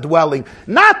Shekhinah dwelling,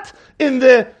 not in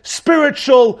the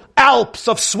spiritual Alps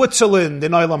of Switzerland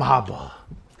in Olam Haba.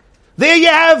 There you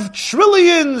have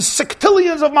trillions,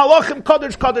 sextillions of malachim,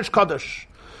 Kadosh, Kadosh, Kadosh.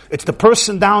 It's the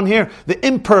person down here, the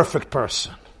imperfect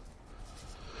person.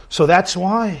 So that's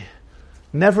why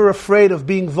Never afraid of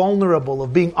being vulnerable,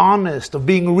 of being honest, of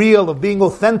being real, of being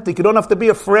authentic. You don't have to be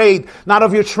afraid, not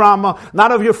of your trauma,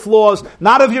 not of your flaws,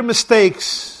 not of your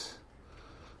mistakes.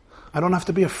 I don't have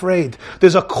to be afraid.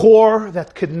 There's a core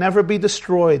that could never be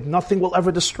destroyed. Nothing will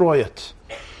ever destroy it.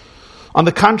 On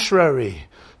the contrary,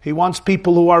 he wants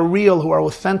people who are real, who are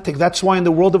authentic. That's why in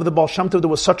the world of the Baal Shem Tov, there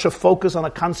was such a focus on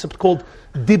a concept called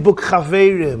Dibuk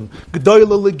Chaverim,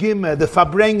 G'doyle Legime, the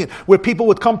Fabrengen, where people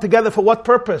would come together for what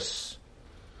purpose?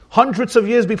 Hundreds of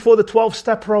years before the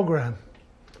 12-step program.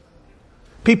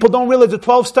 People don't realize the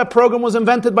 12-step program was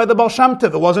invented by the Baal Shem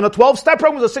Tov. It wasn't a 12-step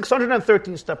program, it was a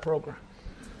 613-step program.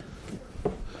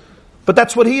 But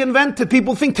that's what he invented.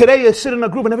 People think today they sit in a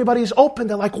group and everybody's open.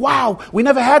 They're like, wow, we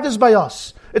never had this by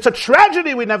us. It's a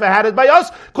tragedy we never had it by us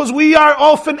because we are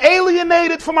often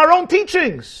alienated from our own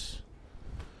teachings.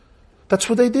 That's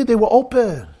what they did. They were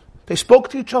open. They spoke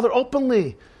to each other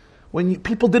openly. When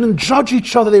people didn't judge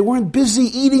each other, they weren't busy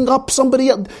eating up somebody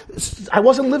else. I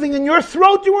wasn't living in your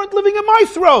throat, you weren't living in my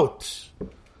throat.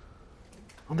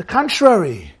 On the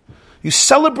contrary, you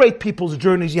celebrate people's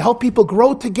journeys, you help people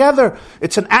grow together.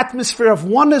 It's an atmosphere of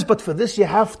oneness, but for this you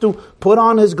have to put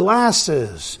on his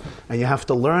glasses. And you have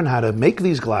to learn how to make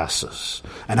these glasses,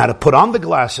 and how to put on the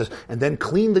glasses, and then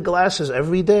clean the glasses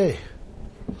every day.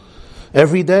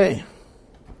 Every day.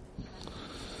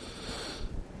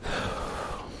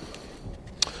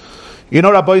 You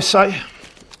know, Rabbi Isai,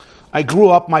 I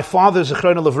grew up, my father,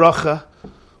 Zechrona Levracha,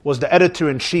 was the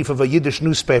editor-in-chief of a Yiddish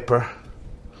newspaper,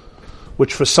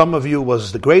 which for some of you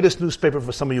was the greatest newspaper,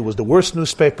 for some of you was the worst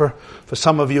newspaper, for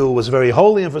some of you it was very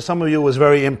holy, and for some of you it was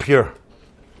very impure.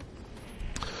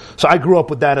 So I grew up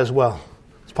with that as well.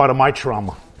 It's part of my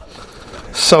trauma.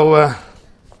 So,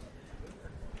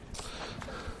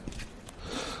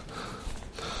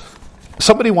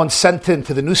 somebody once sent in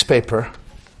to the newspaper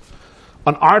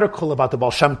an article about the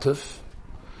Baal Shem Tov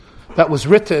that was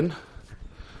written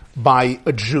by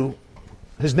a Jew.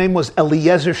 His name was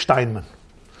Eliezer Steinman.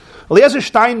 Eliezer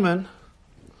Steinman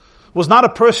was not a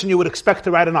person you would expect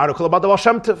to write an article about the Baal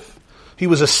Shem Tov. He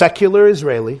was a secular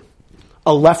Israeli,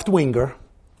 a left-winger,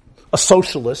 a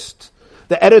socialist,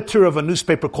 the editor of a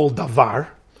newspaper called Davar.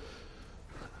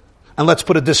 And let's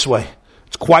put it this way.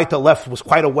 Was quite a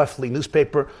left-wing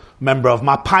newspaper, member of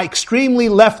Mapai, extremely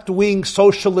left-wing,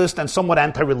 socialist, and somewhat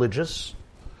anti-religious.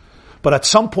 But at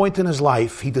some point in his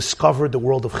life, he discovered the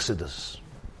world of Chassidus.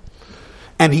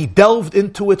 And he delved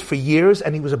into it for years,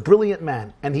 and he was a brilliant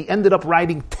man. And he ended up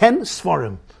writing 10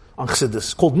 Sfarim on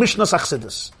Chassidus, called Mishnas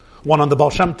HaChassidus. One on the Baal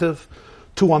Shem Tov,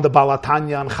 2 on the Baal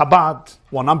HaTanya and Chabad,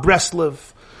 1 on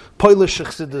Breslev, Polish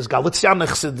Chassidus, Galician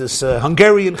Chassidus,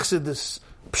 Hungarian Chassidus,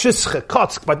 Pshischa,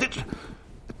 Kotsk, Baditch.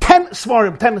 10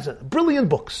 Svarim, 10 brilliant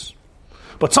books.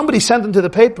 But somebody sent into the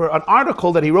paper an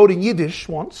article that he wrote in Yiddish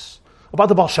once about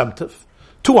the Baal Shem Tov.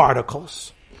 2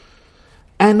 articles.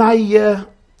 And I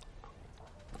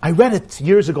read it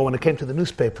years ago when it came to the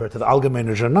newspaper, to the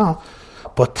Allgemeine Journal.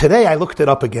 But today I looked it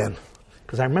up again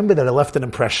because I remember that it left an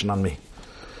impression on me.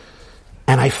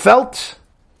 And I felt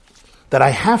that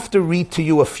I have to read to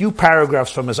you a few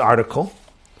paragraphs from his article.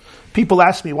 People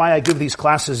ask me why I give these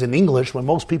classes in English when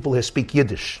most people here speak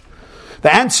Yiddish.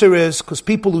 The answer is because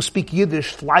people who speak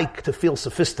Yiddish like to feel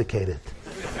sophisticated.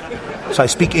 So I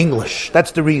speak English.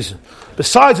 That's the reason.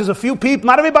 Besides, there's a few people,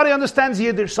 not everybody understands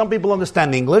Yiddish. Some people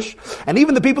understand English. And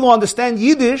even the people who understand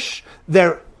Yiddish,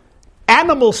 their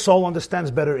animal soul understands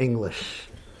better English.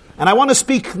 And I want to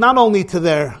speak not only to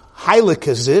their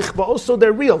heilige sich, but also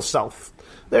their real self.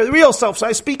 Their real self. So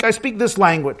I speak this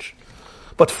language.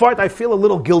 But for it, I feel a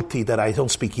little guilty that I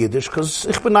don't speak Yiddish, because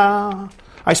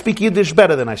I speak Yiddish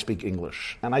better than I speak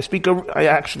English. And I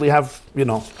actually have,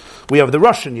 we have the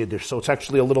Russian Yiddish, so it's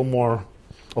actually a little more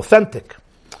authentic.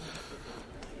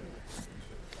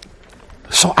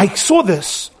 So I saw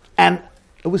this, and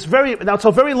it was now it's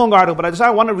a very long article, but I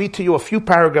want to read to you a few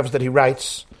paragraphs that he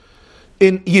writes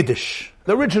in Yiddish,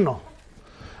 the original.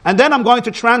 And then I'm going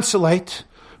to translate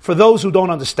for those who don't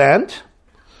understand,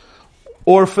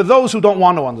 or for those who don't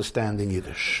want to understand in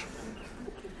Yiddish.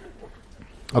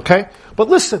 Okay? But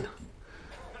listen,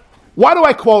 why do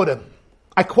I quote him?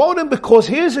 I quote him because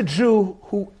here's a Jew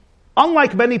who,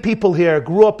 unlike many people here,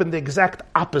 grew up in the exact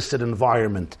opposite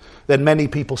environment than many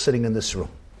people sitting in this room.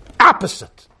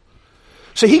 Opposite.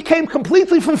 So he came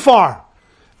completely from far.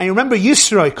 And you remember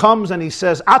Yisro comes and he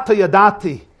says, Ata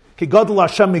yadati, ki gadol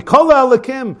Hashem mikol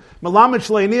ha'elakim, melamed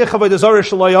shleiniach avodah zarah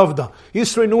shelo yavda.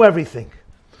 Yisro knew everything.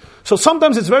 So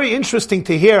sometimes it's very interesting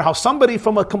to hear how somebody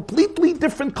from a completely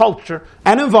different culture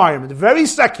and environment, very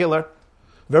secular,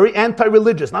 very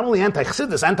anti-religious, not only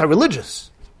anti-chassidus,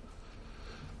 anti-religious,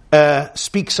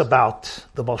 speaks about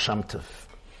the Baal Shem Tov.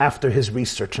 after his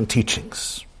research and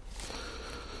teachings.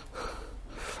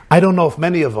 I don't know if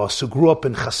many of us who grew up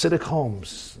in Hasidic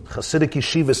homes, Hasidic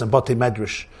yeshivas and Batei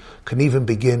Medrash, can even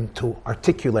begin to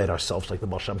articulate ourselves like the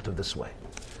Baal Shem Tov this way.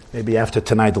 Maybe after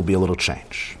tonight there'll be a little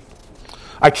change.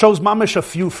 I chose mamish a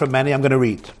few from many. I'm going to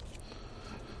read.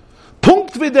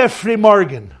 Punkt wie der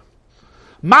Frühmorgen.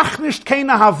 Mach nicht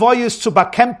keine Havoyes zu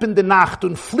bekämpfen die Nacht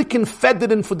und flicken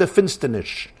Federn von der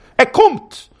Finsternis.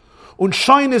 Kommt und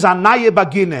schein ist ein neue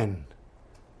Beginnen.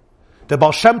 Der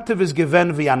Baal Shem Tov ist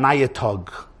gewesen wie ein neuer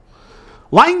Tag.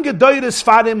 Lange Deures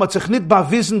Fahrem hat sich nicht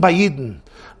bewiesen bei Jiden,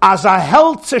 als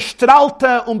Held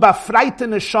zerstrahlte und befreite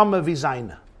Neshama wie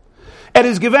seine.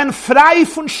 Ist gewesen frei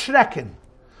von Schrecken,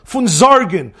 von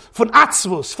Sorgen, von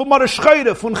Atzvus, von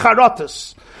Morescheure, von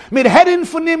Charottes. Wir hören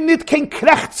von ihm nicht kein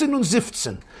Krächzen und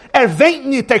Sifzen. Weint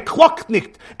nicht, klockt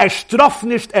nicht, straft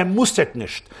nicht, mustert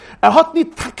nicht. Hat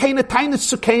nicht keine Teines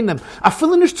zu keinem.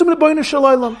 Will nicht zum Rebbeinu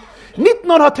Shalom. Nicht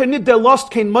nur hat nicht der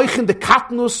Lust kein meuchende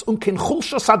Katnus und kein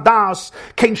Chulshas Hadas,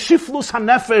 kein Schiflus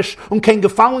Hanefesh und kein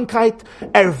Gefallenkeit.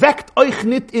 Weckt euch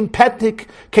nicht im Pettig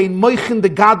kein meuchende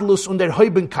Gadlus und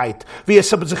Erheubenkeit, wie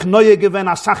es aber sich neue gewähnt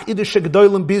als sachidische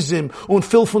Gedäulen Bisim und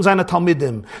viel von seinen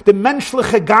Talmidim. Der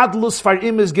menschliche Gadlus für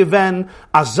ihm ist gewähnt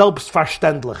als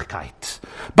Selbstverständlichkeit.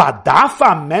 Darf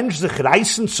ein Mensch sich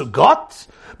reißen zu Gott?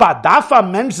 Darf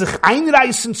ein Mensch sich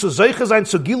einreißen zu solcher sein,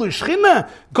 zu Gilu Schchine?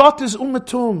 Gott ist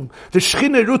Umetum. Der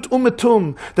Schchine ruht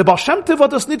Umetum. Der Baal Shem Tov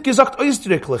hat das nicht gesagt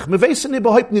ausdrücklich. Wir wissen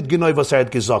überhaupt nicht genau, was er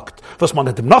hat gesagt. Was man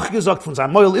hat ihm noch gesagt, von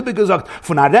seinem Meul Ibe gesagt,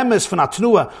 von Aremes, von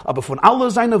Atnua, aber von all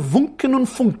seinen Wunken und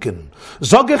Funken.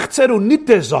 Sag ich zer und nicht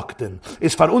der Sagten,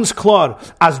 ist für uns klar,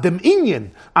 als dem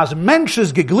Ingen, als Mensch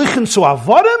ist geglichen zu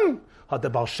Avorem, hat der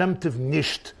Baal Shem Tov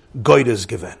nicht Geudes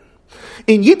gewähnt.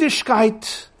 In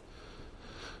Jiddischkeit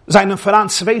seinen voran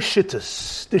zwei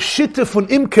Schittes. Die Schitte von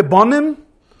Imke Bonim,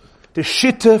 die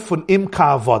Schitte von Imke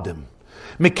Avodim.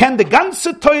 Wir kennen die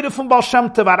ganze Teure von Baal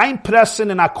Shem Tov reinpressen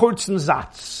in einen kurzen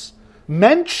Satz.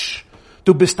 Mensch,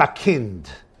 du bist ein Kind.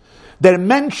 Der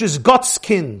Mensch ist Gottes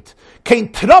Kind.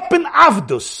 Kein Tropen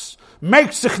Avdus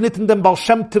merkt sich nicht in dem Baal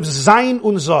Shem Tov sein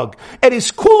und Sog.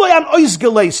 Ist kuloi an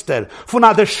Ausgeleister von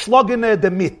der Schlagene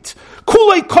damit.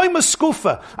 Kuloi koime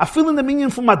Skufe. A viel in der Minion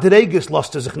von Madreges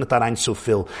lässt sich nicht rein zu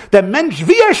viel. Der Mensch,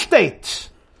 wie steht,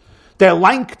 der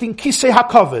lenkt in Kisei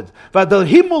HaKoved. Weil der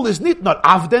Himmel ist nicht nur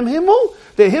auf dem Himmel,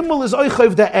 der Himmel ist euch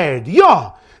auf der Erde.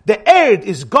 Ja, der Erde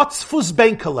ist Gottes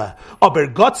Fußbänkele, aber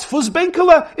Gottes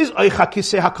Fußbänkele ist euch a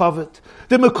Kisei HaKoved.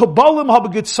 Die Mekubalim haben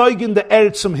gezeugen der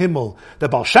Erde zum Himmel. Der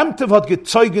Baal Shem Tov hat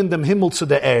gezeugen dem Himmel zu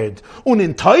der Erde. Und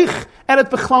in Teuch, hat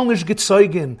bechlall nicht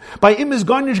gezeugen. Bei ihm ist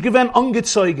gar nicht gewinn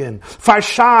angezeugen.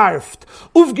 Verscharft,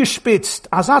 aufgespitzt,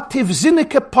 als eine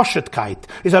tiefsinnige Poschetkeit.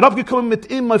 Ist aufgekommen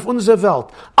mit ihm auf unsere Welt.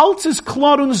 Alles ist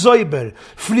klar und säuber.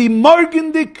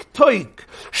 Frühmorgendig Teug.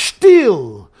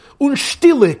 Still. Und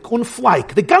stillig und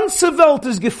fleik. Die ganze Welt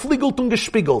ist gefliegelt und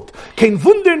gespiegelt. Kein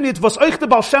Wunder nicht, was euch der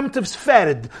Baal Shem Tovs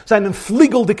Pferd, seinen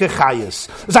fliegeldicke Chayes,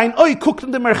 sein Oi guckt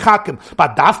in dem Erchakem.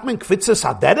 Aber darf man Quitzes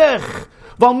haderech?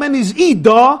 Weil man ist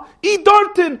da,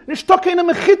 dorten. Nicht doch keine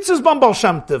Mechitzes beim Baal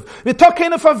Shem Tov. Nicht doch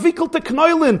keine verwickelte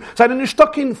Knäulen. Seien nicht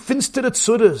doch keine finstere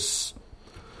Zures.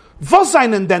 Was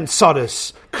seien denn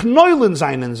Zores? Knäulen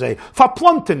seien sie,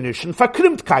 Verplantungen,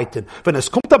 Verkrimmtheiten. Wenn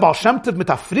es kommt der Baal Shem Tov mit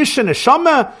der frischen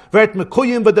Neshama, wird mit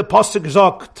Kuyim, wie der Posse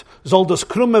gesagt, soll das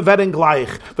Krumme werden gleich.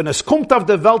 Wenn es kommt auf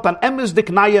der Welt ein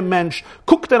emesdig neuer Mensch,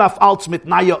 guckt auf alles mit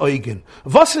neuen Augen.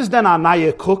 Was ist denn ein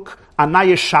neuer Guck? Eine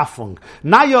neue Schaffung.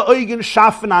 Neue Augen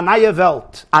schaffen eine neue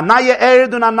Welt. Eine neue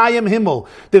Erde und einen neuen Himmel.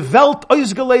 Die Welt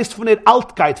ausgelöst von ihrer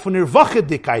Altkeit, von ihrer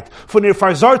Wachendigkeit, von ihrer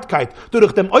Versorgtheit.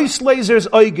 Durch dem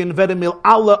Auslesers Augen werden wir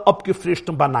alle abgefrischt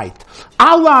und beneit.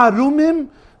 Alle Arumim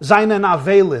seinen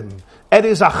Avelim.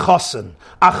 Ist ein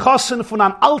Chossen von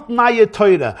einem alten neue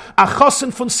Teure, ein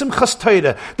Chossen von Simchas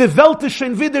Teure. Die Welt ist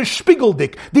schon wieder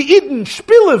spiegeldig, die Iden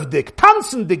spielevdig,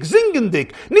 tanzendig,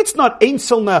 singendig. Nicht nur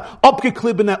einzelne,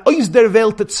 abgeklibbene, aus der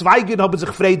Welt Zweige haben sich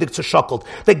freudig zerschockelt.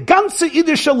 Der ganze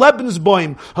idische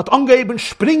Lebensbäum hat angeheben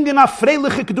springen auf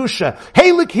freiliche Kedusche.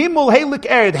 Heilig Himmel, heilig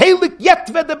Erd, heilig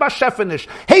Jetwe der Baschefenisch,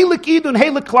 heilig Id und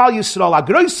heilig Klal Yisrael, a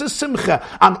größe Simche,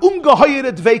 an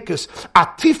ungeheuret Weikes, a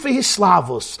tiefe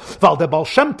Hislavus, weil der Baal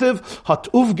Shem Tov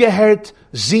hat aufgehört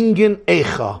singen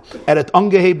Echa. Hat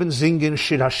angeheben singen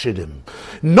Shir HaShirim.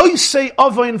 Neusei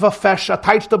Ovoin Vafesha,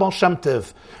 teitsch der Baal Shem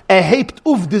Tov. Hebt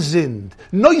auf die Sind.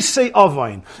 Neusei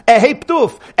Ovoin. Hebt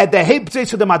auf. Hebt sie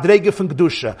zu der Madrege von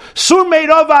Gdusha. Sur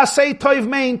Meirov Asei Tov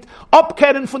meint,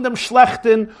 abkehren von dem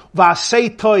Schlechten, Asei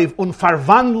Tov und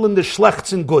verwandeln des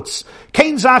Schlechts in Guts.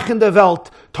 Kein Sache in der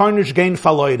Welt, tarnisch gehen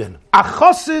verleuden. A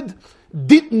Chossid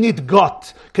dit nicht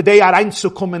Gott, kedei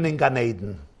reinzukommen in Gan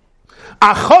Eden.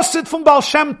 A Chossid von Baal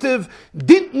Shem Tov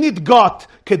dient nicht Gott,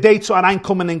 kedei zu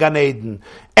hereinkommen in Gan Eden.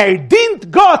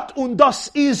 Dient Gott, und das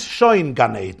ist schon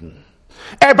Gan Eden.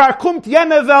 Bekommt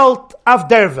jene Welt auf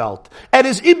der Welt.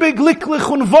 Ist überglücklich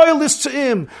und wohl ist zu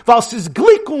ihm, weil es ist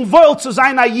Glück und wohl zu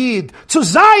sein Ayid. Zu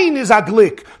sein ist ein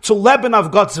Glück, zu leben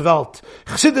auf Gottes Welt.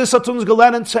 Chassidus hat uns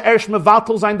gelernt, zuerst mit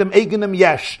Wattel sein dem eigenen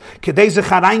Yesh, kedei sich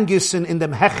hereingissen in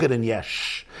dem hecheren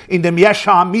Yesh. In dem Yesh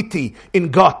Amiti,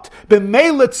 in Gott.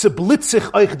 Bemeile zu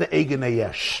blitzig euch der eigene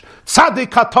Yesh.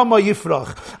 Tzadik hatoma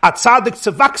yifrach. A Tzadik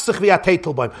zu wachsig wie a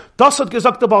Tetelbaum. Das hat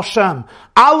gesagt der Baal Shem.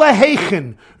 Alle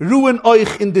Heichen ruhen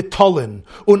euch in die Tollen.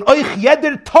 Und euch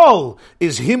jeder Toll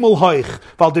ist himmelheuch.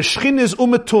 Weil der Schin ist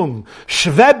umetum.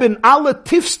 Schweben alle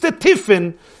tiefste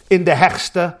Tiefen in der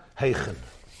höchste Heichen.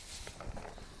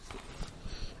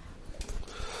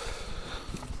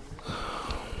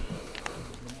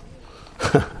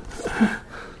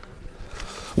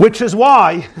 Which is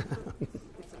why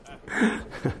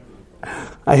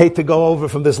I hate to go over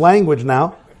from this language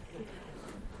now.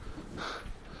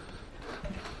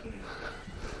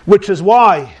 Which is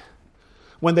why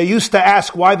when they used to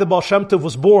ask why the Baal Shem Tov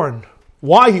was born,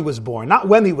 why he was born, not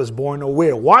when he was born or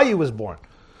where, why he was born,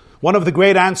 one of the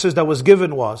great answers that was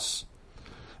given was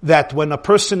that when a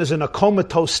person is in a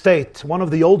comatose state, one of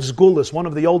the old sgulas, one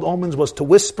of the old omens was to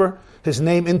whisper his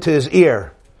name into his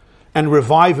ear and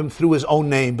revive him through his own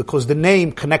name, because the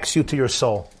name connects you to your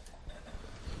soul.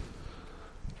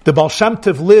 The Baal Shem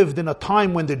Tov lived in a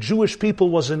time when the Jewish people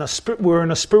were in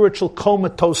a spiritual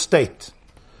comatose state.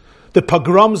 The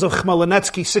pogroms of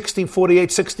Khmelnytsky,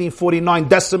 1648, 1649,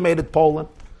 decimated Poland.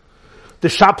 The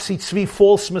Shapsi Tzvi,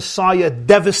 false messiah,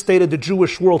 devastated the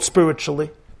Jewish world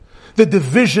spiritually. The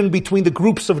division between the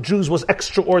groups of Jews was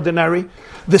extraordinary.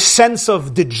 The sense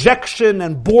of dejection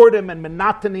and boredom and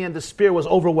monotony and despair was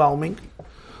overwhelming.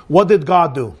 What did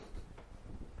God do?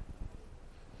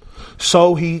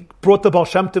 So he brought the Baal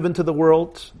Shem Tov into the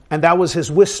world, and that was his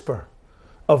whisper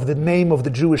of the name of the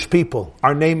Jewish people.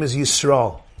 Our name is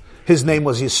Yisrael. His name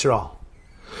was Yisrael.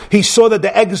 He saw that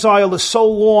the exile is so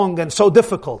long and so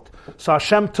difficult. So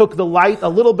Hashem took the light, a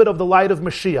little bit of the light of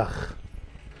Mashiach,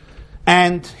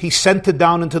 and he sent it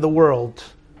down into the world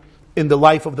in the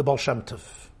life of the Baal Shem Tov.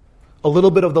 A little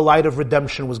bit of the light of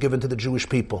redemption was given to the Jewish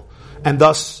people. And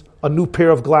thus, a new pair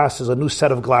of glasses, a new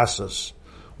set of glasses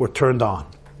were turned on,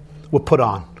 were put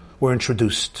on, were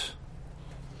introduced.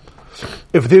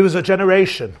 If there is a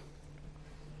generation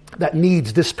that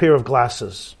needs this pair of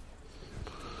glasses,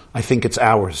 I think it's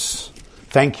ours.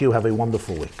 Thank you. Have a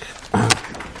wonderful week.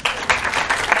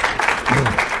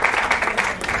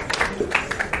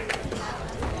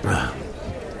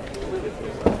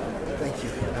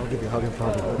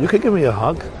 You can give me a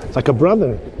hug. It's like a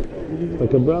brother.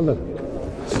 Like a brother.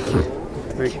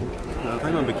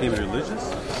 Steinman became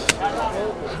religious?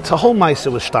 It's a whole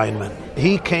Maisa with Steinman.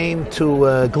 He came to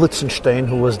Glitzenstein,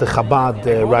 who was the Chabad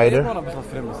writer.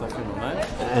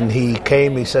 And he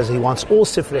came, he says he wants all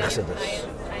Sifrei Chassidus.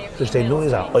 Because they knew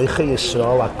he's a Oiche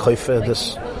Yisrael, a Koife,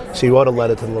 this. So he wrote a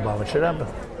letter to the Lubavitcher Rebbe.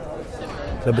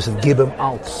 The Rebbe said, give him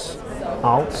alts,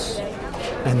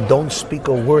 and don't speak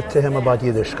a word to him about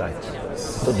Yiddishkeit.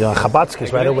 So the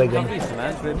Chabadskis right away.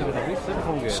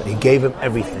 So he gave him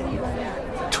everything.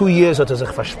 2 years hat sich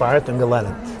verspart und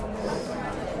gelernt.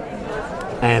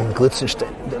 And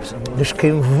Glitzenstein, just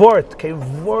kein Wort,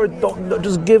 don't,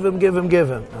 just give him.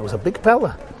 It was a big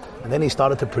fella. And then he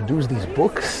started to produce these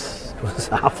books. It was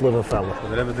a half of a fella.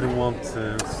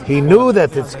 He knew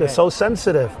that it's so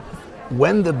sensitive.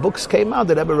 When the books came out,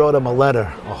 the Rebbe wrote him a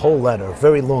letter, a whole letter, a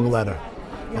very long letter.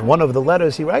 And one of the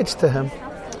letters he writes to him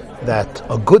that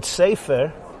a good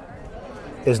sefer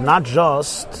is not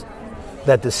just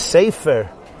that the sefer,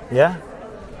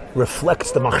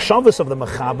 reflects the machshavas of the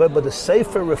mechaber, but the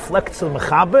sefer reflects the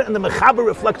mechaber, and the mechaber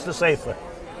reflects the sefer.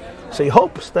 So he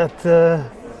hopes that so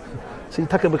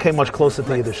Yitzhak became much closer to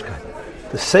Yiddishkeit.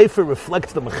 The sefer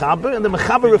reflects the mechaber, and the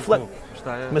mechaber reflects.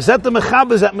 Mezet the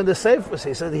mechaber is at the sefer. So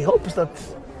he said he hopes that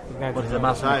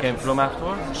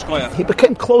he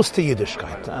became close to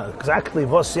Yiddishkeit. Exactly,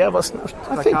 was I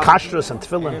think kashrus and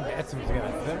tefillin.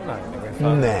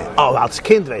 Nee, als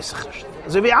Kind weiß ich nicht.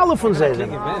 So wie alle von sie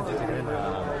sind.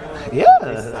 Yeah.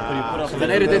 The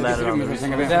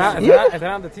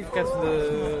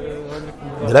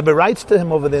Rebbe writes to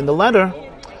him over there in the letter,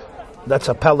 that's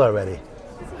a pella already.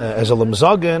 As a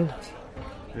lemzagen,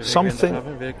 something,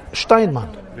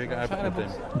 Steinman.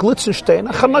 Glitzenstein,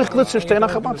 Glitzenstein,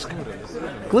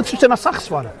 Glitzenstein,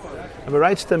 Sachswan. Rebbe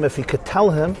writes to him, if he could tell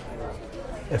him,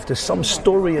 if there's some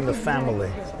story in the family,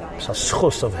 a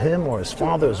schus of him or his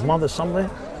father, his mother, something,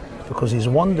 because he's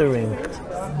wondering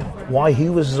why he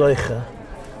was Zoiche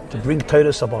to bring Torah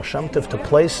of Baal Shem Tov to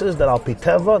places that Al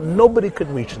Piteva, nobody could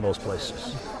reach in those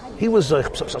places. He was I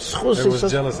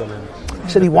was jealous of him. He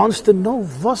said he wants to know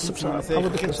was.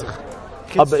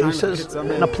 He says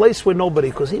in a place where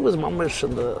nobody, because he was mamish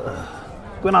and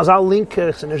when I was al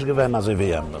linker,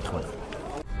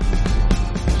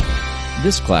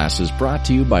 This class is brought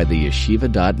to you by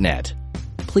theyeshiva.net.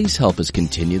 Please help us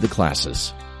continue the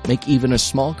classes. Make even a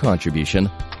small contribution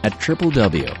at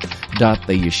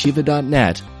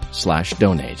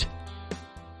www.theyeshiva.net/donate.